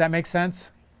 Does that make sense?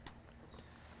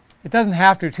 It doesn't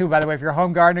have to, too. By the way, if you're a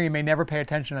home gardener, you may never pay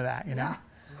attention to that. You know.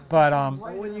 But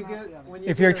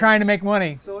if you're trying to make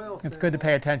money, it's good to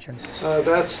pay attention.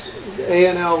 That's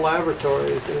A&L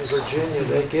Laboratories in Virginia.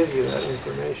 They give you that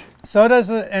information. So does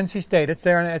the NC State. It's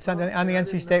there. It's on the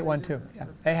NC State one too. Yeah,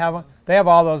 they have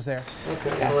all those there.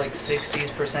 Okay. Yeah. Like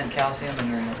 60% calcium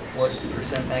and then what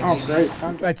percent magnesium?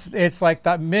 Oh, great. It's like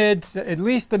the at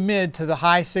least the mid to the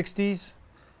high 60s,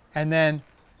 and then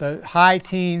the high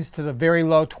teens to the very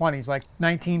low 20s, like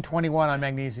 19, 21 on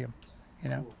magnesium.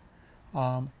 You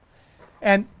know.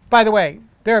 And by the way,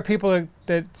 there are people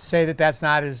that say that that's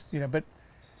not as, you know, but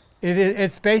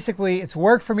it's basically, it's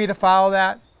worked for me to follow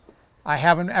that. I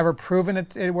haven't ever proven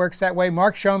it works that way.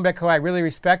 Mark Schoenbeck, who I really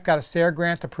respect, got a SARE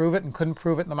grant to prove it and couldn't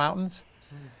prove it in the mountains.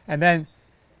 And then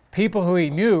people who he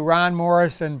knew, Ron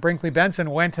Morris and Brinkley Benson,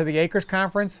 went to the Acres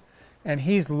Conference, and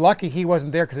he's lucky he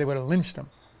wasn't there because they would have lynched him.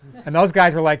 And those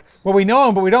guys are like, well, we know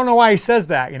him, but we don't know why he says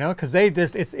that, you know, because it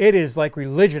is like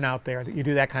religion out there that you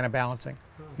do that kind of balancing,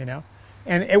 you know.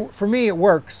 And for me, it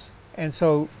works, and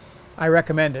so I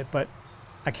recommend it, but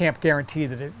I can't guarantee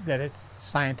that it's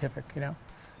scientific, you know.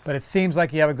 But it seems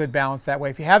like you have a good balance that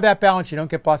way. If you have that balance, you don't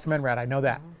get blossom end rat. I know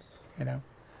that, you know.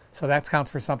 So that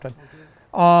counts for something.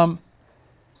 I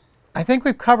think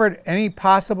we've covered any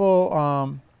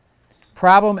possible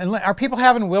problem. And are people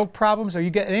having wilt problems?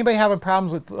 Anybody having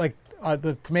problems with like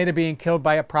the tomato being killed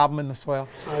by a problem in the soil?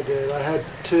 I did. I had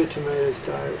 2 tomatoes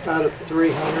die out of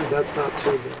 300. That's not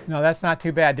too bad. No, that's not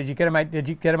too bad. Did you get them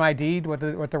ID'd what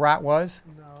the rot was?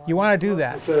 No. You want to do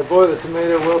that. I said, boy, the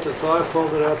tomato wilted, so I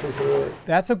pulled it up and threw it.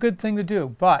 That's a good thing to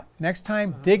do. But next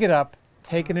time, dig it up,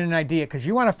 take it in an idea, because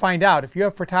you want to find out if you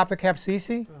have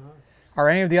Photopicapsisi or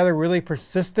any of the other really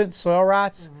persistent soil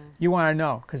rots. You want to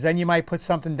know, because then you might put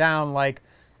something down like.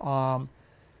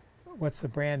 What's the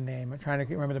brand name? I'm trying to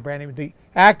remember the brand name. The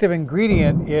active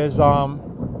ingredient is,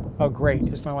 oh great,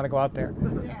 just don't want to go out there.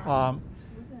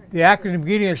 The active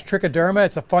ingredient is trichoderma.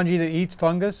 It's a fungi that eats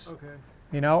fungus. Okay.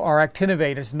 You know, or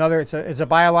actinovate is another. It's a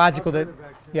biological that.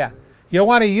 Yeah. You'll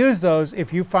want to use those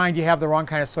if you find you have the wrong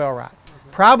kind of soil rot. Okay.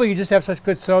 Probably you just have such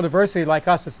good soil diversity like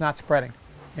us, it's not spreading.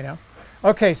 You know.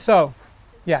 Okay, so.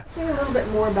 Yeah. Say a little bit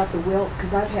more about the wilt,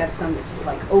 because I've had some that just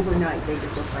like overnight they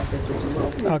just look like they're just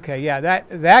wilting. Okay, yeah,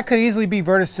 that could easily be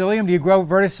verticillium. Do you grow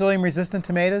verticillium resistant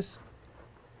tomatoes?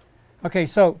 Okay,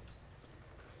 so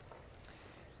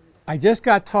I just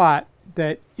got taught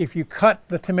that if you cut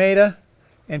the tomato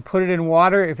and put it in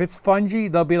water, if it's fungi,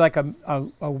 there'll be like a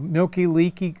milky,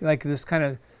 leaky, like this kind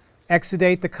of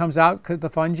exudate that comes out the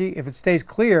fungi. If it stays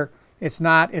clear, it's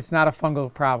not a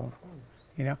fungal problem.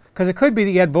 You know, because it could be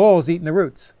that you had voles eating the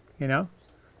roots, you know.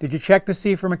 Did you check to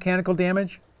see for mechanical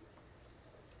damage?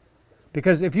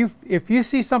 Because if you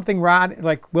see something rot,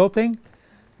 like wilting,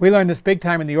 we learned this big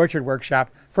time in the orchard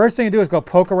workshop. First thing to do is go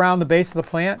poke around the base of the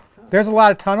plant. There's a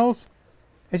lot of tunnels.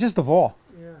 It's just a vole,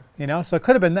 you know. So it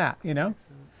could have been that, you know.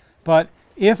 But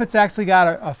if it's actually got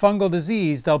a fungal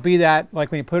disease, there'll be that,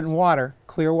 like when you put it in water,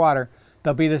 clear water,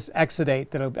 there'll be this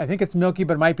exudate. I think it's milky,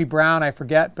 but it might be brown. I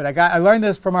forget. But I learned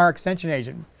this from our extension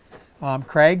agent,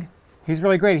 Craig. He's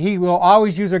really great. He will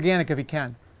always use organic if he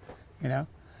can, you know.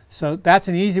 So that's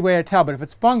an easy way to tell. But if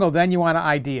it's fungal, then you want to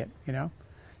ID it, you know.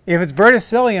 If it's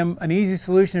verticillium, an easy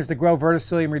solution is to grow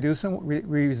verticillium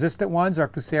resistant ones or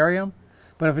fusarium.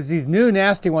 But if it's these new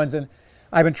nasty ones, and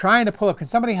I've been trying to pull up. Can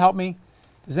somebody help me?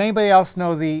 Does anybody else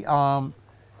know the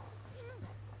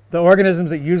organisms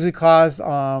that usually cause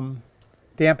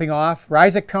damping off?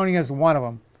 Rhizoctonia is one of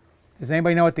them. Does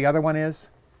anybody know what the other one is?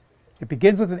 It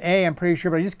begins with an A, I'm pretty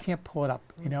sure, but I just can't pull it up.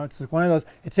 You know, it's one of those.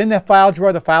 It's in the file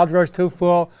drawer. The file drawer is too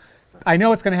full. I know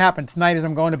what's going to happen tonight. As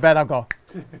I'm going to bed, I'll go.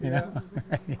 You know,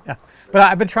 yeah. But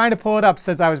I've been trying to pull it up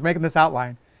since I was making this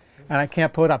outline, and I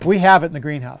can't pull it up. We have it in the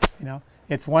greenhouse. You know,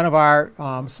 it's one of our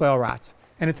soil rots,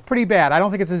 and it's pretty bad. I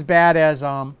don't think it's as bad as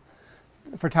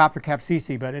Phytophthora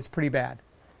capsicum, but it's pretty bad.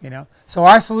 You know, so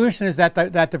our solution is that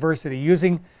diversity,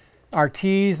 using our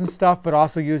teas and stuff, but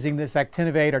also using this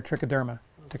actinovate or trichoderma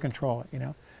to control it. You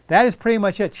know, that is pretty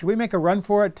much it. Should we make a run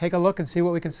for it? Take a look and see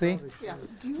what we can see. Yeah.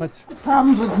 Let's.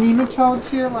 Problems with nematodes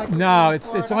here, like no,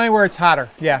 it's only where it's hotter.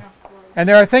 Yeah, and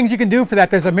there are things you can do for that.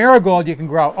 There's a marigold you can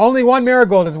grow. Only one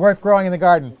marigold is worth growing in the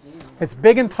garden. It's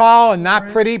big and tall and not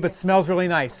pretty, but smells really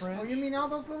nice. Oh, you mean all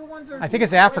those little ones are? I think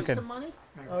it's African.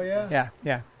 Oh yeah. Yeah,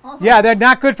 yeah. Yeah, they're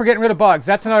not good for getting rid of bugs.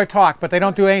 That's another talk, but they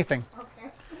don't do anything.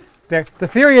 Okay. The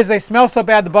theory is they smell so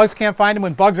bad the bugs can't find them.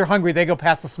 When bugs are hungry, they go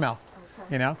past the smell.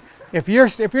 Okay. You know, if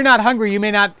you're not hungry, you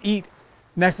may not eat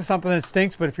next to something that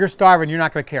stinks, but if you're starving, you're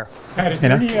not going to care. Pat, is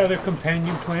there any other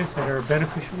companion plants that are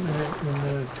beneficial in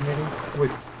the tomato?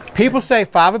 With people say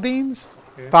fava beans,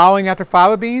 following after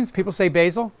fava beans. People say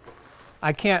basil.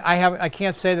 I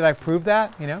can't say that I've proved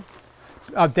that. You know.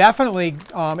 Definitely,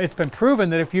 it's been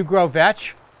proven that if you grow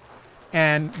vetch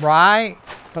and rye,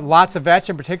 but lots of vetch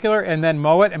in particular, and then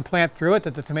mow it and plant through it,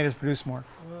 that the tomatoes produce more.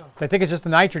 Wow. I think it's just the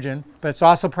nitrogen, but it's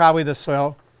also probably the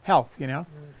soil health, you know.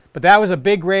 But that was a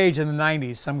big rage in the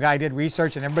 90s. Some guy did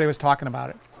research and everybody was talking about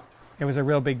it. It was a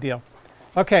real big deal.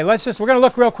 Okay, we're going to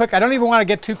look real quick. I don't even want to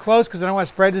get too close because I don't want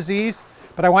to spread disease,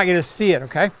 but I want you to see it,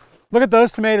 okay? Look at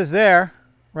those tomatoes there,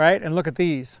 right? And look at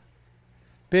these.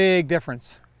 Big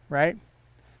difference, right?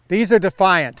 These are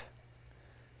defiant.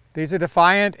 These are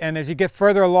defiant, and as you get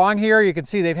further along here, you can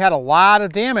see they've had a lot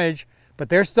of damage, but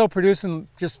they're still producing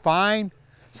just fine.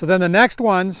 So then the next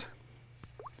ones,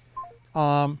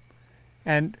 and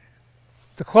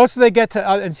the closer they get to,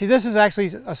 and see this is actually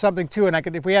something too,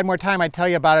 and if we had more time, I'd tell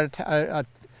you about a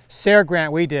SARE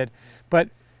grant we did. But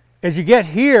as you get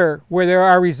here, where there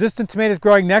are resistant tomatoes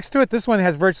growing next to it, this one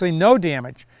has virtually no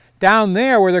damage. Down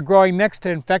there, where they're growing next to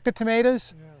infected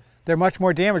tomatoes, they're much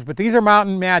more damaged, but these are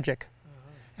Mountain Magic.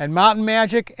 And Mountain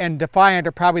Magic and Defiant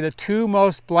are probably the two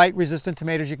most blight resistant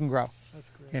tomatoes you can grow. That's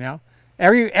great. You know,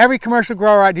 every commercial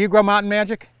grower, do you grow Mountain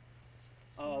Magic?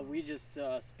 We just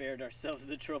spared ourselves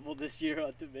the trouble this year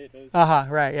on tomatoes.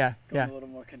 Right, yeah, Going a little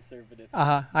more conservative.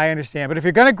 I understand. But if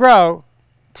you're going to grow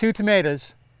 2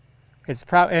 tomatoes, it's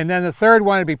probably, and then the third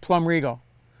one would be Plum Regal.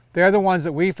 They're the ones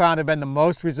that we found have been the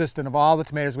most resistant of all the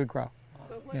tomatoes we grow.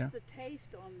 But what's the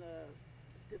taste on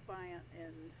the Defiant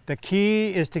and? The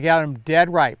key is to get them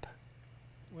dead ripe.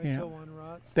 Wait till one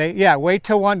rots? Wait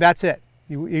till one, that's it.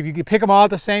 If you pick them all at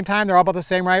the same time, they're all about the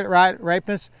same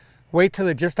ripeness, wait till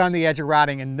they're just on the edge of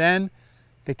rotting, and then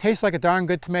they taste like a darn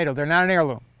good tomato. They're not an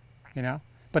heirloom, you know,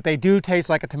 but they do taste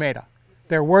like a tomato.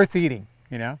 They're worth eating,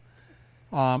 you know.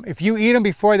 If you eat them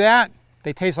before that,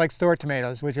 they taste like store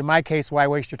tomatoes, which in my case, why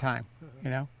waste your time, you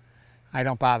know? I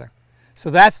don't bother. So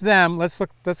that's them. Let's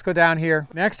go down here.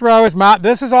 Next row is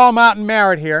this is all mountain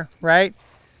merit here, right?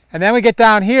 And then we get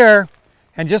down here,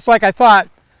 and just like I thought,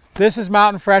 this is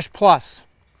Mountain Fresh Plus.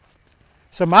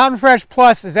 So Mountain Fresh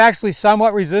Plus is actually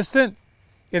somewhat resistant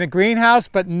in a greenhouse,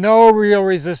 but no real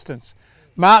resistance.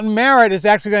 Mountain Merit is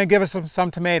actually going to give us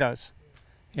some tomatoes,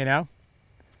 you know?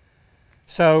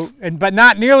 So, but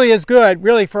not nearly as good.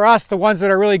 Really, for us, the ones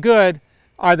that are really good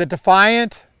are the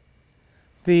Defiant,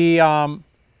 the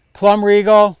Plum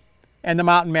Regal, and the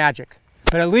Mountain Magic.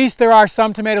 But at least there are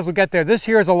some tomatoes we'll get there. This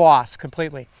here is a loss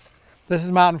completely. This is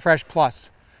Mountain Fresh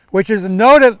Plus, which is a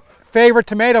noted favorite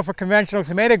tomato for conventional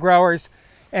tomato growers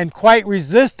and quite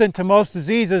resistant to most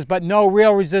diseases, but no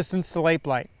real resistance to late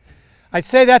blight. I'd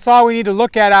say that's all we need to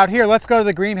look at out here. Let's go to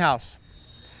the greenhouse.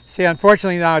 See,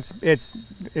 unfortunately now it's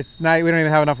not, we don't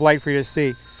even have enough light for you to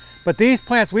see. But these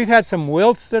plants, we've had some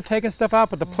wilts that have taken stuff out,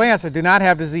 but the plants that do not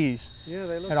have disease yeah,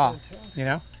 they look at all. fantastic. You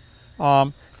know,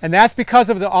 and that's because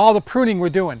of all the pruning we're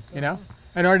doing. You know,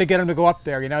 in order to get them to go up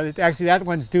there. You know, actually that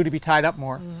one's due to be tied up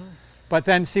more. But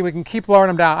then see, we can keep lowering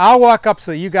them down. I'll walk up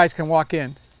so you guys can walk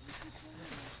in.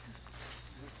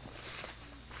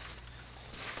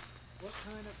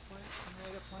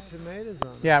 Tomatoes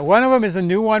on it. Yeah, one of them is a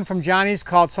new one from Johnny's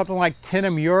called something like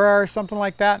Tinamura or something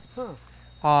like that.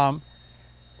 Huh.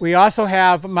 We also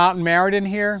have Mountain Merit in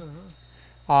here.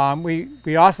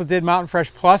 We also did Mountain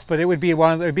Fresh Plus, but it would be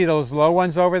those low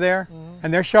ones over there,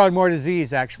 and they're showing more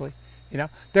disease actually. You know,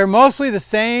 they're mostly the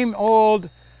same old.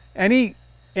 Any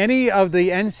of the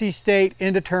NC State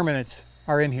indeterminates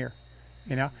are in here.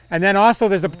 You know, and then also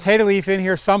there's a potato leaf in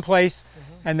here someplace,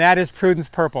 and that is Prudence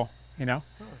Purple. You know.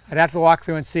 I'd have to walk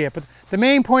through and see it. But the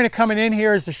main point of coming in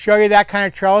here is to show you that kind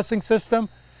of trellising system.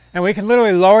 And we can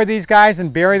literally lower these guys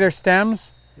and bury their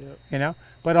stems, you know.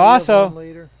 But so also, 1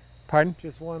 liter? Pardon?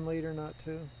 Just 1 liter, not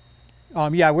 2?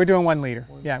 Yeah, we're doing 1 liter.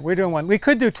 Yeah, we're doing 1. We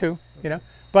could do 2, you know.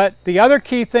 But the other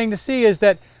key thing to see is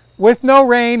that with no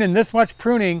rain and this much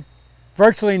pruning,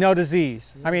 virtually no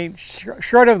disease. I mean,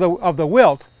 short of the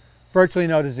wilt, virtually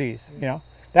no disease, you know.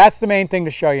 That's the main thing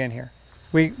to show you in here.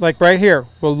 We, like right here,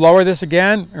 we'll lower this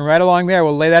again, and right along there,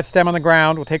 we'll lay that stem on the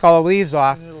ground, we'll take all the leaves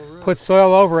off, put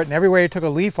soil over it, and everywhere you took a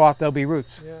leaf off, there'll be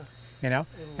roots. Yeah. You know?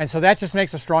 And so that just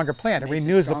makes a stronger plant. It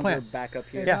renews the plant. Back up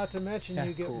here. And not to mention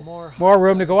you get more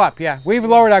room to go up, yeah. We've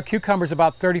lowered our cucumbers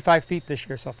about 35 feet this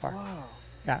year so far. Wow.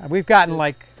 Yeah, we've gotten just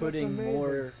like... putting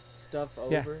more stuff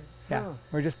over? Yeah,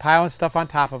 we're just piling stuff on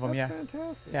top of them, That's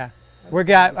fantastic. Yeah.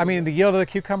 I mean, the yield of the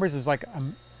cucumbers is like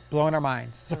blowing our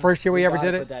minds. It's the first year we ever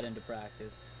did it. Put that into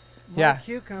practice. My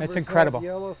cucumbers it's incredible. have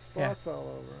yellow spots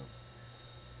all over them.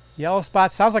 Yellow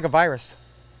spots sounds like a virus.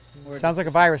 Sounds like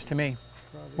a virus to me.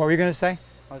 Probably. What were you going to say?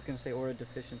 I was going to say aura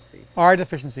deficiency. Aura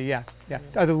deficiency, yeah.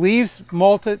 Are the leaves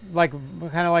molted, like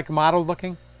kind of like mottled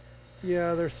looking?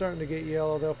 Yeah, they're starting to get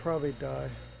yellow. They'll probably die.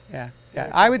 Yeah.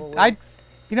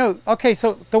 You know, okay,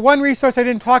 so the one resource I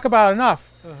didn't talk about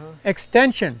enough,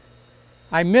 extension.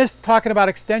 I missed talking about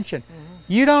extension.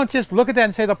 You don't just look at that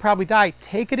and say they'll probably die.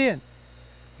 Take it in.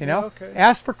 You know,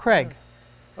 ask for Craig.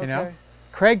 You know,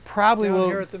 Craig probably will.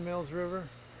 Here at the Mills River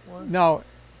one? No,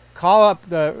 call up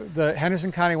the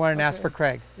Henderson County one and ask for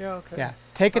Craig. Yeah, okay. Yeah,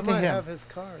 take it to him. Have his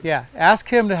card. Yeah, ask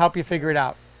him to help you figure it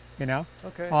out. You know,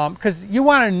 okay. Because you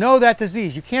want to know that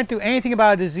disease. You can't do anything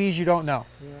about a disease you don't know.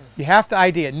 Yeah. You have to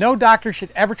ID it. No doctor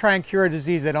should ever try and cure a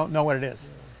disease they don't know what it is.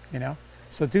 Yeah. You know,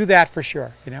 so do that for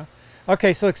sure. You know.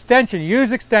 Okay, so extension.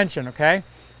 Use extension. Okay.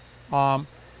 And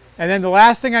then the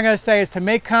last thing I'm going to say is to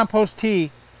make compost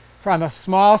tea on a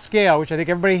small scale, which I think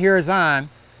everybody here is on,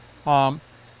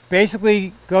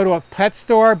 basically go to a pet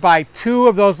store, buy 2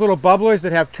 of those little bubblers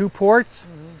that have 2 ports.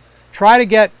 Try to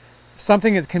get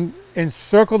something that can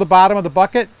encircle the bottom of the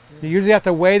bucket. You usually have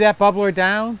to weigh that bubbler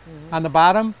down on the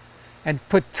bottom and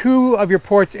put 2 of your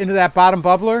ports into that bottom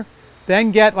bubbler.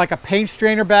 Then get like a paint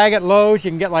strainer bag at Lowe's.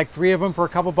 You can get like 3 of them for a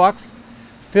couple bucks.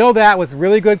 Fill that with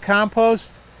really good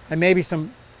compost and maybe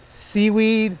some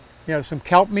seaweed, you know, some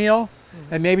kelp meal,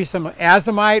 and maybe some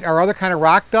azomite or other kind of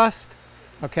rock dust.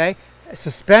 Okay,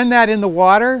 suspend that in the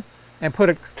water and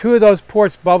put 2 of those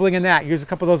ports bubbling in that. Use a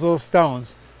couple of those little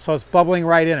stones so it's bubbling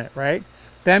right in it, right?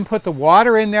 Then put the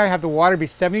water in there. Have the water be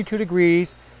 72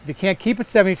 degrees. If you can't keep it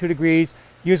 72 degrees,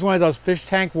 use one of those fish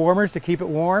tank warmers to keep it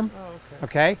warm.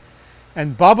 Okay,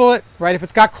 and bubble it, right? If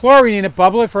it's got chlorine in it,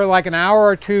 bubble it for like an hour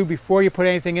or 2 before you put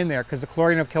anything in there, because the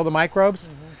chlorine will kill the microbes.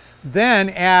 Then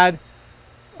add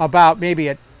about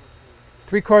maybe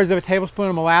 3/4 of a tablespoon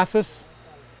of molasses,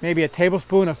 maybe a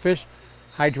tablespoon of fish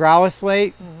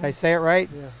hydrolysate. Did I say it right?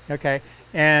 Yeah. Okay.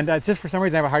 And just for some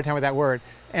reason I have a hard time with that word.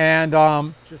 And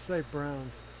just say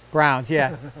browns. Browns,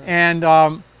 yeah.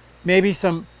 And maybe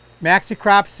some maxi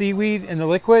crop seaweed in the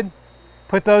liquid.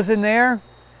 Put those in there.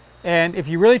 And if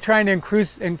you're really trying to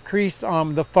increase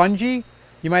the fungi,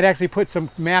 you might actually put some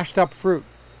mashed up fruit.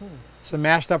 Some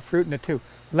mashed up fruit in it too.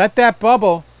 Let that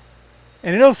bubble,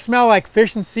 and it'll smell like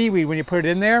fish and seaweed when you put it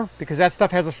in there because that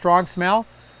stuff has a strong smell.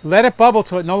 Let it bubble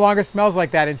till it no longer smells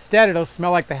like that. Instead, it'll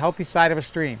smell like the healthy side of a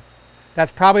stream.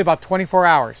 That's probably about 24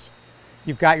 hours.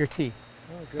 You've got your tea.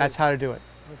 Oh, good. That's how to do it.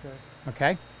 Okay.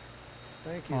 Okay?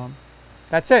 Thank you.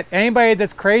 That's it. Anybody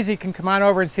that's crazy can come on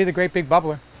over and see the great big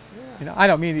bubbler. Yeah. You know, I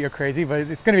don't mean that you're crazy, but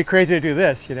it's going to be crazy to do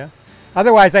this, you know.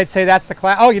 Otherwise, I'd say that's the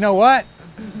class. Oh, you know what?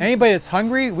 Anybody that's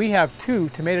hungry, we have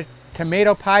 2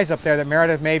 tomato pies up there that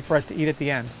Meredith made for us to eat at the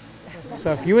end.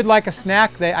 So if you would like a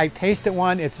snack, I tasted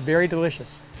one. It's very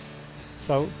delicious.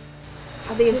 So,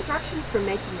 are the instructions for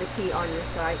making the tea on your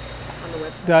site, on the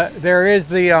website? There is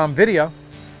the video.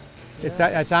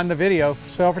 Yeah. It's on the video.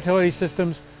 Soil Fertility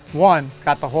Systems 1. It's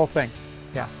got the whole thing.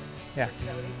 Yeah. Yeah.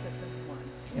 Fertility Systems 1.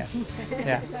 Yeah.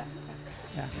 Yeah.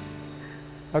 Yeah.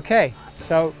 Okay.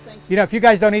 So, you know, if you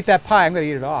guys don't eat that pie, I'm going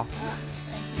to eat it all.